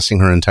around, caressing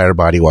her entire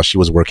body while she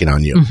was working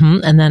on you.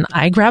 And then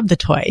I grabbed the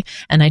toy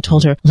and I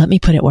told her, let me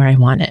put it where I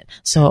want it.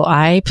 So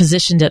I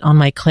positioned it on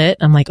my clit.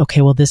 I'm like, okay,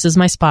 well, this is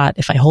my spot.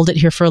 If I hold it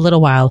here for a little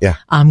while,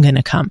 I'm going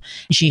to come.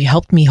 She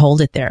helped me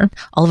hold it there.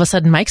 All of a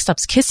sudden, Mike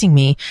stops kissing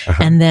me.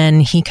 And then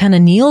he kind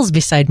of kneels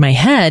beside my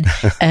head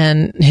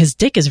and his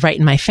dick is right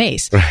in my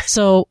face.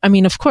 So, I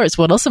mean, of course,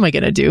 what else am I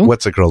going to do?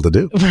 What's a girl to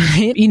do?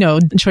 Right. You know,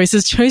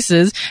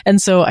 choices.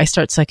 And so I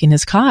start sucking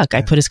his cock.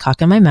 I put his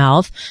cock in my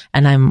mouth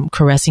and I'm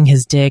caressing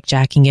his dick,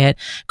 jacking it,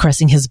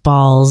 caressing his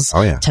balls,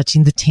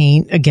 touching the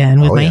taint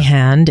again with my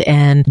hand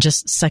and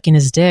just sucking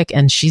his dick.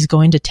 And she's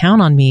going to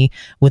town on me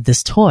with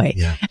this toy.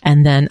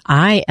 And then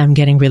I am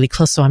getting really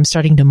close. So I'm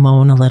starting to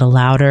moan a little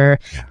louder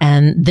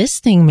and this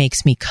thing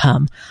makes me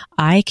come.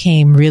 I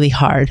came really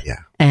hard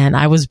and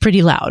I was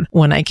pretty loud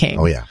when I came.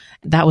 Oh, yeah.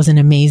 That was an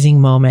amazing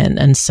moment.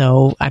 And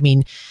so, I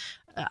mean,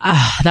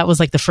 that was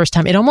like the first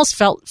time. It almost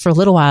felt for a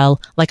little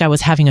while like I was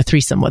having a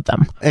threesome with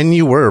them. And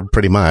you were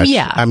pretty much.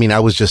 Yeah. I mean,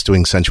 I was just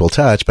doing sensual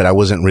touch, but I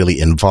wasn't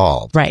really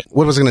involved. Right.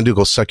 What was I going to do?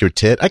 Go suck your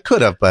tit? I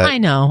could have, but. I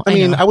know. I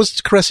mean, I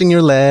was caressing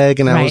your leg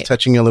and I was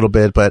touching you a little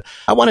bit, but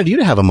I wanted you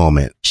to have a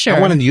moment. Sure.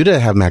 I wanted you to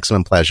have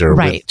maximum pleasure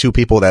with two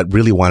people that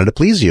really wanted to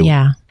please you.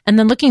 Yeah. And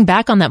then looking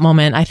back on that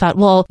moment, I thought,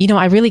 well, you know,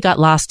 I really got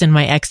lost in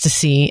my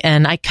ecstasy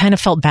and I kind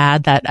of felt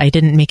bad that I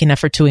didn't make an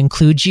effort to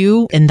include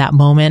you in that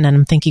moment. And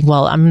I'm thinking,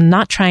 well, I'm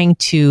not trying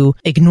to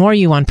ignore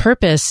you on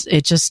purpose.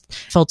 It just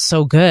felt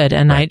so good.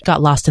 And I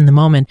got lost in the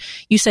moment.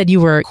 You said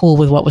you were cool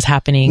with what was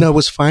happening. No, it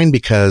was fine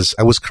because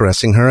I was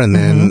caressing her. And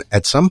then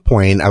at some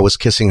point I was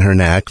kissing her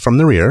neck from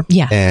the rear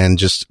and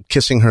just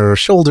kissing her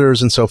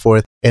shoulders and so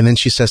forth. And then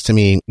she says to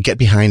me, get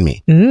behind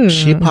me.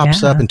 She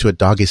pops up into a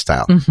doggy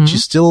style.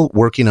 She's still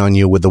working on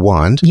you with the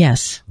wand.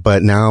 Yes.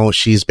 But now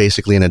she's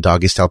basically in a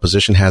doggy style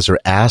position, has her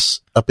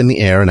ass up in the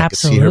air and I could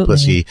see her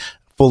pussy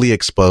fully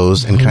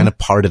exposed and kind of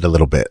parted a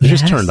little bit. It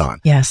just turned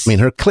on. Yes. I mean,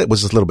 her clit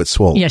was just a little bit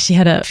swollen. Yeah, she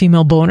had a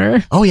female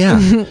boner. Oh,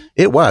 yeah.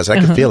 It was. I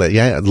could feel it.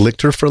 Yeah. I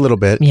licked her for a little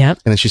bit. Yep.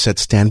 And then she said,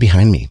 stand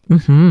behind me.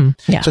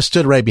 Yeah. So I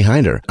stood right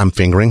behind her. I'm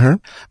fingering her.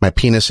 My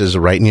penis is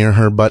right near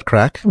her butt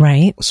crack.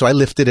 Right. So I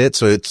lifted it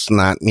so it's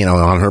not, you know,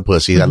 on her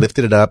pussy. I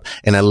lifted it up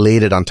and I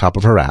laid it on top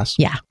of her ass.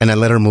 Yeah. And I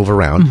let her move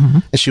around.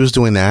 And she was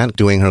doing that,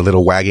 doing her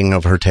little wagging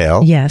of her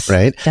tail. Yes.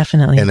 Right.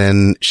 Definitely. And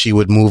then she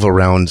would move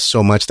around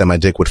so much that my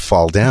dick would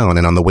fall down.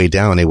 And on the way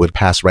down, it would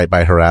pass right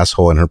by her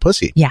asshole and her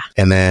pussy. Yeah.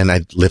 And then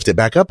I'd lift it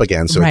back up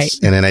again. So and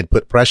then I'd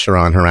put pressure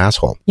on her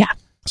asshole. Yeah.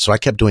 So I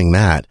kept doing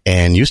that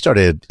and you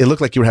started, it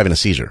looked like you were having a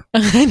seizure.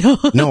 I know.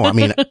 No, I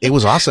mean, it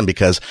was awesome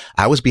because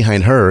I was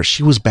behind her.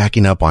 She was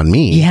backing up on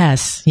me.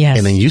 Yes. Yes.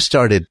 And then you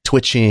started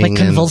twitching. Like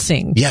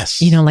convulsing.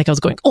 Yes. You know, like I was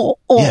going, oh.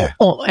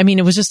 I mean,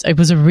 it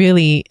was a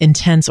really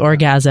intense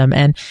orgasm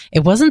and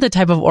it wasn't the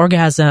type of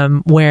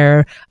orgasm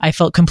where I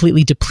felt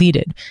completely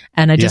depleted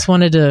and I just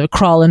wanted to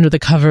crawl under the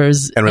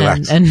covers and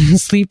relax and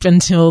sleep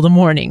until the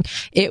morning.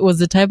 It was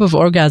the type of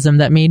orgasm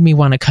that made me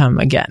want to come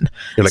again.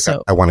 You're like,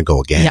 I want to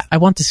go again. Yeah. I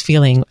want this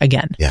feeling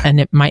again. Yeah. And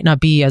it might not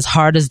be as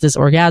hard as this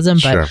orgasm,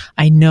 but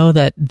I know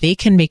that they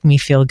can make me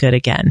feel good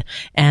again.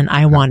 And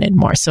I wanted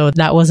more. So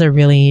that was a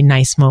really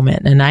nice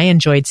moment. And I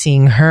enjoyed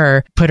seeing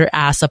her put her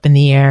ass up in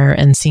the air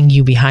and seeing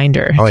you behind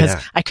her. Because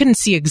I couldn't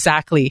see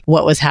exactly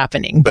what was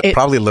happening. But it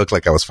probably looked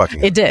like I was fucking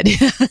her. It did.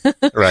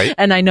 Right.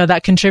 And I know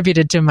that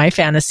contributed to my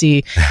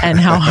fantasy and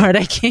how hard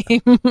I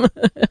came.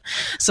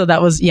 So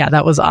that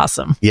was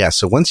awesome. Yeah.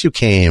 So once you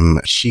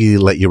came, she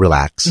let you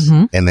relax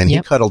and then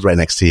he cuddled right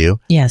next to you.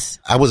 Yes.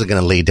 I wasn't going to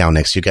of laid down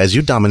next to you guys.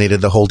 You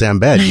dominated the whole damn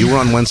bed. You were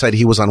on one side,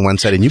 he was on one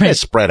side, and you guys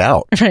spread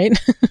out. Right.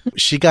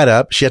 She got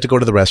up. She had to go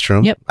to the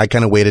restroom. Yep. I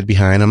kind of waited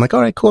behind. I'm like,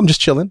 all right, cool. I'm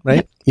just chilling,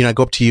 right? Yep. I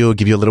go up to you,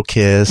 give you a little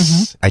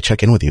kiss. I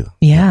check in with you.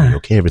 Yeah. Are you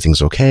okay?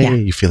 Everything's okay? Yeah.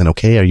 You feeling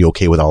okay? Are you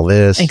okay with all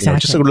this? Exactly.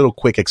 Just a little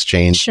quick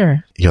exchange.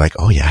 Sure. You're like,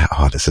 oh yeah,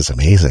 this is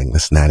amazing,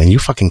 this and that. And you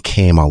fucking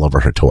came all over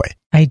her toy.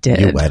 I did.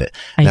 You wet it.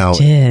 I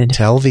did.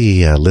 Tell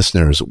the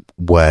listeners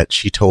what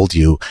she told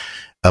you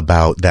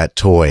about that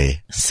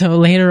toy. So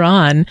later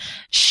on,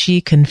 she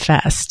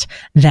confessed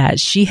that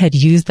she had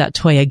used that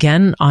toy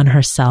again on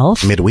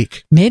herself.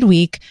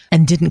 Midweek,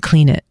 and didn't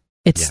clean it.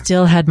 It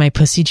still had my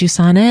pussy juice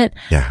on it.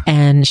 Yeah.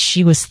 And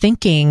she was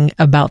thinking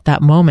about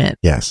that moment.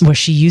 Yes. Where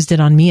she used it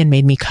on me and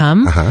made me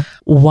come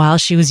while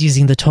she was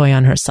using the toy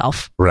on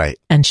herself. Right.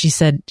 And she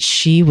said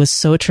she was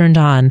so turned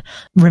on,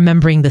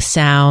 remembering the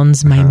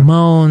sounds, my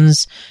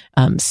moans,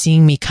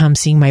 seeing me come,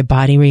 seeing my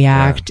body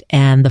react,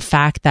 and the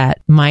fact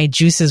that my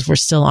juices were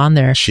still on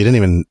there. She didn't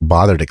even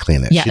bother to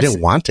clean it. Yeah, she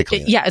didn't want to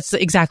clean it. Yeah, it's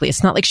exactly.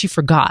 It's not like she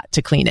forgot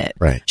to clean it.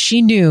 Right.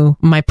 She knew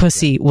my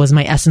pussy was,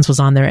 my essence was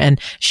on there, and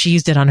she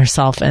used it on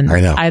herself. And I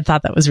know. I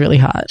thought that was really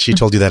hot. She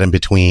told you that in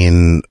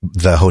between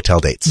the hotel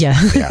dates. Yeah.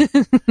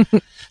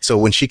 So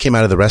when she came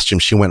out of the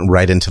restroom, she went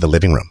right into the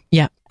living room.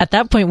 Yeah. At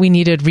that point, we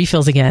needed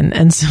refills again.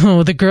 And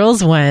so the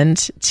girls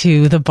went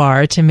to the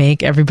bar to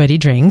make everybody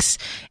drinks.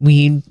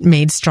 We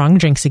made strong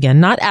drinks again,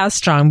 not as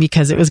strong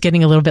because it was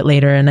getting a little bit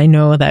later. And I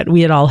know that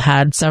we had all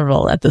had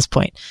several at this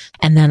point.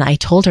 And then I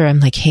told her, I'm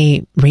like,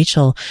 hey,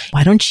 Rachel,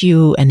 why don't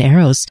you and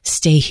Eros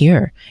stay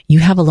here? You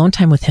have alone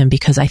time with him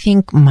because I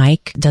think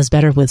Mike does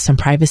better with some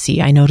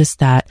privacy. I noticed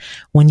that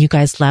when you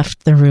guys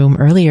left the room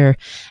earlier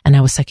and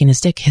I was sucking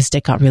his dick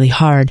got really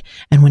hard.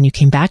 And when you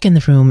came back in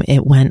the room,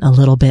 it went a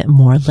little bit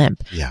more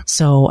limp. Yeah.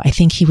 So I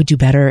think he would do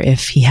better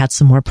if he had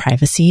some more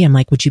privacy. I'm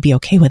like, would you be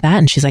okay with that?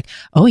 And she's like,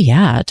 oh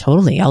yeah,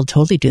 totally. I'll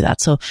totally do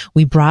that. So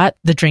we brought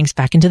the drinks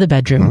back into the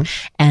bedroom.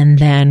 And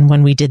then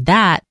when we did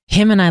that,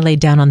 him and I laid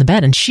down on the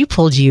bed and she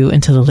pulled you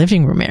into the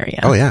living room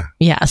area. Oh yeah.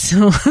 Yeah.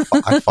 So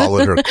I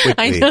followed her quickly.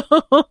 I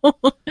know.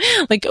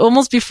 Like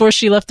almost before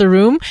she left the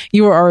room,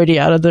 you were already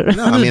out of the,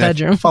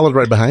 bedroom. I followed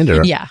right behind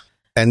her. Yeah.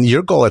 And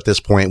your goal at this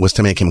point was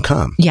to make him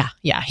come. Yeah.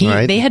 Yeah.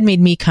 They had made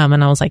me come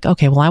and I was like,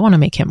 okay, well, I want to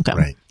make him come.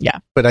 Right. Yeah.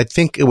 But I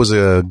think it was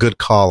a good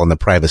call on the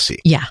privacy.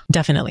 Yeah,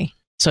 definitely.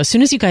 So as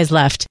soon as you guys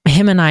left,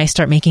 him and I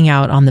start making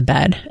out on the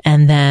bed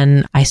and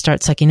then I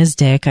start sucking his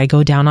dick. I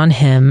go down on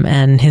him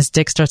and his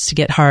dick starts to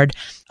get hard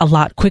a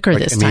lot quicker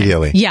this time.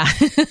 Immediately. Yeah.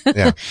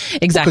 Yeah.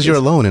 Exactly. Because you're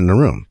alone in the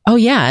room. Oh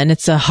yeah. And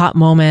it's a hot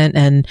moment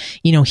and,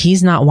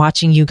 he's not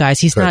watching you guys.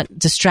 He's not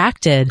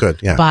distracted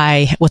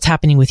by what's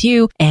happening with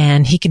you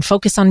and he can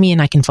focus on me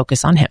and I can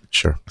focus on him.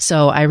 Sure.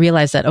 So I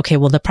realized that, okay,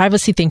 well, the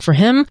privacy thing for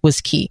him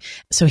was key.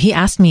 So he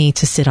asked me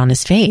to sit on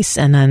his face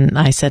and then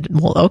I said,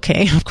 well,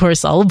 okay, of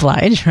course I'll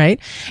oblige. Right.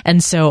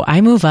 And so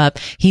I move up,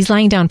 he's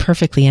lying down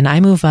perfectly and I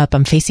move up,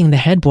 I'm facing the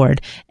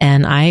headboard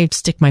and I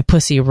stick my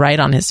pussy right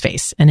on his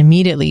face and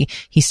immediately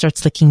he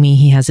starts licking me.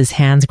 He has his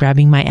hands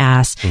grabbing my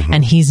ass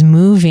and he's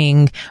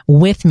moving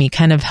with me,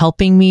 kind of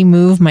helping me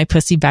move my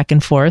pussy back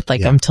and forth.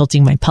 Like I'm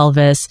tilting my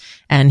pelvis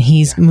and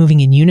he's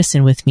moving in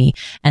unison with me.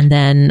 And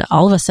then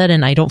all of a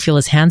sudden I don't feel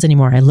his hands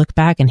anymore. I look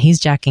back and he's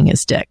jacking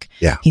his dick.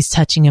 Yeah. He's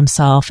touching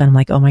himself and I'm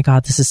like, oh my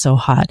God, this is so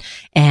hot.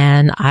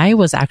 And I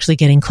was actually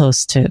getting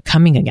close to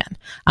coming again.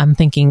 I'm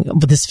thinking, well,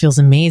 this feels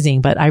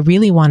amazing, but I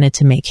really wanted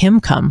to make him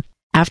come.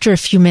 After a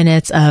few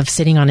minutes of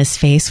sitting on his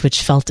face,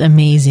 which felt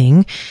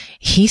amazing,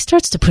 he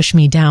starts to push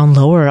me down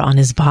lower on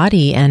his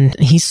body and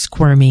he's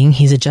squirming.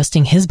 He's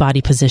adjusting his body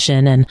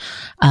position. And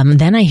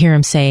then I hear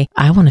him say,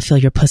 I want to feel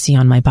your pussy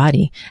on my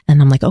body.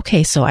 And I'm like,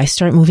 okay. So I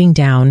start moving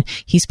down.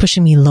 He's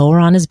pushing me lower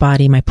on his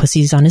body. My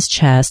pussy's on his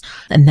chest.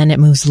 And then it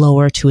moves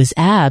lower to his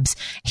abs.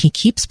 He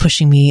keeps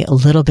pushing me a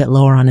little bit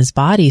lower on his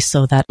body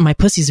so that my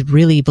pussy's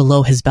really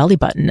below his belly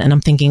button. And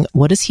I'm thinking,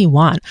 what does he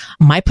want?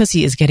 My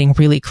pussy is getting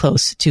really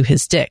close to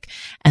his dick.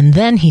 And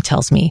then he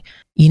tells me,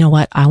 you know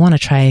what? I want to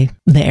try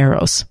the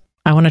Eros.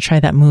 I want to try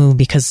that move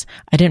because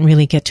I didn't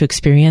really get to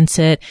experience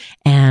it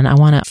and I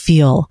want to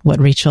feel what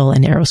Rachel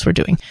and Eros were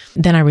doing.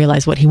 Then I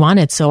realized what he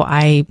wanted. So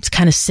I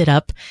kind of sit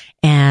up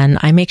and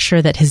I make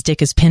sure that his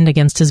dick is pinned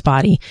against his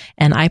body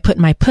and I put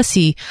my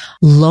pussy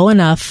low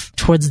enough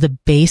towards the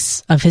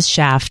base of his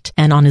shaft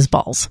and on his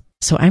balls.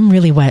 So I'm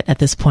really wet at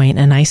this point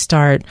and I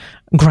start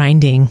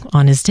grinding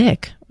on his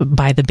dick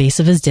by the base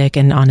of his dick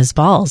and on his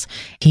balls.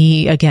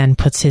 He again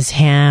puts his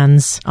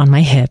hands on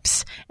my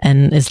hips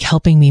and is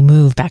helping me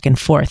move back and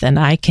forth. And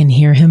I can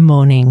hear him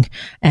moaning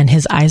and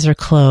his eyes are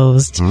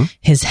closed.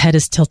 His head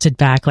is tilted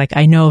back. Like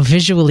I know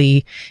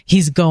visually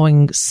he's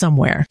going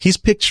somewhere. He's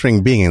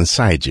picturing being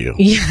inside you.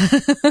 Yeah,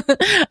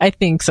 I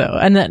think so.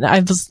 And then I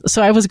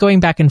was going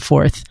back and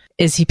forth.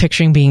 Is he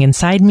picturing being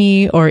inside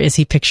me or is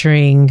he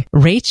picturing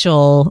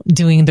Rachel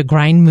doing the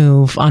grind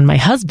move on my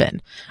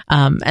husband?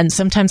 And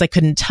sometimes I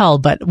couldn't tell,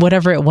 but But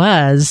whatever it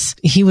was,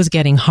 he was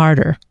getting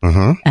harder.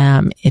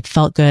 It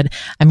felt good.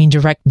 I mean,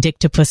 direct dick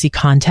to pussy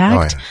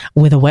contact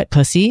with a wet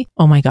pussy.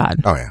 Oh my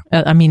God. Oh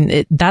yeah. I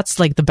mean, that's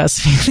like the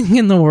best feeling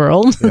in the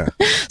world. Yeah.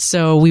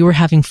 So we were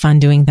having fun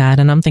doing that.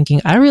 And I'm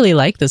thinking, I really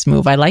like this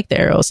move. I like the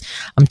arrows.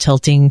 I'm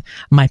tilting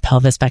my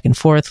pelvis back and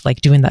forth,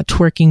 like doing that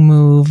twerking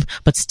move,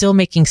 but still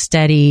making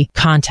steady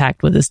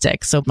contact with his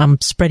dick. So I'm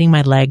spreading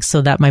my legs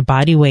so that my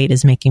body weight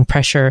is making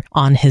pressure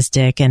on his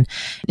dick. And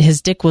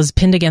his dick was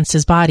pinned against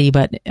his body,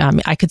 but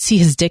I could see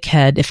his dick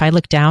head. If I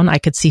looked down, I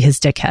could see his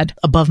dick head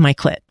above my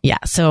clit. Yeah.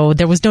 So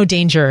there was no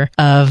danger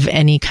of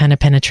any kind of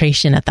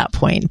penetration at that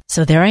point.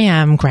 So there I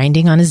am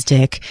grinding on his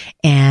dick,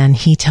 and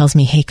he tells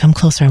me, hey, come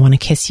closer. I want to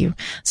kiss you.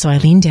 So I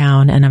lean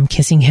down and I'm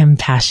kissing him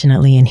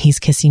passionately, and he's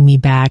kissing me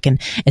back.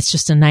 And it's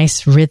just a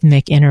nice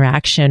rhythmic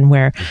interaction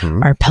where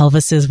our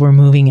pelvises were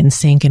moving in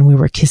sync and we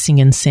were kissing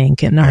in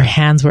sync and our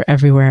hands were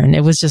everywhere. And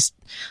it was just,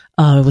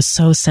 it was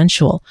so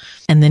sensual.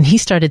 And then he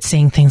started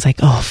saying things like,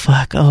 oh,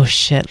 fuck. Oh,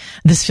 shit.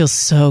 This feels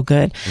so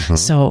good.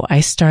 So I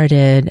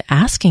started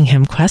asking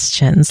him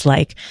questions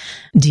like,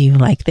 do you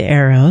like the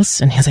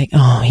arrows? And he's like,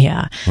 oh,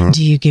 yeah.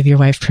 Do you give your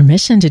wife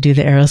permission to do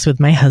the arrows with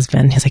my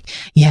husband? He's like,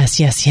 yes,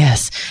 yes,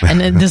 yes. And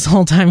then this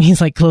whole time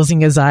he's like closing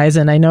his eyes,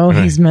 and I know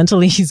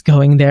he's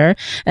going there.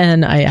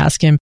 And I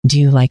ask him, do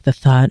you like the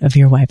thought of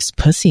your wife's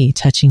pussy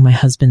touching my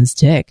husband's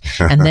dick?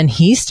 And then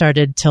he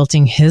started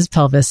tilting his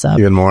pelvis up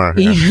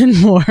even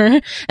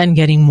more and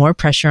getting more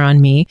pressure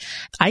on me.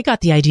 I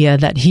got the idea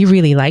that he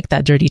really liked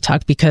that dirty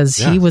talk because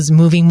he was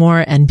moving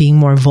more and being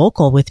more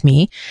vocal with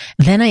me.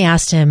 Then I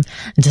asked him,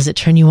 does it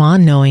turn you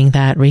on knowing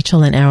that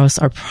Rachel and Eros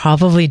are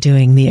probably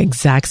doing the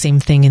exact same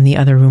thing in the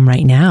other room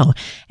right now?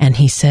 And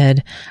he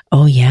said,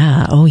 oh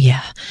yeah.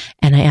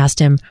 And I asked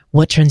him,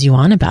 what turns you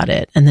on about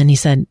it? And then he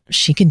said,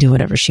 she can do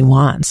whatever she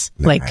wants.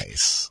 Nice.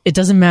 Like, it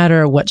doesn't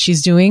matter what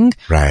she's doing.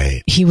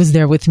 Right. He was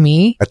there with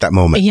me at that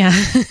moment. Yeah.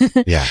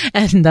 Yeah.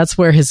 And that's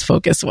where his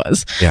focus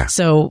was. Yeah.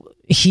 So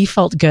he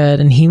felt good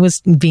and he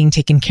was being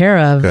taken care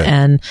of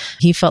and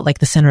he felt like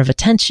the center of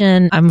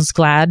attention. I was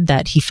glad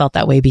that he felt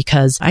that way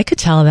because I could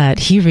tell that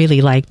he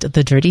really liked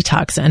the dirty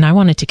talks and I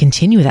wanted to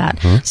continue that.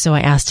 So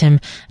I asked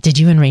him, did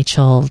you and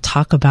Rachel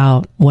talk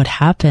about what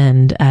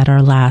happened at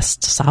our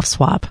last soft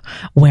swap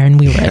when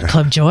we were at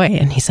Club Joy?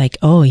 And he's like,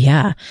 oh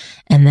yeah.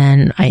 And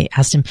then I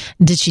asked him,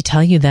 did she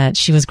tell you that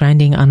she was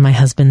grinding on my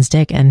husband's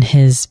dick and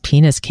his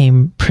penis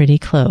came pretty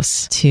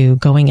close to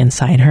going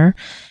inside her?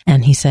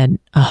 And he said,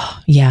 oh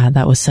yeah,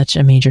 that was such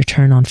a major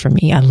turn on for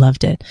me. I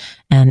loved it.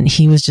 And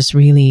he was just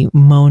really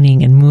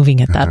moaning and moving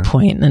at that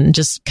point and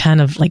just kind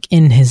of like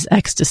in his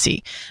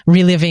ecstasy,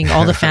 reliving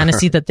all the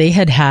fantasy that they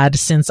had had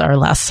since our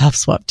last soft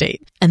swap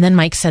date. And then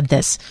Mike said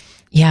this,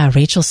 yeah,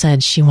 Rachel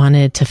said she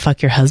wanted to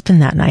fuck your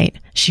husband that night.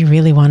 She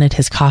really wanted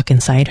his cock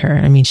inside her.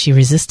 I mean, she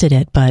resisted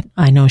it, but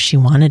I know she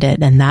wanted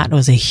it. And that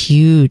was a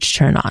huge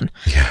turn on.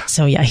 Yeah.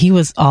 So yeah, he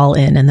was all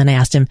in. And then I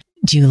asked him,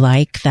 do you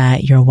like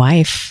that your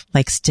wife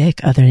likes dick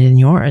other than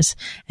yours?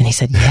 And he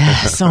said,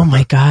 yes. Oh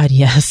my God,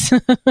 yes.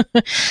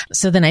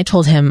 So then I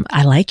told him,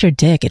 I like your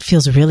dick. It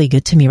feels really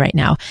good to me right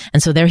now.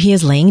 And so there he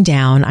is laying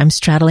down. I'm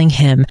straddling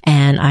him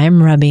and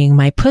I'm rubbing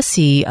my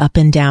pussy up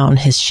and down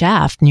his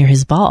shaft near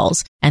his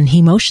balls. And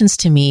he motions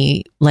to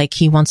me like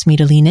he wants me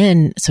to lean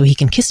in so he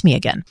can kiss me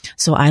again.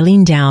 So I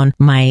lean down,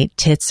 my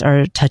tits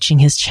are touching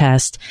his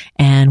chest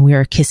and we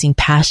are kissing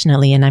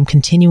passionately and I'm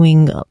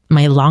continuing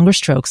my longer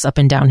strokes up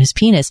and down his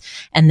penis.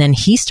 And then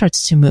he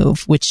starts to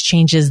move, which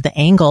changes the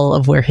angle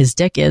of where his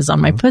dick is on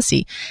my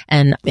pussy.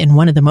 And in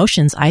one of the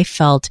motions, I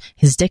felt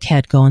his dick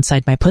head go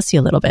inside my pussy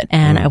a little bit.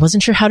 And I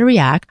wasn't sure how to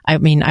react. I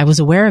mean, I was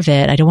aware of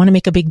it. I didn't want to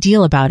make a big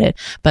deal about it.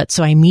 But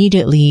so I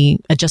immediately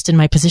adjusted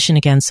my position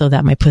again so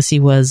that my pussy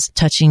was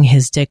touching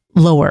his dick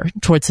lower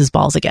towards his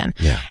balls again.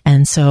 Yeah.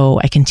 And so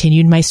I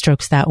continued my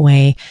strokes that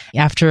way.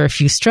 After a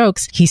few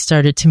strokes, he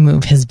started to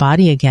move his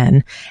body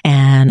again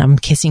and I'm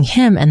kissing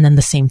him. And then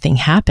the same thing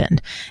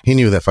happened. He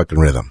knew that fucking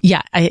rhythm.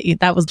 Yeah.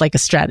 That was like a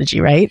strategy,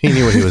 right? He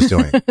knew what he was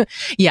doing.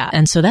 Yeah.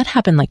 And so that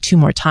happened like 2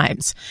 more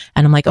times.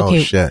 And I'm like,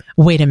 okay,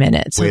 wait a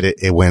minute. So,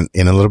 it went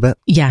in a little bit?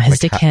 Yeah. His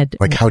dick head.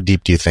 Like how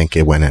deep do you think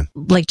it went in?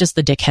 Like just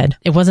the dick head.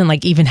 It wasn't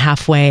like even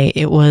halfway.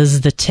 It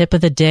was the tip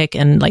of the dick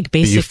and like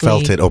basically. You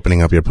felt it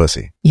opening up your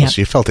pussy. Yeah.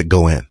 So you felt it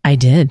go in. I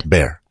did.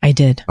 Bare. I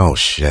did. Oh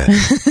shit.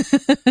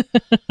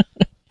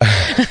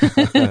 How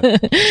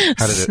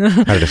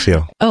did it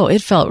feel? Oh,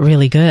 it felt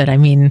really good. I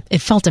mean,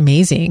 it felt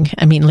amazing.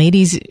 I mean,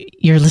 ladies,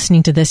 you're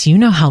listening to this, you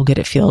know how good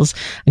it feels.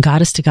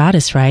 Goddess to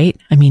goddess, right?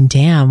 I mean,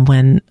 damn,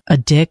 when a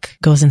dick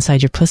goes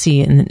inside your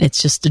pussy and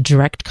it's just a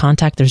direct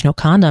contact, there's no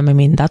condom. I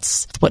mean,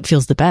 that's what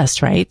feels the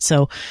best, right?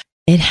 So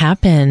It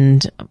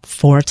happened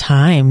 4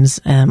 times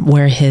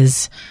where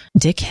his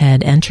dick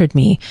head entered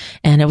me,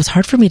 and it was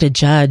hard for me to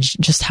judge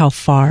just how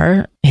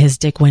far his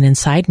dick went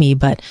inside me,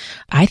 but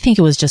I think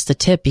it was just a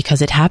tip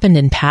because it happened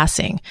in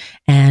passing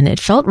and it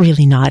felt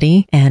really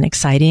naughty and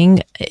exciting.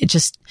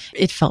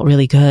 It felt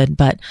really good,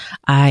 but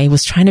I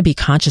was trying to be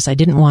conscious. I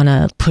didn't want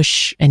to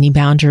push any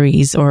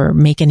boundaries or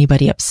make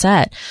anybody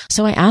upset.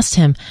 So I asked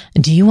him,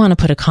 do you want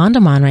to put a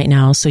condom on right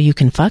now so you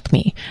can fuck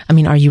me? I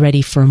mean, are you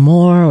ready for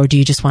more, or do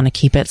you just want to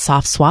keep it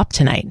soft swap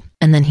tonight?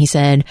 And then he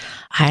said,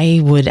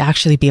 I would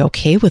actually be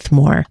okay with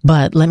more,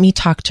 but let me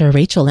talk to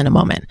Rachel in a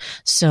moment.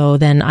 So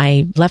then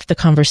I left the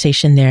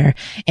conversation there,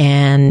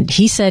 and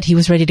he said he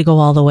was ready to go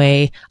all the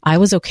way. I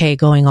was okay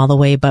going all the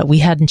way, but we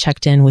hadn't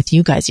checked in with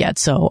you guys yet.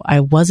 So I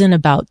wasn't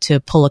about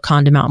to pull a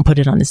condom out and put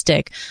it on his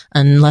dick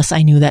unless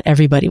I knew that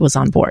everybody was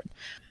on board.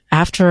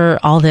 After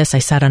all this, I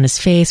sat on his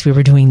face. We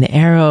were doing the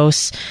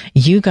Eros.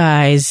 You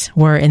guys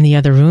were in the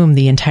other room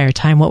the entire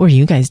time. What were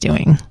you guys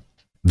doing?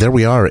 There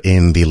we are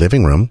in the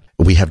living room.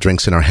 We have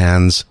drinks in our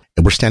hands.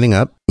 We're standing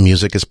up.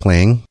 Music is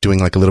playing, doing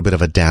like a little bit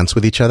of a dance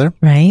with each other.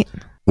 Right.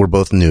 We're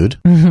both nude.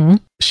 Mm-hmm.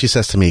 She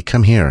says to me,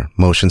 come here,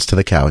 motions to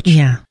the couch.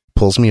 Yeah.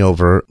 Pulls me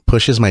over,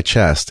 pushes my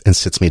chest, and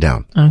sits me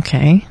down.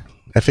 Okay.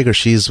 I figure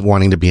she's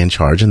wanting to be in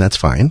charge, and that's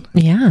fine.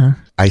 Yeah.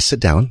 I sit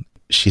down.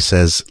 She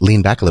says,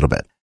 lean back a little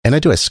bit. And I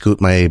do. I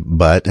scoot my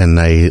butt and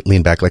I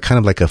lean back like kind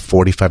of like a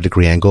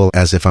 45-degree angle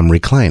as if I'm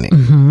reclining.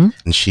 Mm-hmm.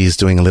 And she's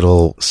doing a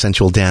little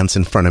sensual dance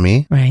in front of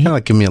me. Right. Kind of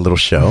like giving me a little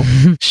show.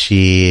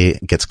 She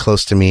gets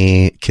close to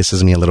me,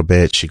 kisses me a little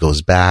bit. She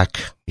goes back.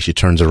 She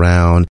turns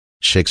around,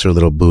 shakes her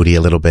little booty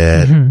a little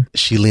bit. Mm-hmm.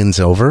 She leans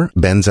over,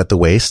 bends at the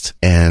waist,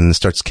 and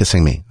starts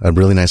kissing me. A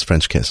really nice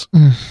French kiss.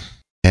 Mm.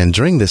 And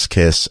during this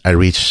kiss, I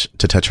reach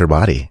to touch her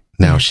body.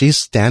 Now, she's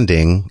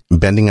standing,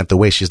 bending at the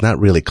waist. She's not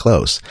really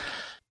close.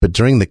 But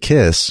during the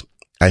kiss,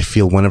 I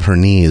feel one of her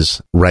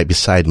knees right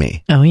beside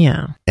me. Oh,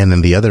 yeah. And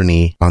then the other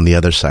knee on the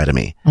other side of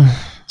me.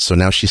 So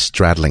now she's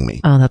straddling me.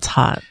 Oh, that's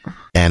hot.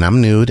 And I'm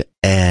nude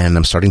and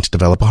I'm starting to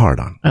develop a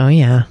hard-on. Oh,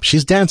 yeah.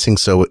 She's dancing,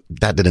 so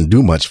that didn't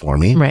do much for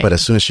me. Right. But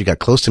as soon as she got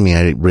close to me,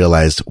 I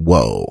realized,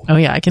 whoa. Oh,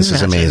 yeah, I can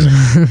imagine. This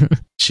is amazing.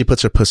 She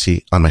puts her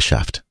pussy on my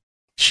shaft.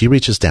 She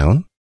reaches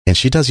down. And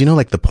she does,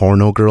 like the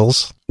porno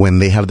girls, when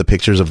they have the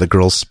pictures of the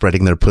girls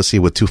spreading their pussy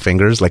with 2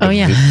 fingers, like, like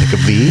a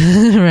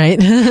V.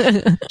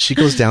 Right. She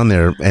goes down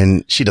there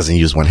and she doesn't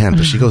use one hand,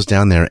 but she goes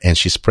down there and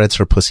she spreads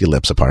her pussy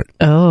lips apart.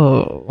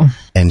 Oh.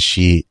 And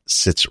she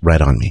sits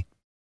right on me.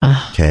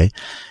 Okay.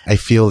 I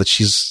feel that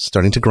she's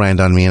starting to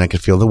grind on me and I can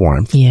feel the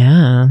warmth.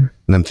 Yeah.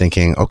 And I'm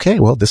thinking, okay,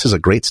 well, this is a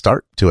great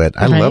start to it.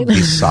 I love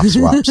these soft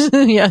swaps.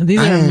 Yeah, these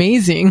are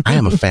amazing. I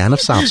am a fan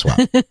of soft swap.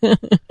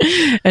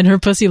 And her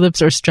pussy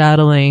lips are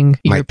straddling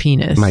your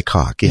penis. My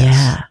cock, yes.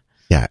 Yeah.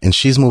 Yeah. And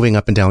she's moving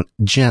up and down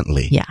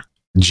gently. Yeah.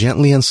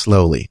 Gently and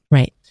slowly.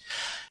 Right.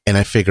 And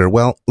I figure,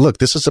 well, look,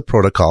 this is a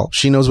protocol.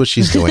 She knows what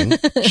she's doing.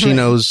 She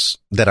knows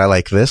that I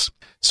like this.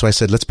 So I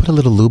said, let's put a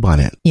little lube on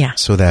it. Yeah.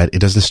 So that it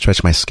doesn't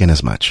stretch my skin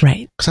as much.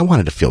 Right. Because I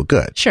wanted to feel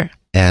good. Sure.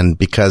 And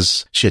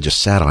because she had just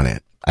sat on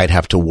it, I'd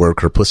have to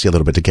work her pussy a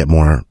little bit to get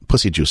more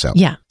pussy juice out.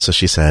 Yeah. So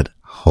she said,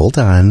 hold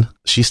on.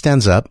 She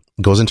stands up,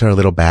 goes into her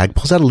little bag,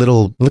 pulls out a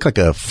little, look like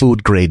a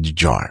food grade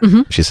jar.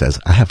 Mm-hmm. She says,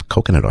 I have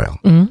coconut oil.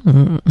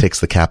 Mm-hmm. Takes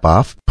the cap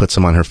off, puts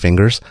some on her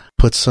fingers,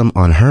 puts some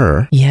on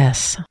her.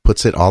 Yes.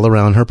 Puts it all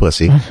around her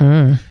pussy,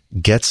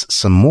 gets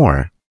some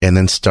more, and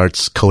then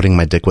starts coating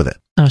my dick with it.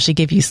 Oh, she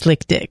gave you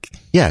slick dick.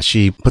 Yeah,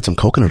 she put some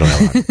coconut oil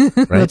on.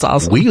 Right? That's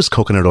awesome. We use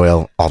coconut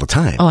oil all the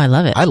time. Oh, I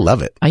love it. I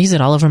love it. I use it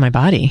all over my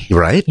body.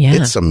 Right? Yeah.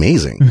 It's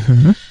amazing.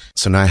 Mm-hmm.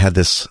 So now I had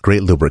this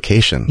great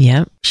lubrication.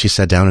 Yep. She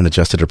sat down and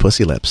adjusted her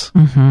pussy lips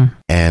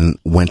and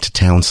went to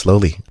town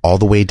slowly, all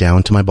the way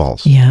down to my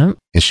balls. Yeah.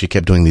 And she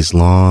kept doing these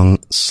long,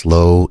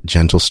 slow,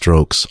 gentle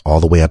strokes all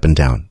the way up and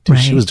down. Dude,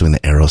 right. She was doing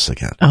the Eros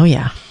again. Oh,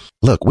 yeah.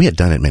 Look, we had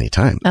done it many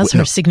times. That's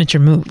her signature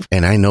move.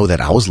 And I know that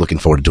I was looking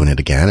forward to doing it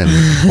again, and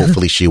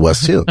hopefully she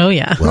was too. Oh,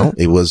 yeah. Well,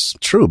 it was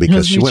true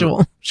because she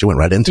went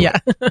right into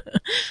it.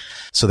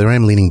 So there I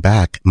am leaning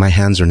back. My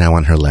hands are now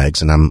on her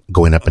legs, and I'm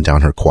going up and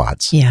down her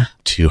quads. Yeah.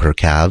 To her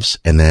calves,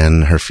 and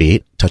then her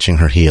feet, touching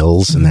her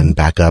heels, and then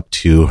back up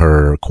to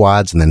her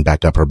quads, and then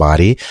back up her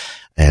body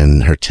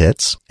and her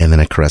tits. And then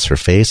I caress her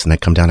face, and I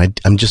come down.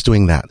 I'm just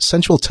doing that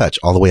sensual touch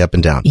all the way up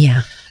and down.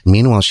 Yeah.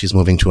 Meanwhile, she's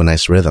moving to a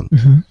nice rhythm.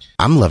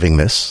 I'm loving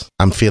this.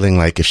 I'm feeling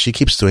like if she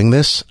keeps doing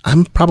this,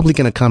 I'm probably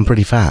going to come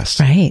pretty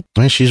fast. Right.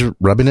 She's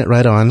rubbing it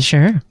right on.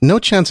 Sure. No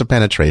chance of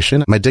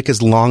penetration. My dick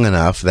is long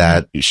enough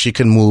that she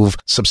can move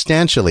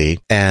substantially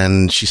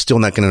and she's still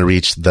not going to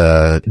reach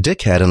the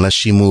dick head unless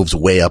she moves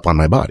way up on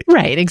my body.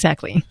 Right.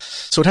 Exactly.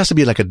 So it has to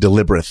be like a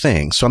deliberate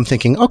thing. So I'm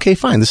thinking, okay,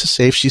 fine. This is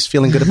safe. She's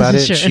feeling good about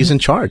it. Sure. She's in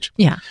charge.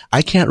 Yeah.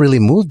 I can't really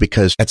move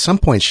because at some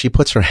point she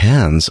puts her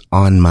hands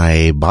on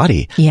my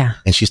body. Yeah.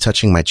 And she's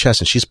touching my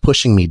chest and she's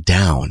pushing me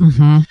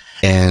down.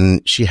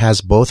 And she has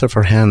both of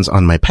her hands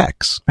on my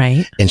pecs.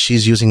 Right. And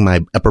she's using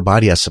my upper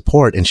body as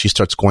support and she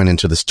starts going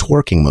into this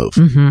twerking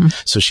move.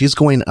 So she's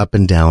going up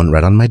and down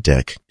right on my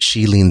dick.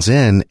 She leans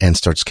in and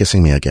starts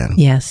kissing me again.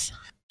 Yes.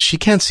 she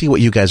can't see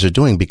what you guys are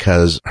doing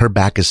because her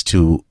back is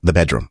to the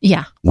bedroom.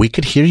 Yeah. We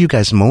could hear you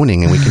guys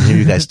moaning and we can hear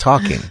you guys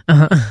talking,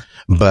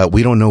 but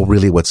we don't know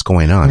really what's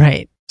going on.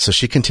 Right. So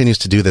she continues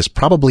to do this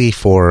probably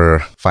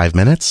for 5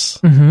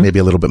 minutes, maybe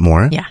a little bit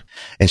more. Yeah.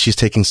 And she's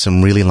taking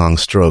some really long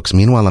strokes.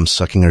 Meanwhile, I'm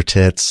sucking her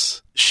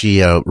tits.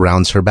 She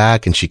rounds her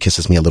back and she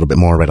kisses me a little bit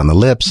more right on the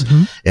lips.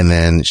 And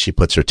then she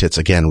puts her tits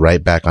again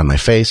right back on my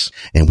face.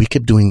 And we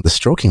keep doing the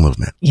stroking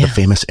movement, the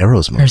famous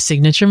arrows move. Her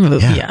signature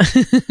move. Yeah.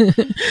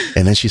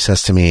 And then she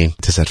says to me,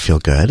 does that feel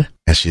good?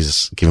 As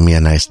she's giving me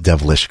a nice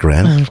devilish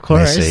grin. Of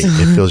course. And I say,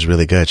 it feels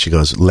really good. She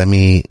goes, let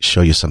me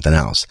show you something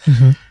else.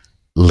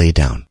 Lay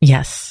down.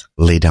 Yes.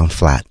 Lay down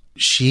flat.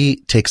 She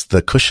takes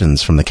the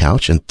cushions from the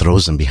couch and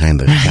throws them behind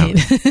the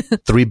couch.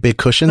 3 big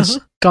cushions.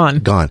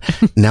 Gone.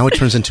 Now it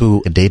turns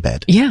into a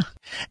daybed. Yeah.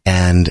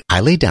 And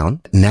I lay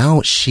down.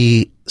 Now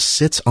she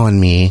sits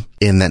on me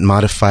in that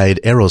modified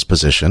arrows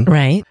position.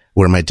 Right.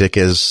 Where my dick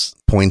is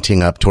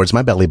pointing up towards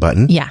my belly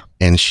button. Yeah.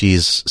 And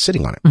she's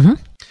sitting on it.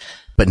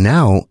 But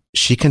now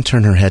she can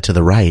turn her head to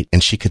the right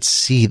and she could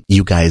see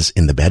you guys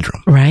in the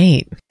bedroom.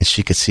 Right. And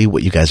she could see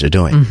what you guys are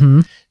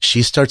doing.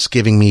 She starts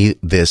giving me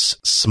this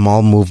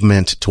small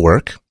movement to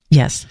work.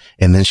 Yes.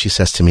 And then she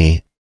says to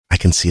me, I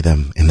can see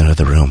them in the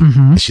other room.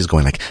 And she's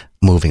going like,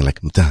 moving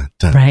like, dun,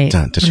 dun, right.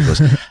 dun. She goes,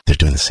 they're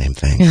doing the same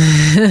thing.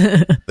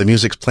 The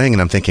music's playing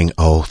and I'm thinking,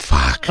 oh,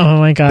 fuck. Oh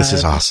my God. This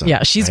is awesome.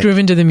 Yeah. She's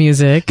grooving to the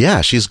music.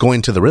 Yeah. She's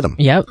going to the rhythm.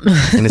 Yep.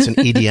 And it's an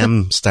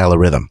EDM style of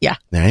rhythm. Yeah.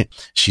 Right.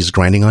 She's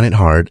grinding on it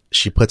hard.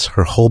 She puts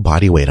her whole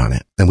body weight on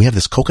it. And we have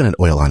this coconut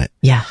oil on it.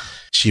 Yeah.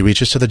 She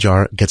reaches to the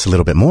jar, gets a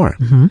little bit more.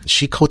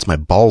 She coats my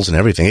balls and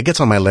everything. It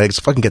gets on my legs,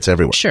 fucking gets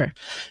everywhere. Sure.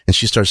 And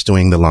she starts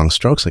doing the long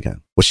strokes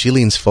again. Well, she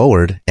leans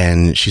forward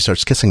and she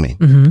starts kissing me.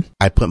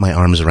 I put my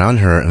arms around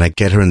her and I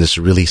get her in this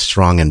really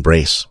strong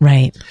embrace.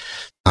 Right.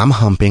 I'm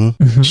humping,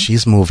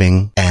 she's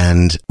moving,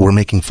 and we're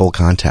making full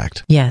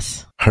contact.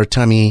 Yes. Her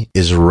tummy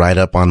is right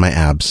up on my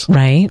abs.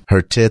 Right.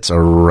 Her tits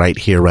are right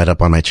here, right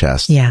up on my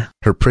chest. Yeah.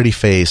 Her pretty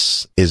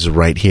face is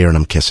right here and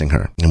I'm kissing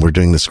her. And we're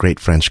doing this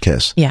great French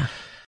kiss. Yeah.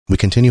 We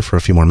continue for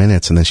a few more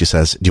minutes and then she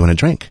says, do you want a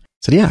drink?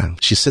 I said, yeah.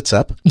 She sits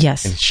up.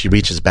 Yes. And she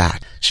reaches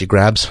back. She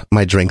grabs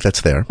my drink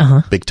that's there,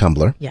 big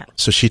tumbler. Yeah.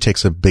 So she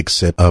takes a big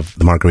sip of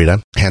the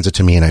margarita, hands it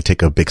to me, and I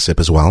take a big sip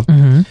as well.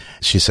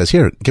 She says,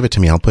 here, give it to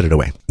me. I'll put it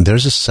away.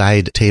 There's a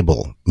side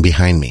table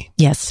behind me.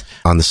 Yes.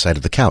 On the side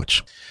of the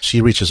couch.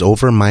 She reaches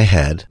over my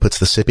head, puts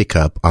the sippy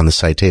cup on the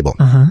side table.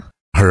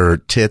 Her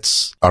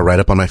tits are right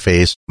up on my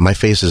face. My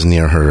face is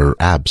near her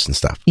abs and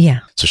stuff.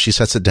 Yeah. So she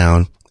sets it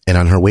down, and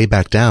on her way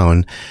back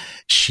down,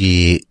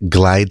 she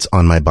glides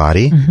on my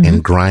body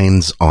and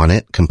grinds on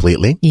it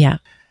completely. Yeah.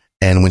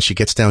 And when she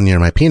gets down near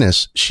my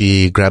penis,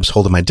 she grabs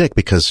hold of my dick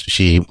because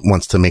she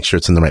wants to make sure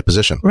it's in the right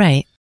position.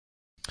 Right.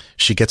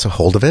 She gets a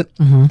hold of it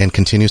and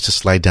continues to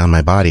slide down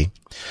my body.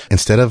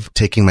 Instead of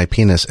taking my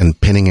penis and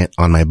pinning it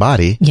on my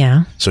body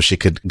so she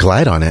could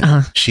glide on it,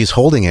 she's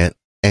holding it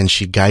and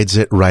she guides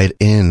it right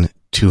in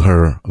to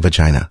her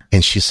vagina.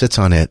 And she sits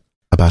on it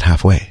about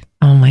halfway.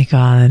 Oh my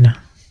God.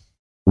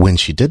 When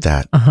she did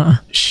that,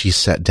 she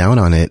sat down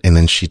on it and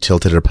then she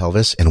tilted her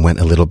pelvis and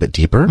went a little bit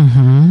deeper.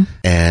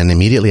 And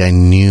immediately I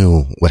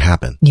knew what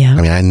happened. Yeah.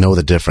 I mean, I know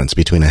the difference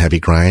between a heavy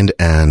grind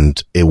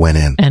and it went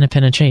in. And a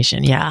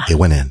penetration. Yeah. It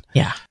went in.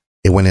 Yeah.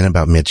 It went in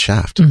about mid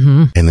shaft.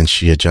 And then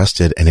she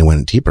adjusted and it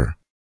went deeper.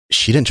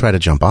 She didn't try to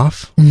jump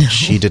off. No.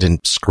 She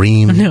didn't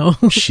scream. No.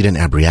 She didn't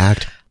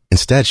abreact.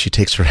 Instead, she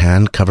takes her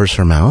hand, covers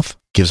her mouth,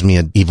 gives me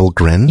an evil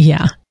grin.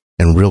 Yeah.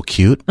 And real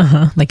cute.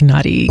 Like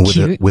naughty,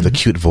 cute. With a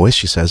cute voice,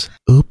 she says,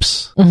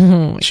 oops.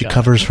 She God.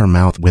 covers her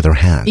mouth with her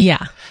hand.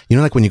 Yeah. You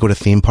know, like when you go to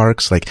theme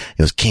parks, like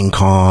it was King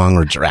Kong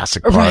or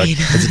Jurassic Park. Right.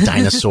 It's a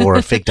dinosaur,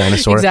 a fake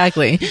dinosaur.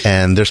 Exactly.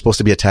 And they're supposed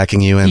to be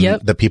attacking you. And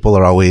the people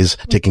are always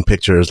taking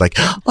pictures like,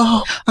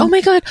 oh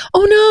my God.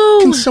 Oh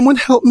no. Can someone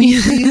help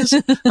me, please?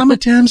 I'm a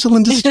damsel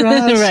in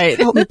distress. Right.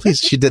 Help me, please.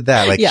 She did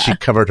that. Like she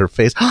covered her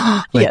face.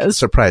 Like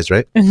surprised,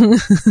 right?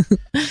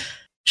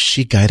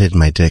 She guided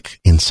my dick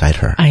inside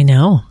her. I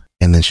know.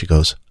 And then she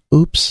goes,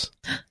 oops.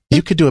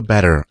 You could do it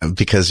better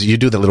because you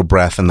do the little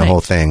breath and the whole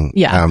thing.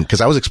 Yeah.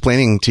 Because I was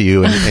explaining to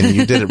you and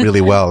you did it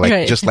really well.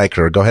 Like just like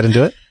her. Go ahead and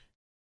do it.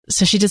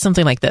 So she did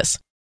something like this.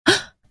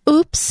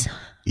 Oops.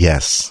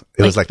 Yes.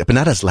 It was like that, but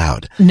not as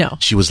loud. No.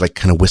 She was like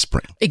kind of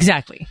whispering.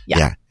 Exactly.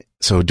 Yeah.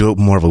 So do it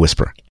more of a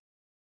whisper.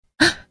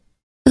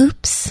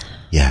 Oops.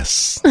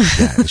 Yes.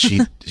 Yeah. And she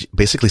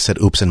basically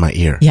said oops in my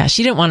ear. Yeah.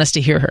 She didn't want us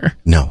to hear her.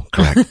 No,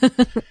 correct.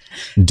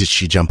 Did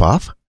she jump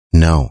off?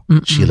 No.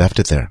 She left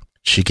it there.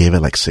 She gave it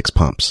like 6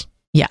 pumps.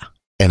 Yeah.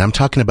 And I'm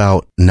talking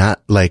about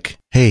not like,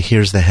 hey,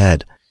 here's the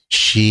head.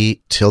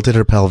 She tilted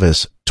her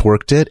pelvis,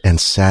 twerked it,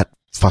 and sat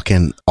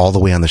fucking all the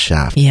way on the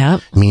shaft. Yeah.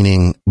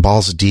 Meaning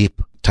balls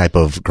deep type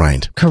of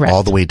grind. Correct.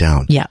 All the way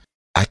down. Yeah.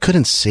 I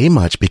couldn't say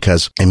much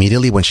because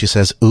immediately when she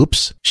says,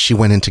 oops, she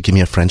went in to give me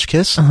a French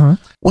kiss.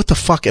 What the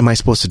fuck am I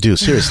supposed to do?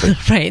 Seriously.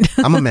 Right.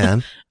 I'm a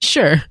man.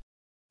 Sure.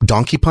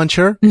 Donkey punch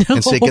her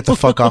and say, get the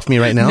fuck off me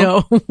right now?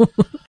 No.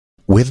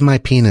 With my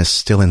penis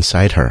still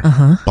inside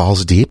her,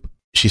 balls deep,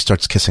 she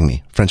starts kissing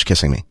me, French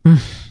kissing me.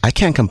 I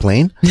can't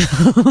complain.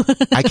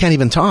 I can't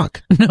even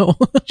talk. No.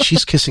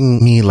 She's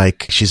kissing me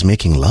like she's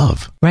making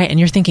love. Right. And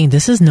you're thinking,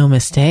 this is no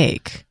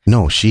mistake.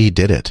 No, she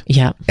did it.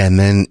 Yeah. And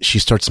then she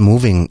starts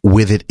moving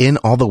with it in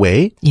all the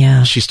way.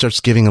 Yeah. She starts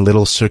giving a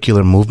little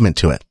circular movement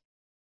to it.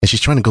 And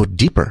she's trying to go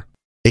deeper.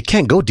 It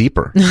can't go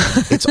deeper.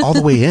 It's all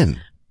the way in.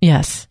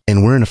 Yes.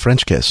 And we're in a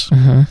French kiss.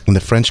 And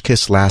the French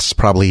kiss lasts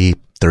probably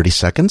 30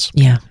 seconds.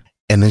 Yeah.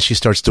 And then she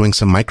starts doing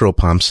some micro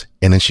pumps,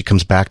 and then she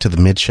comes back to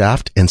the mid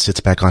shaft and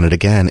sits back on it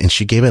again. And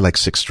she gave it like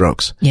 6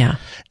 strokes. Yeah.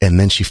 And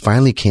then she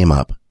finally came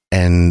up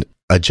and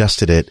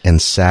adjusted it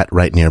and sat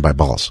right near my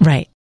balls.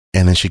 Right.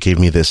 And then she gave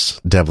me this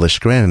devilish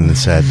grin and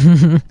said,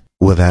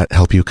 will that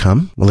help you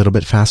come a little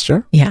bit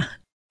faster? Yeah.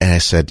 And I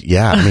said,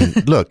 yeah. I mean,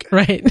 look,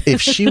 Right.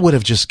 if she would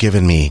have just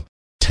given me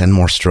 10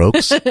 more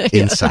strokes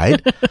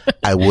inside,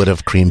 I would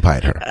have cream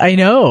pied her. I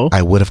know.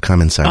 I would have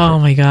come inside her. Oh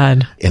my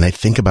God. And I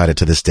think about it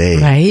to this day.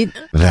 Right.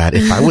 That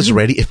if I was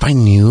ready, if I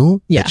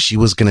knew Yeah. that she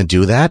was going to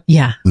do that,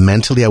 Yeah.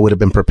 mentally I would have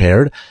been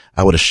prepared.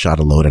 I would have shot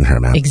a load in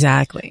her, man.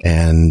 Exactly.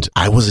 And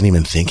I wasn't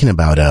even thinking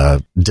about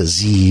a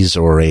disease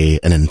or an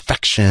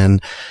infection,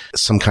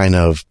 some kind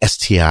of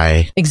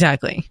STI.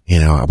 Exactly. You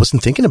know, I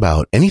wasn't thinking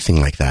about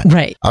anything like that.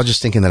 Right. I was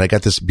just thinking that I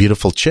got this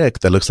beautiful chick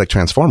that looks like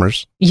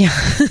Transformers. Yeah.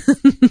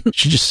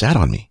 She just sat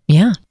on me.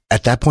 Yeah.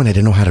 At that point, I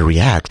didn't know how to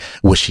react.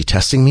 Was she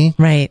testing me?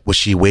 Right. Was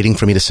she waiting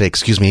for me to say,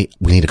 excuse me,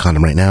 we need a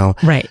condom right now?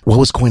 Right. What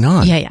was going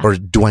on? Yeah, yeah. Or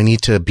do I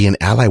need to be an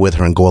ally with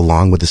her and go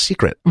along with the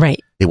secret?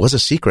 Right. It was a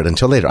secret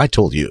until later. I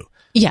told you.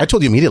 Yeah. I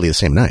told you immediately the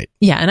same night.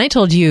 Yeah. And I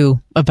told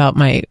you about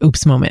my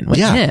oops moment with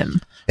Yeah.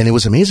 him. And it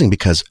was amazing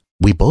because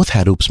we both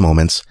had oops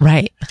moments.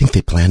 Right. I think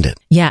they planned it.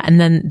 Yeah. And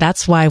then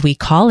that's why we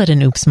call it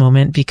an oops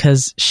moment,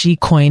 because she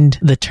coined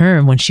the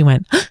term when she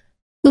went,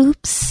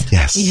 oops.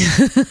 Yes.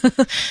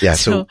 Yeah.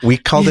 So we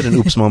called it an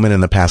oops moment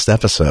in the past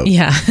episode.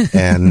 Yeah.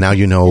 And now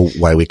you know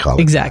why we call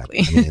it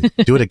Exactly. that. I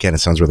mean, do it again. It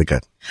sounds really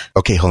good.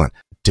 Okay, hold on.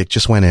 Dick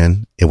just went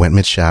in. It went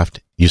mid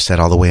shaft. You sat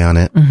all the way on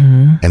it.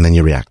 Mm-hmm. And then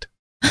you react.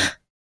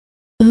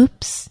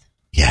 Oops.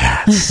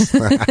 Yes.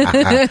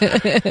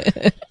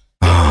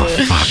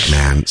 Oh, fuck,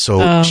 man.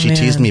 So she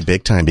teased me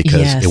big time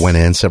because it went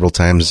in several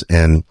times.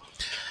 And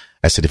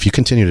I said, if you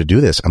continue to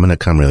do this, I'm going to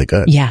come really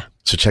good. Yeah.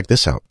 So check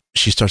this out.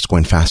 She starts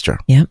going faster.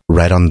 Yep.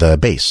 Right on the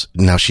base.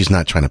 Now she's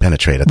not trying to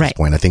penetrate at this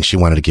point. I think she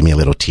wanted to give me a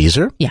little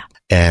teaser. Yeah.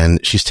 And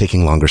she's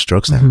taking longer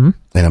strokes now.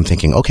 And I'm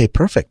thinking, okay,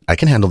 perfect. I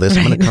can handle this.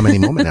 I'm going to come any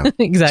moment now.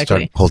 Exactly.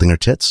 Start holding her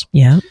tits.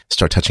 Yeah.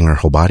 Start touching her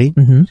whole body.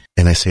 And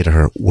I say to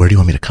her, where do you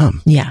want me to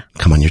come? Yeah.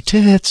 Come on your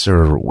tits,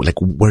 or like,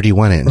 where do you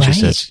want it? And she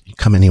says, you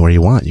come anywhere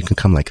you want. You can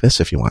come like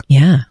this if you want.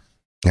 Yeah.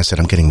 I said,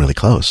 I'm getting really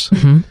close.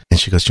 And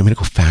she goes, do you want me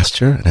to go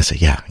faster? And I said,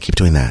 yeah, keep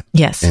doing that.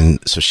 Yes. And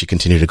so she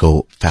continued to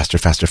go faster,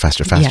 faster,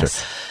 faster, faster.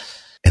 Yes.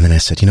 And then I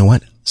said, you know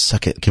what?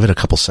 Suck it. Give it a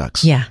couple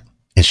sucks. Yeah.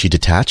 And she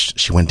detached.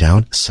 She went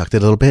down, sucked it a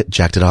little bit,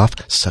 jacked it off,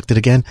 sucked it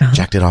again,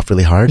 jacked it off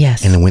really hard.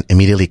 Yes. And then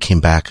immediately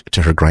came back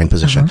to her grind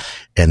position.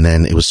 And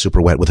then it was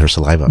super wet with her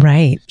saliva.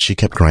 Right. She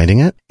kept grinding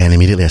it. And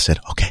immediately I said,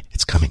 okay,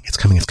 it's coming. It's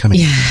coming. It's coming.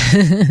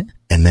 Yeah.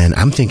 And then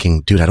I'm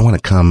thinking, dude, I don't want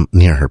to come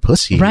near her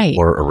pussy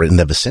or in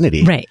the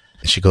vicinity. Right.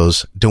 And she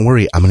goes, don't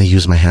worry, I'm going to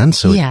use my hand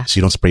so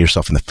you don't spray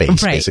yourself in the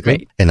face, basically.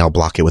 Right. And I'll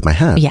block it with my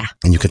hand. Yeah.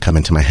 And you can come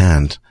into my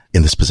hand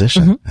in this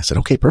position. I said,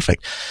 okay,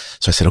 perfect.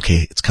 So I said,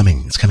 okay, it's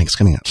coming. It's coming. It's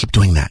coming. Keep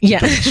doing that. Keep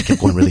doing that. She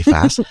kept going really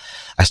fast.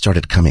 I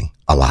started coming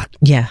a lot.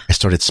 Yeah. I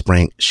started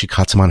spraying. She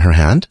caught some on her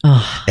hand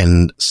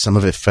and some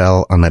of it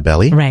fell on my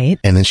belly. Right.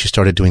 And then she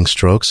started doing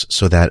strokes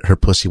so that her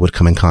pussy would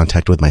come in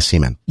contact with my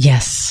semen.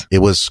 Yes. It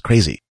was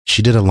crazy.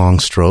 She did a long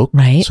stroke.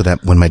 Right. So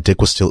that when my dick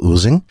was still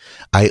oozing,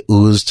 I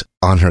oozed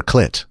on her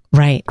clit.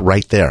 Right.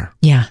 Right there.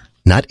 Yeah.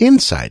 Not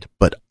inside,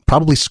 but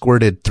probably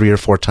squirted 3 or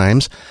 4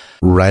 times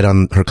right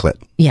on her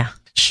clit. Yeah.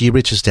 She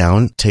reaches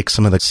down, takes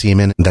some of the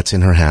semen that's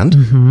in her hand,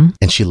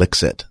 and she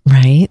licks it.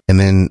 Right. And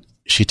then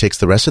she takes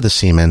the rest of the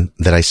semen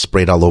that I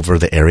sprayed all over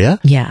the area.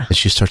 Yeah. And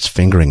she starts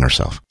fingering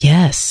herself.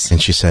 Yes.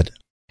 And she said,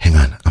 hang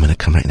on, I'm going to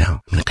come right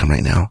now. I'm going to come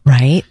right now.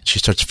 Right. She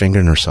starts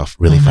fingering herself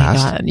really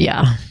fast. God,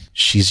 yeah.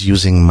 She's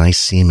using my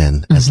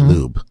semen as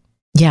lube.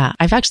 Yeah,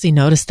 I've actually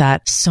noticed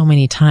that so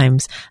many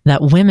times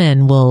that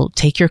women will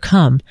take your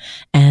cum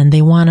and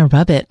they want to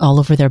rub it all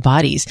over their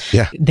bodies.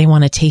 Yeah. They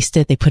want to taste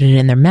it. They put it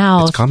in their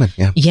mouth. It's common.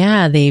 Yeah.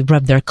 Yeah. They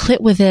rub their clit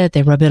with it.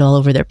 They rub it all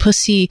over their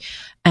pussy.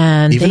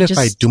 And even if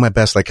I do my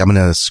best, like I'm going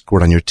to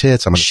squirt on your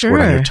tits, I'm going to squirt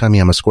on your tummy,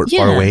 I'm going to squirt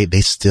far away,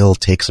 they still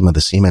take some of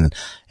the semen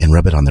and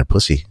rub it on their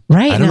pussy.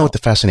 Right. I don't know what the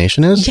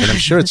fascination is, but I'm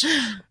sure it's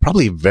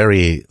probably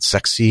very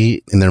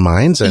sexy in their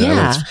minds. And I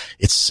know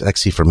it's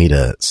sexy for me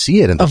to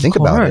see it and to think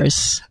about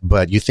it.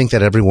 But you think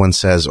that everyone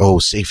says, oh,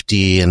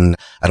 safety and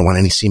I don't want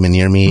any semen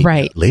near me.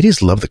 Right.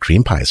 Ladies love the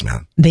cream pies,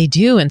 man. They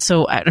do. And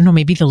so I don't know,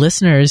 maybe the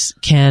listeners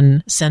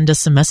can send us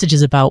some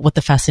messages about what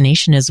the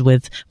fascination is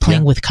with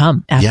playing with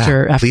cum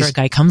after a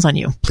guy comes on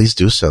you. Please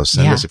do so.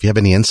 Send Yeah. us if you have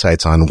any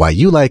insights on why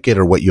you like it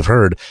or what you've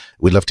heard.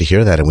 We'd love to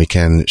hear that, and we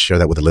can share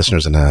that with the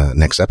listeners in a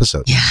next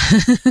episode. Yeah.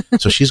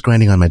 So she's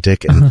grinding on my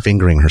dick and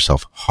fingering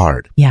herself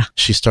hard. Yeah.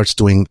 She starts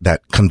doing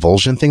that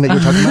convulsion thing that you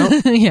were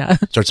talking about. Yeah.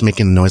 Starts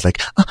making a noise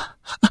like,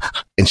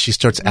 and she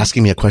starts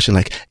asking me a question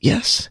like,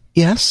 yes,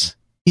 yes,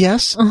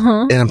 yes.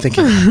 And I'm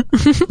thinking,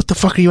 what the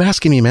fuck are you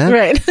asking me, man?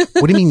 Right.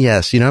 What do you mean,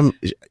 yes? You know,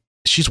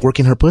 she's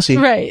working her pussy.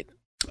 Right.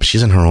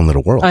 She's in her own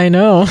little world. I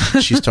know.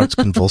 She starts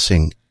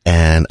convulsing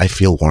and I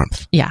feel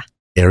warmth. Yeah.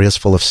 Areas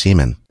full of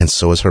semen. And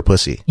so is her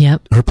pussy.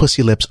 Yep. Her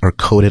pussy lips are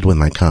coated with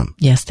my cum.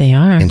 Yes, they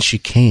are. And she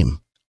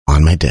came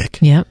on my dick.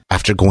 Yep.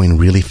 After going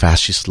really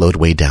fast, she slowed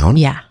way down.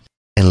 Yeah.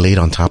 And laid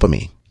on top of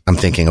me. I'm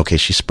thinking, okay,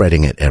 she's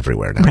spreading it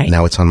everywhere now. Right.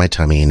 Now it's on my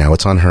tummy. Now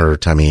it's on her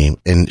tummy.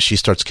 And she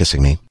starts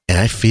kissing me. And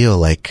I feel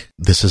like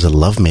this is a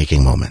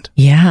lovemaking moment.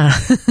 Yeah.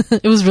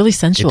 It was really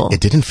sensual.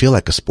 It didn't feel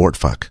like a sport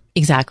fuck.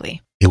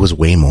 Exactly. It was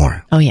way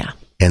more. Oh, yeah.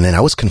 And then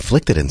I was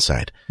conflicted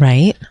inside.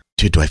 Right?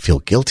 Dude, do I feel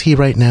guilty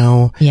right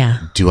now? Yeah.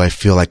 Do I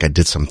feel like I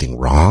did something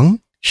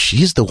wrong?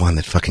 She's the one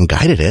that fucking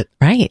guided it.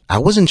 Right. I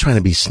wasn't trying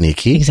to be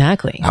sneaky.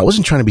 Exactly. I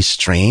wasn't trying to be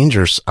strange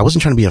or I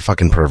wasn't trying to be a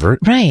fucking pervert.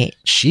 Right.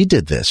 She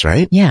did this,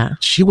 right? Yeah.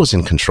 She was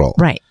in control.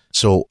 Right.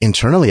 So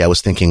internally I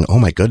was thinking, oh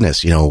my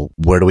goodness, you know,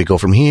 where do we go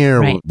from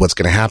here? Right. What's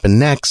going to happen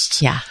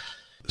next? Yeah.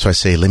 So I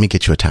say, let me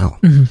get you a towel.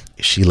 Mm-hmm.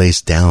 She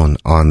lays down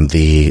on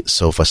the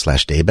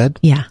sofa/daybed.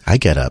 Yeah. I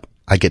get up.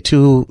 I get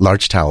 2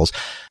 large towels.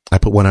 I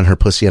put one on her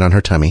pussy and on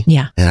her tummy.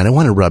 Yeah. And I didn't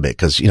want to rub it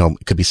because, you know,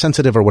 it could be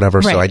sensitive or whatever.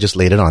 Right. So I just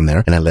laid it on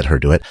there and I let her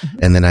do it. Mm-hmm.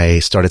 And then I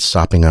started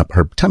sopping up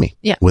her tummy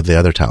with the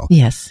other towel.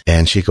 Yes.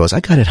 And she goes,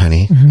 I got it,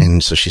 honey. Mm-hmm.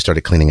 And so she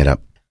started cleaning it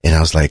up. And I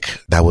was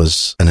like, that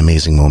was an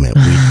amazing moment.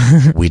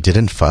 We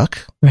didn't fuck.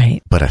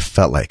 Right. But I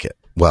felt like it.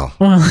 Well,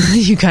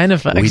 you kind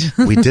of fucked.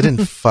 We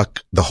didn't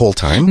fuck the whole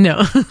time.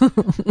 No.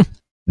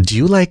 Do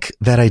you like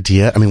that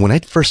idea? I mean, when I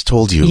first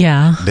told you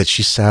that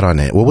she sat on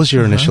it, what was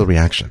your initial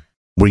reaction?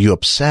 Were you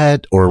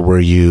upset or were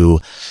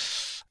you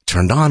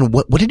turned on?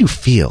 What did you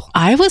feel?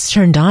 I was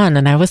turned on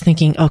and I was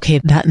thinking, okay,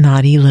 that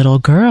naughty little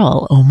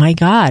girl. Oh my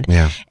God.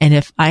 Yeah. And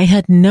if I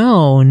had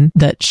known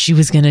that she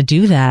was going to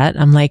do that,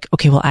 I'm like,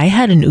 okay, well, I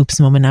had an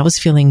oops moment. I was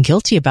feeling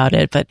guilty about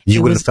it, but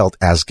you wouldn't have felt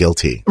as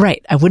guilty.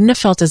 Right. I wouldn't have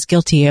felt as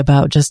guilty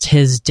about just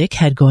his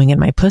dickhead going in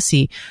my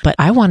pussy, but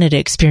I wanted to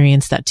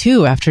experience that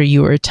too after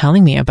you were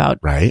telling me about,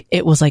 right?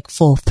 It was like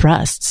full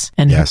thrusts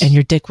and, and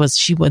your dick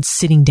she was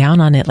sitting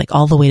down on it like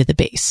all the way to the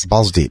base.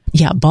 Balls deep.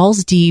 Yeah.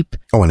 Balls deep.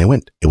 Oh, and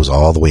it was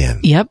all the way in.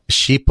 Yep.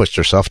 She pushed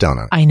herself down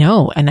on it. I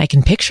know. And I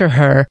can picture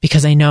her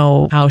because I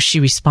know how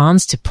she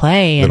responds to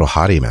play. Little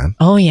hottie, man.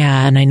 Oh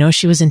yeah. And I know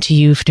she was into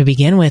you to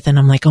begin with. And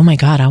I'm like, oh my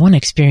God, I want to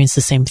experience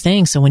the same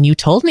thing. So when you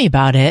told me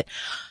about it,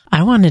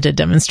 I wanted a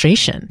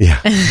demonstration.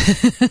 Yeah.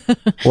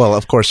 Well,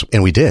 of course.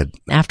 And we did.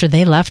 After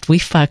they left, we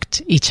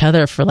fucked each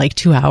other for like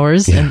 2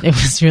 hours and it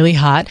was really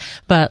hot.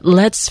 But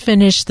let's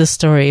finish the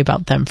story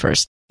about them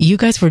first. You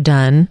guys were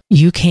done.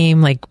 You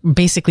came like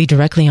basically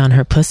directly on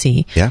her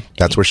pussy. Yeah.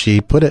 That's where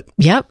she put it.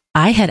 Yep.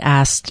 I had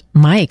asked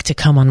Mike to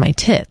come on my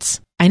tits.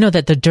 I know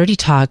that the dirty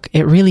talk,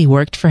 it really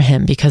worked for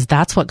him because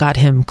that's what got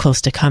him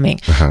close to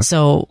coming.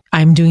 So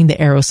I'm doing the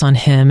Eros on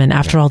him. And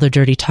after all the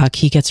dirty talk,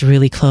 he gets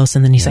really close.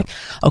 And then he's like,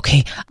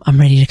 okay, I'm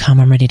ready to come.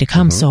 I'm ready to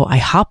come. So I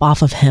hop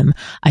off of him.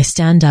 I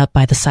stand up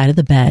by the side of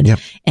the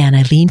bed and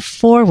I lean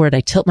forward.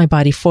 I tilt my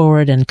body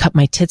forward and cup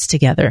my tits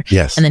together.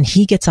 Yes. And then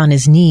he gets on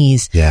his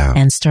knees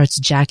and starts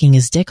jacking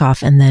his dick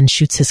off and then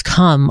shoots his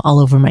cum all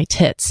over my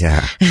tits.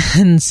 Yeah.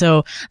 And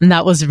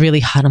that was really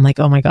hot. I'm like,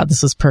 oh my God,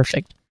 this was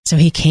perfect. So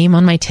he came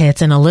on my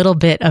tits and a little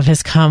bit of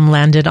his cum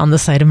landed on the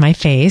side of my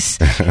face.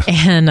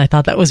 And I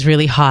thought that was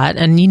really hot.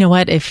 And you know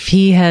what? If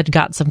he had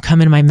got some cum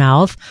in my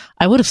mouth,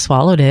 I would have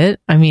swallowed it.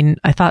 I mean,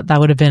 I thought that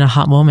would have been a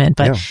hot moment,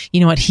 but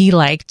you know what? He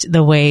liked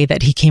the way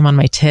that he came on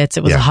my tits.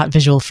 It was a hot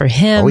visual for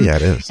him. Oh yeah,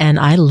 it is. And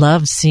I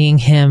loved seeing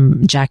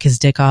him jack his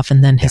dick off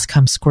and then his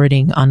cum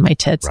squirting on my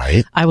tits.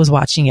 Right. I was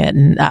watching it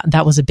and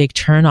that was a big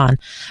turn on.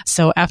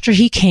 So after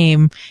he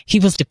came, he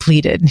was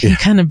depleted. He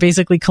kind of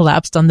basically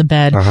collapsed on the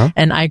bed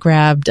and I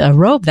grabbed a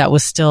robe that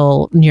was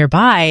still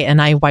nearby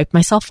and I wiped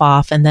myself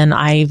off and then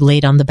I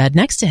laid on the bed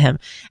next to him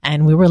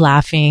and we were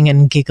laughing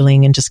and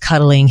giggling and just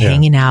cuddling,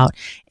 hanging out.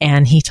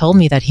 And he told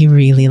me that he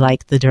really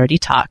liked the dirty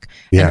talk.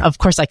 Yeah. And of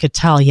course I could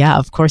tell,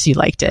 of course he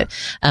liked it.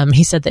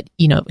 He said that,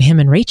 you know, him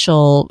and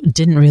Rachel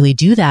didn't really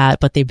do that,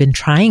 but they've been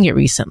trying it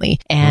recently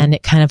and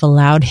it kind of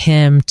allowed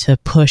him to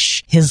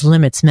push his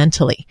limits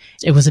mentally.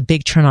 It was a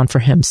big turn on for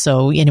him.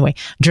 So anyway,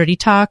 dirty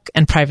talk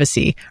and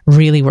privacy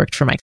really worked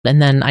for Mike.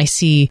 And then I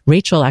see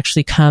Rachel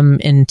actually come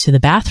into the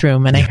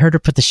bathroom and I heard her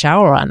put the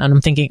shower on and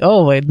I'm thinking,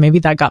 oh, maybe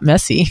that got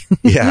messy.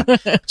 Yeah.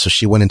 So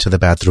she went into the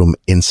bathroom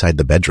inside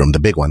the bedroom, the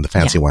big one, the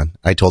fancy one.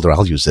 I told her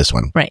I'll use this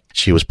one. Right.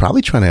 She was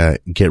probably trying to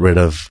get rid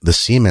of the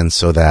semen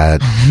so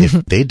that if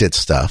they did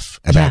stuff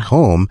back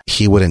home,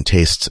 he wouldn't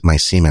taste my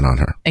semen on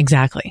her.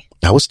 Exactly.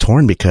 I was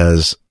torn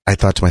because I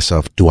thought to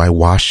myself, do I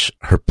wash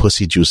her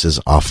pussy juices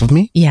off of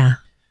me? Yeah.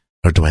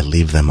 Or do I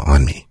leave them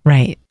on me?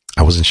 Right.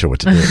 I wasn't sure what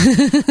to do.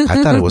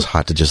 I thought it was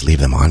hot to just leave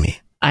them on me.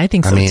 I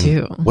think so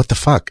too. What the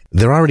fuck?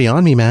 They're already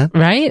on me, man.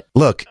 Right?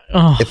 Look,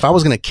 if I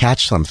was going to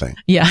catch something,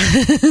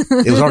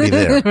 it was already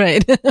there.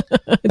 Right.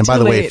 And by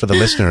the way, for the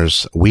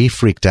listeners, we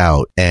freaked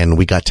out and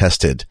we got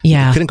tested.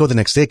 Yeah. We couldn't go the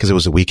next day because it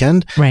was a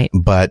weekend. Right.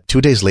 But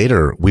 2 days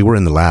later, we were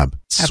in the lab.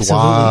 Absolutely.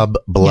 Swab,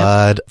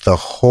 blood, the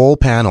whole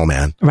panel,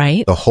 man.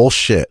 Right. The whole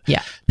shit.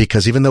 Yeah.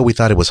 Because even though we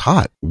thought it was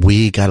hot,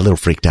 we got a little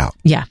freaked out.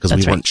 Yeah. Because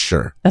we weren't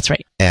sure. That's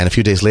right. And a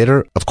few days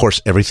later, of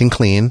course, everything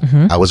clean.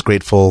 I was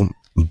grateful.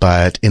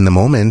 But in the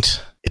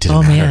moment, it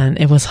didn't matter. Oh, man.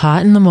 It was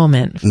hot in the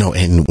moment. No,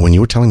 and when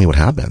you were telling me what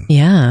happened.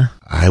 Yeah.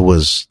 I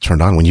was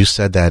turned on. When you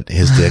said that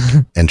his dick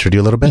entered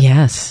you a little bit.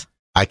 Yes.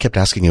 I kept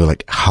asking you,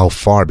 like, how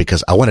far?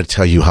 Because I wanted to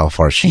tell you how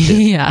far she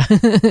did. Yeah.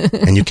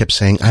 And you kept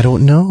saying, I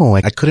don't know.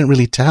 I couldn't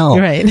really tell.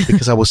 Right.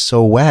 Because I was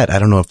so wet. I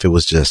don't know if it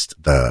was just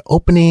the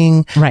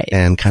opening. Right.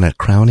 And kind of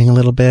crowning a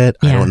little bit.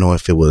 Yeah. I don't know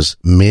if it was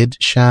mid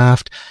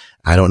shaft.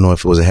 I don't know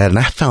if it was ahead. And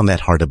I found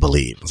that hard to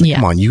believe. I was like,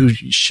 come on, you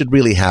should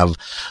really have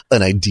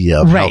an idea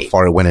of how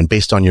far it went and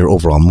based on your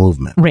overall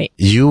movement. Right.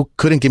 You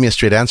couldn't give me a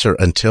straight answer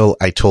until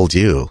I told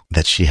you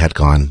that she had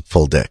gone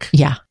full dick.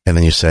 Yeah. And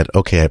then you said,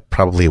 okay, I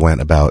probably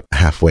went about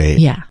halfway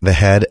the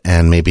head.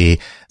 And maybe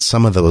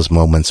some of those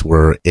moments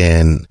were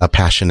in a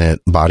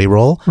passionate body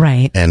roll.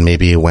 Right. And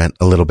maybe it went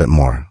a little bit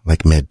more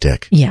like mid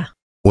dick. Yeah.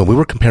 When we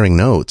were comparing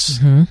notes,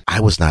 I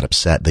was not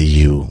upset that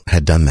you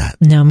had done that.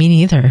 No, me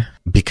neither.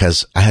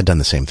 Because I had done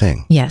the same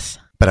thing. Yes.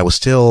 But I was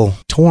still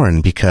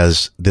torn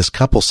because this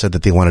couple said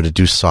that they wanted to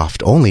do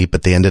soft only,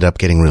 but they ended up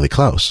getting really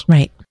close.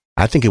 Right.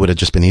 I think it would have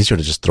just been easier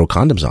to just throw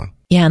condoms on.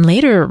 Yeah. And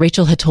later,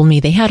 Rachel had told me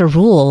they had a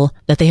rule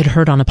that they had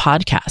heard on a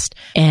podcast.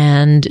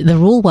 And the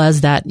rule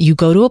was that you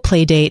go to a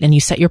play date and you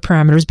set your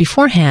parameters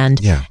beforehand.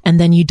 Yeah. And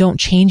then you don't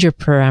change your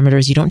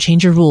parameters. You don't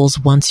change your rules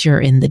once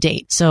you're in the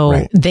date. So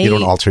you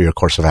don't alter your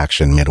course of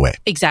action midway.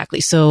 Exactly.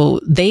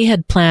 So they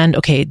had planned,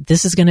 okay,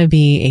 this is going to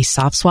be a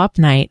soft swap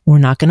night. We're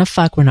not going to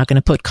fuck. We're not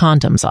going to put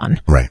condoms on.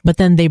 Right. But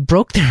then they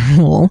broke their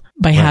rule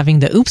by having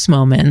the oops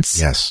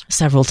moments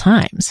several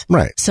times.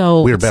 Right.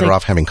 So we were better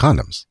off having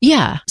condoms.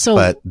 Yeah. So,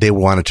 but they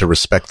wanted to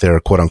respect their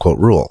quote unquote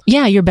rule.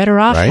 Yeah. You're better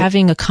off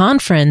having a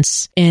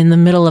conference in the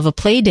middle of a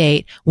play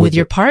date with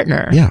your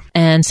partner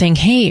and saying,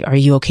 hey, are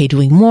you okay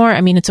doing more?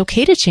 I mean, it's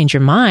okay to change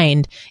your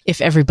mind if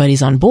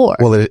everybody's on board.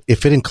 Well,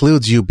 if it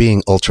includes you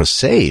being ultra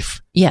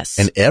safe. Yes.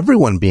 And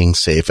everyone being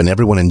safe and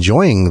everyone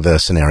enjoying the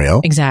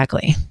scenario.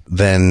 Exactly.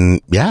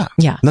 Then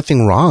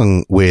nothing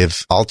wrong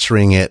with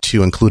altering it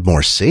to include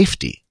more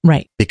safety.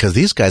 Right. Because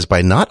these guys,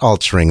 by not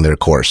altering their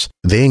course,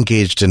 they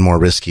engaged in more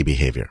risky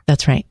behavior.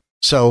 That's right.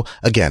 So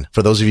again,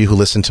 for those of you who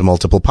listen to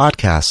multiple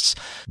podcasts,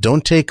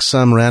 don't take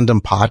some random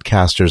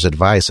podcaster's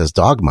advice as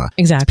dogma.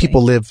 Exactly.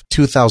 People live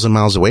 2,000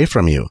 miles away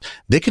from you.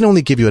 They can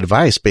only give you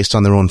advice based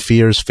on their own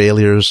fears,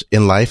 failures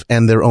in life,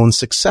 and their own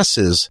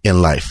successes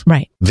in life.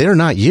 Right. They're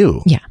not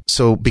you. Yeah.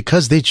 So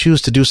because they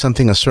choose to do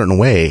something a certain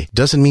way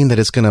doesn't mean that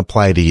it's going to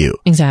apply to you.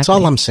 Exactly. That's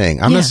all I'm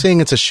saying. I'm not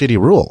saying it's a shitty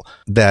rule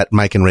that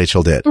Mike and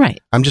Rachel did. Right.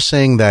 I'm just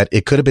saying that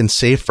it could have been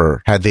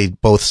safer had they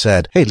both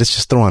said, hey, let's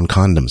just throw on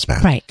condoms,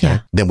 man. Right. Okay? Yeah.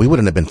 Then we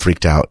wouldn't have been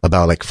freaked out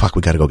about like, fuck,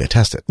 we got to go get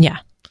tested. Yeah.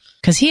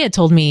 Because he had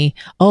told me,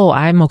 oh,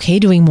 I'm okay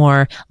doing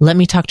more. Let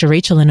me talk to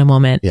Rachel in a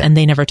moment. Yeah. And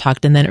they never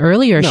talked. And then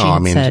earlier she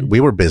said,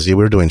 we were busy.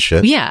 We were doing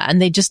shit. Yeah. And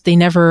they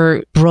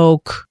never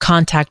broke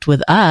contact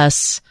with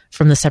us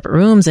from the separate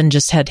rooms and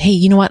just said, hey,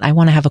 you know what? I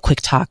want to have a quick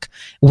talk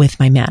with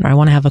my man, or I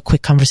want to have a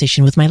quick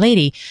conversation with my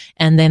lady.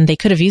 And then they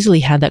could have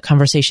easily had that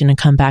conversation and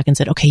come back and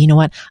said, okay, you know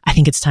what? I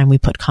think it's time we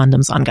put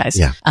condoms on, guys.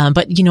 Yeah.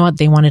 But you know what?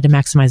 They wanted to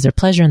maximize their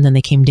pleasure. And then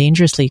they came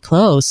dangerously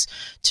close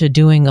to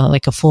doing a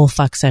full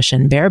fuck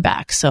session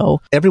bareback.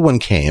 So everyone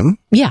came.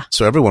 Yeah.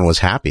 So everyone was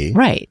happy.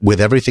 Right.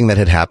 With everything that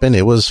had happened.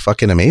 It was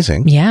fucking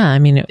amazing. Yeah. I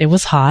mean, it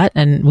was hot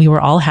and we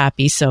were all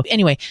happy. So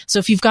anyway, so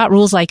if you've got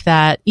rules like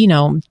that,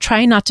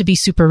 try not to be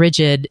super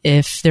rigid.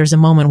 If there's a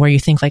moment where you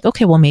think like,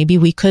 okay, well, maybe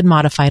we could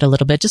modify it a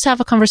little bit. Just have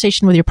a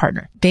conversation with your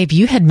partner. Babe,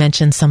 you had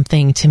mentioned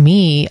something to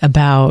me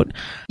about,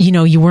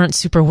 you weren't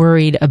super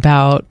worried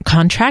about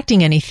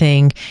contracting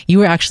anything. You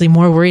were actually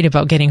more worried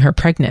about getting her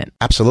pregnant.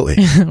 Absolutely.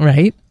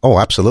 Right? Oh,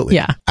 absolutely.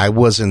 Yeah. I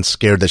wasn't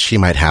scared that she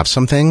might have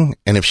something.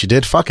 And if she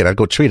did, fuck it, I'd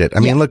go treat it. I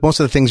mean, look, most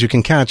of the things you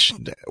can catch,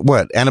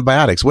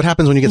 antibiotics. What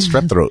happens when you get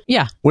strep throat?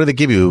 Yeah. What do they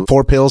give you?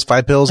 4 pills,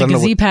 5 pills? Like a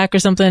Z-Pack or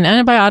something.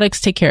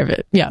 Antibiotics take care of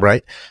it. Yeah.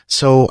 Right.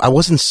 So I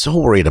wasn't so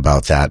worried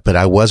about that, but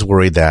I was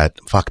worried that,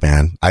 fuck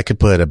man, I could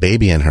put a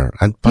baby in her.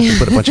 I'd fucking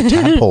put a bunch of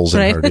tadpoles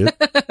in her, dude.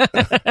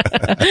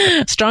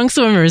 Strong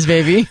swimmers,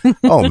 baby.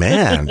 Oh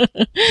man.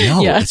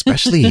 No,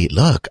 especially,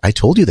 look, I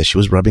told you that she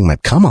was rubbing my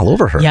cum all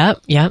over her.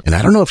 Yep. And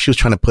I don't know if she was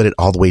trying to put it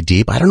all the way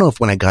deep. I don't know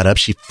if when I got up,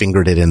 she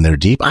fingered it in there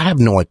deep. I have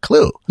no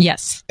clue.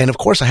 Yes. And of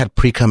course I had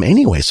pre-cum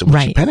anyway. So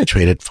when she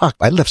penetrated, fuck,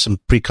 I left some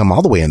pre-cum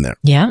all the way in there.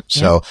 Yeah.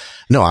 So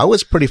no, I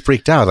was pretty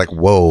freaked out. Like,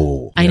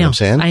 whoa. I know what I'm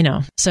saying? I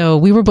know. So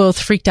we were both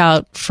freaked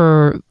out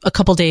for a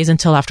couple days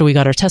until after we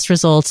got our test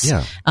results.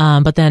 Yeah.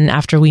 But then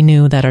after we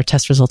knew that our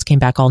test results came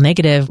back all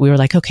negative, we were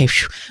like, okay,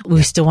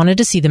 we still wanted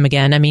to see them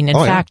again. I mean, in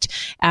fact,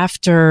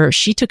 after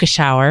she took a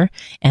shower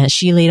and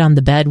she laid on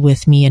the bed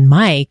with me and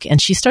Mike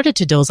and she started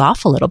to doze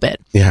off a little bit.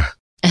 Yeah.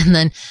 And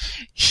then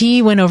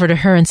he went over to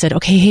her and said,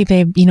 okay, hey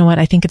babe, you know what?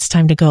 I think it's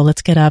time to go.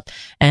 Let's get up.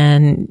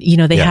 And,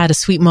 they had a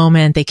sweet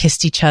moment. They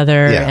kissed each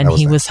other and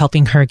he was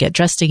helping her get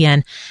dressed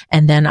again.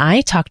 And then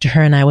I talked to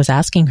her and I was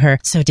asking her,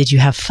 so did you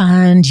have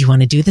fun? Do you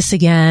want to do this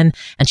again?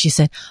 And she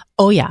said,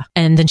 oh yeah.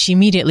 And then she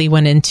immediately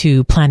went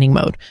into planning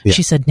mode. Yeah.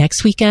 She said,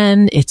 next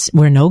weekend,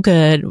 we're no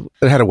good.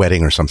 They had a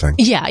wedding or something.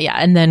 Yeah.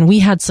 And then we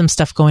had some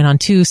stuff going on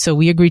too. So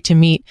we agreed to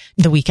meet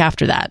the week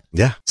after that.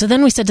 Yeah. So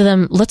then we said to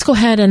them, let's go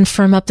ahead and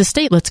firm up the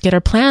date. Let's get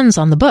our plans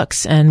on the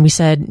books. And we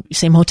said,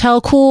 same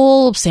hotel,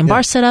 cool, same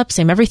bar setup,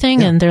 same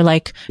everything. Yeah. And they're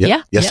like,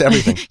 yes to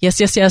everything.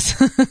 yes. I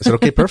said,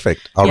 okay,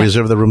 perfect. I'll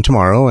reserve the room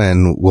tomorrow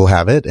and we'll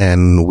have it.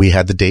 And we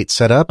had the date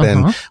set up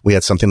and we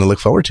had something to look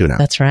forward to now.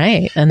 That's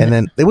right. And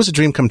then it was a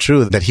dream come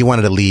true that he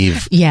wanted to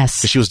leave. Yes.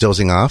 Because she was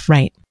dozing off.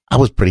 Right. I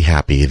was pretty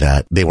happy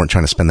that they weren't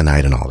trying to spend the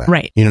night and all that.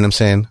 Right. You know what I'm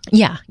saying?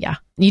 Yeah.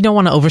 You don't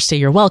want to overstay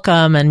your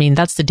welcome. I mean,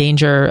 that's the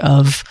danger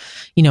of,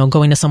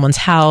 going to someone's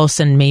house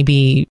and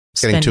maybe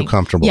getting too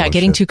comfortable. Yeah,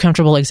 getting too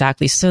comfortable.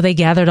 Exactly. So they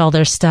gathered all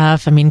their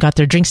stuff. Got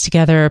their drinks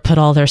together, put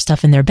all their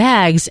stuff in their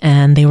bags,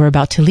 and they were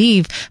about to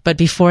leave. But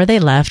before they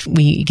left,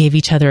 we gave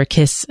each other a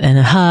kiss and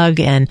a hug.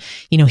 And,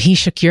 he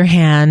shook your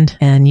hand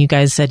and you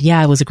guys said,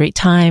 yeah, it was a great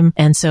time.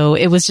 And so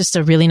it was just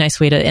a really nice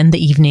way to end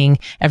the evening.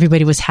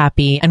 Everybody was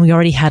happy. And we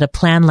already had a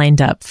plan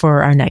lined up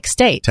for our next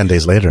date. 10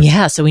 days later.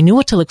 Yeah. So we knew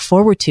what to look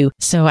forward to.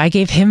 So I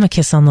gave him a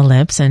kiss on the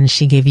lips and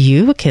she gave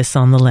you a kiss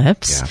on the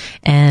lips. Yeah.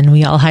 And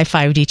we all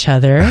high-fived each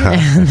other.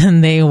 And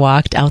then they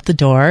walked out the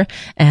door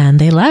and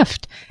they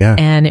left. Yeah.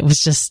 And it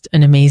was just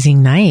an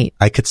amazing night.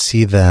 I could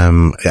see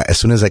them. As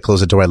soon as I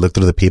closed the door, I looked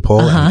through the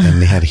peephole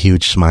and they had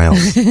huge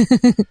smiles.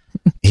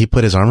 He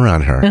put his arm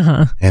around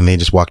her and they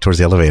just walked towards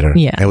the elevator.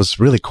 Yeah. It was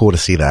really cool to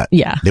see that.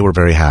 Yeah. They were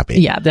very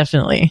happy. Yeah,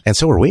 definitely. And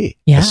so were we.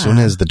 Yeah. As soon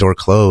as the door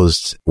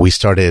closed, we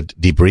started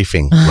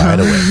debriefing right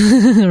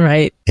away.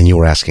 Right. And you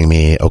were asking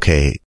me,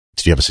 okay,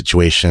 did you have a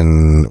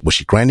situation? Was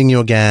she grinding you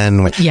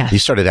again? Yeah. You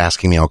started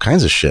asking me all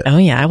kinds of shit. Oh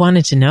yeah. I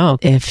wanted to know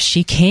if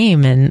she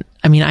came and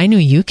I knew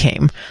you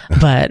came,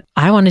 but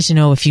I wanted to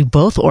know if you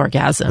both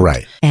orgasmed.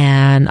 Right.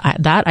 And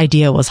that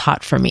idea was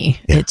hot for me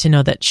to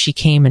know that she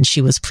came and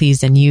she was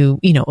pleased and you,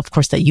 of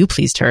course that you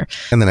pleased her.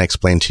 And then I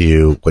explained to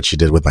you what she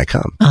did with my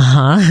cum.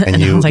 And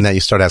now you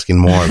start asking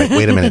more. Like,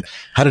 wait a minute.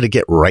 How did it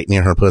get right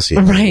near her pussy?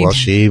 Right. Well,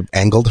 she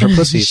angled her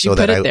pussy so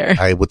that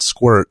I would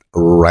squirt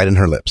right in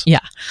her lips. Yeah.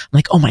 I'm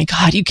like, oh my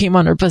God, you came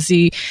on her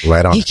pussy.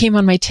 Right on. He came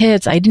on my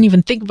tits. I didn't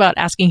even think about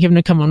asking him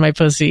to come on my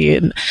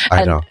pussy.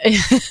 I know.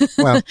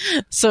 Well,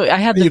 so I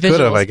had the visuals. You could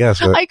have, I guess.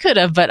 But I could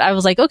have, but I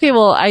was like, okay,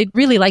 well, I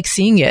really like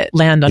seeing it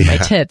land on my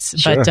tits.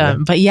 Sure,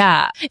 but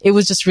yeah, it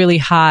was just really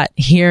hot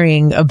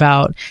hearing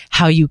about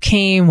how you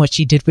came, what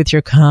she did with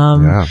your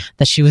cum,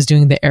 that she was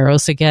doing the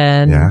Eros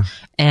again. Yeah.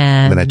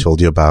 And then I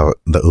told you about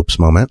the oops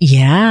moment.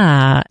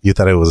 Yeah. You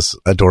thought it was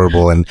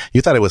adorable and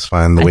you thought it was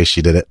fun the way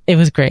she did it. It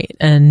was great.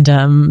 And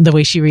the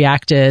way she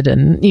reacted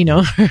and,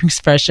 her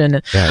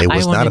expression. Yeah, it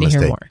was not a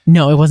mistake. More.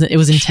 No, it wasn't. It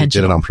was intentional. She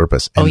did it on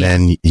purpose. And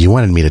then you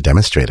wanted me to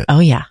demonstrate it. Oh,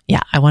 yeah.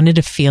 Yeah. I wanted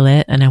to feel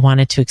it and I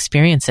wanted to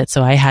experience it.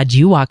 So I had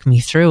you walk me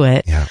through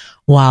it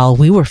while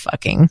we were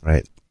fucking.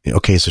 Right.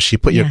 Okay. So she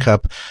put your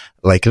cup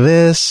like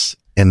this.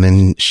 And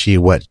then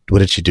what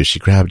did she do? She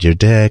grabbed your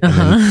dick and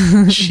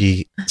then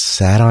she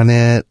sat on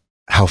it.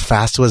 How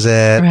fast was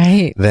it?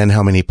 Right. Then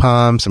how many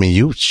pumps?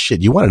 You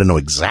wanted to know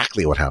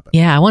exactly what happened.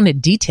 Yeah, I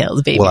wanted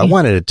details, baby. Well, I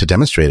wanted to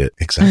demonstrate it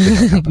exactly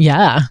how it happened.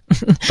 Yeah.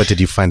 But did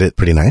you find it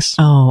pretty nice?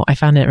 Oh, I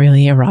found it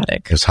really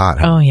erotic. It was hot,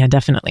 huh? Oh, yeah,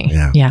 definitely.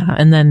 Yeah.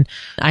 And then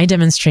I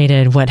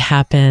demonstrated what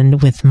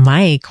happened with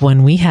Mike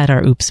when we had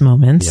our oops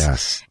moments.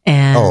 Yes.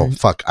 And oh,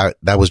 fuck.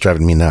 That was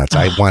driving me nuts.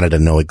 I wanted to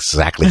know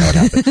exactly how it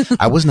happened.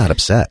 I was not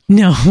upset.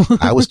 No.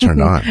 I was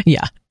turned on.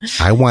 Yeah.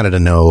 I wanted to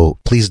know,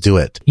 please do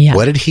it. Yeah.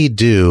 What did he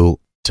do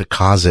to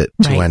cause it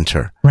to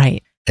enter?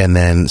 Right. And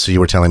then, so you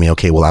were telling me,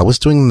 okay, well, I was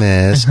doing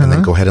this and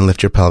then go ahead and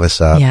lift your pelvis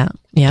up. Yeah.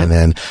 Yeah. And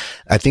then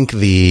I think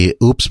the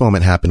oops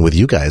moment happened with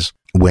you guys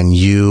when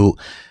you,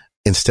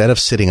 instead of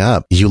sitting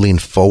up, you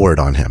leaned forward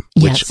on him,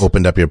 which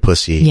opened up your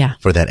pussy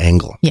for that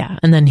angle. Yeah.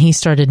 And then he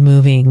started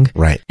moving.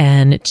 Right.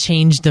 And it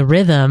changed the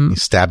rhythm. He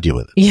stabbed you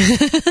with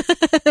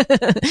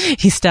it.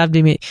 He stabbed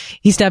me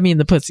in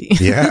the pussy.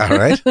 Yeah.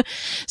 Right.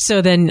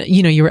 So then,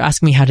 you were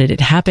asking me, how did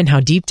it happen? How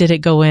deep did it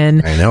go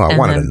in? I know. I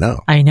wanted to know.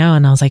 I know.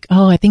 And I was like,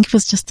 oh, I think it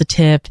was just the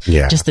tip.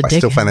 Yeah. Just the dick. I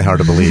still find it hard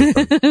to believe.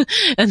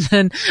 And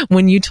then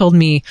when you told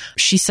me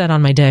she sat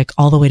on my dick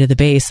all the way to the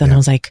base, and I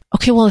was like,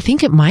 okay, well, I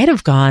think it might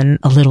have gone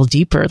a little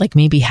deeper, like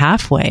maybe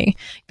halfway,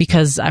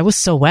 because I was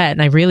so wet.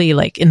 And I really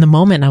in the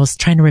moment, I was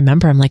trying to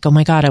remember. I'm like, oh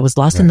my God, I was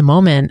lost in the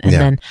moment. And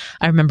then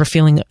I remember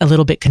feeling a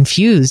little bit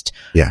confused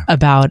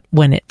about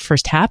when it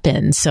first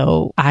happened.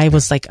 So I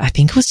was like, I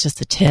think it was just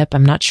the tip.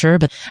 I'm not sure.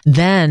 But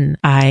then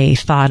I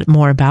thought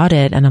more about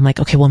it and I'm like,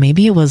 okay, well,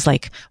 maybe it was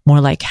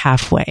more like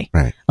halfway,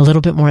 right? A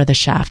little bit more of the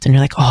shaft. And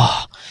you're like,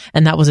 oh,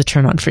 and that was a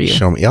turn on for you.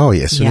 Show me. Oh,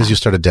 yeah. As soon as you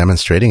started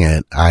demonstrating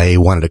it, I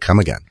wanted to come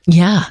again.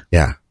 Yeah.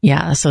 Yeah.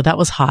 Yeah. So that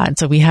was hot.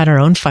 So we had our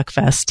own fuck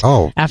fest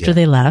after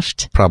they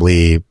left.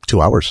 Probably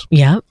 2 hours.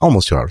 Yeah.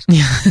 Almost 2 hours.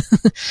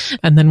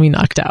 And then we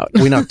knocked out.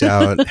 We knocked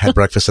out, had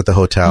breakfast at the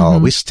hotel.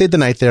 We stayed the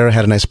night there,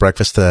 had a nice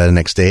breakfast the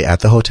next day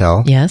at the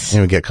hotel. Yes.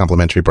 And we get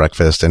complimentary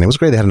breakfast. And it was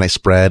great. They had a nice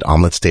spread,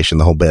 omelet station,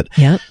 the whole bit.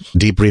 Yep.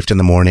 Debriefed in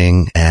the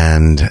morning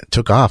and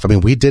took off. I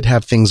mean, we did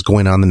have things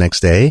going on the next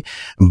day,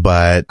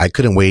 but I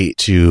couldn't wait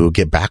to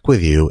get back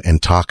with you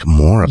and talk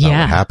more about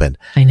what happened.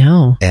 I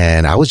know.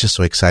 And I was just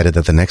so excited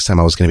that the next time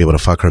I was going to be able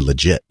to fuck her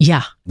legit.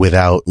 Yeah.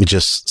 Without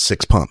just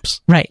 6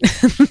 pumps. Right.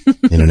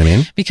 You know what I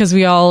mean? Because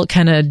we all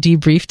kind of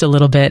debriefed a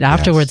little bit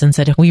afterwards and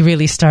said we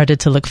really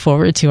started to look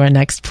forward to our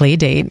next play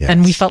date. Yes.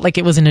 And we felt like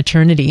it was an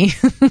eternity.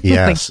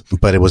 Yes.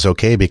 But it was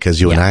okay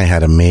because you and I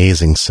had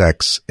amazing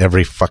sex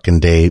every fucking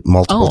day,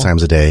 multiple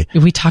times a day.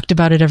 We talked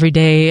about it every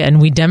day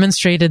and we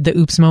demonstrated the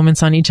oops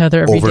moments on each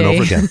other every day. Over and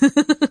over again.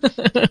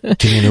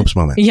 Give me an oops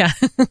moment. Yeah.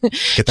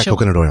 Get that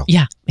coconut oil.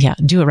 Yeah. Yeah.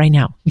 Do it right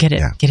now. Get it.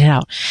 Yeah. Get it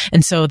out.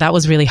 And so that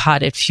was really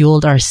hot. It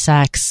fueled our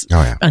sex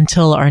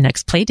until our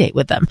next play date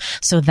with them.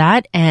 So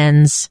that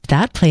ends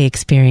that play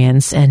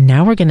experience. And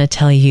now we're going to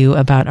tell you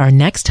about our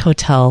next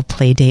hotel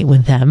play date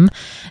with them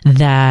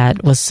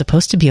that was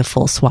supposed to be a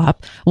full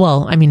swap.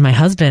 Well, I mean, my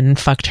husband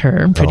fucked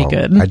her pretty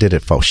good. I did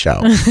it for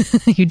show.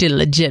 You did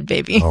legit,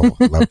 baby. Oh,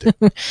 I loved it.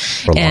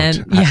 For a long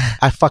time. Yeah.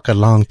 I fuck a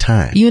long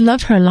time. You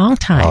loved her a long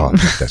time. Oh,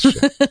 that's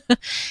shit.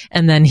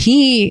 And then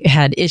he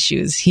had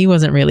issues. He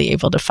wasn't really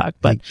able to fuck,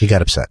 but he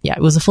got upset. Yeah,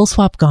 it was a full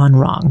swap gone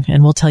wrong,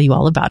 and we'll tell you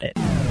all about it.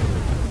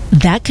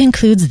 That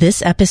concludes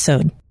this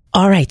episode.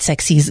 All right,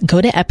 sexies,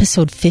 go to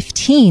episode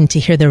 15 to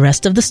hear the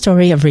rest of the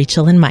story of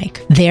Rachel and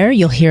Mike. There,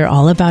 you'll hear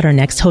all about our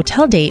next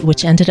hotel date,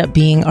 which ended up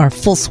being our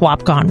full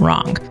swap gone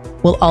wrong.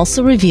 We'll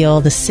also reveal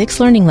the 6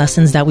 learning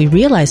lessons that we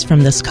realized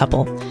from this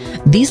couple.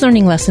 These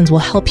learning lessons will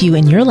help you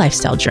in your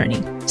lifestyle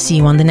journey. See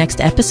you on the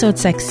next episode,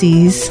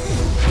 sexies.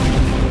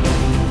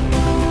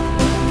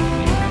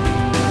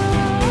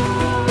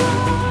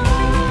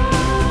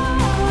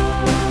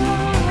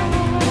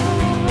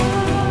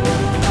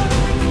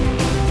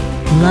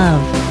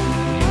 Love,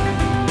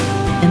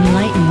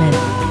 enlightenment,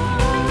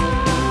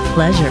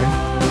 pleasure.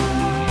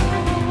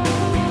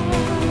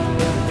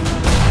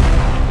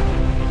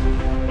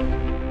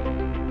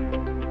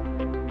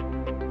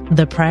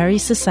 The Priory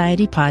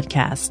Society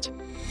Podcast.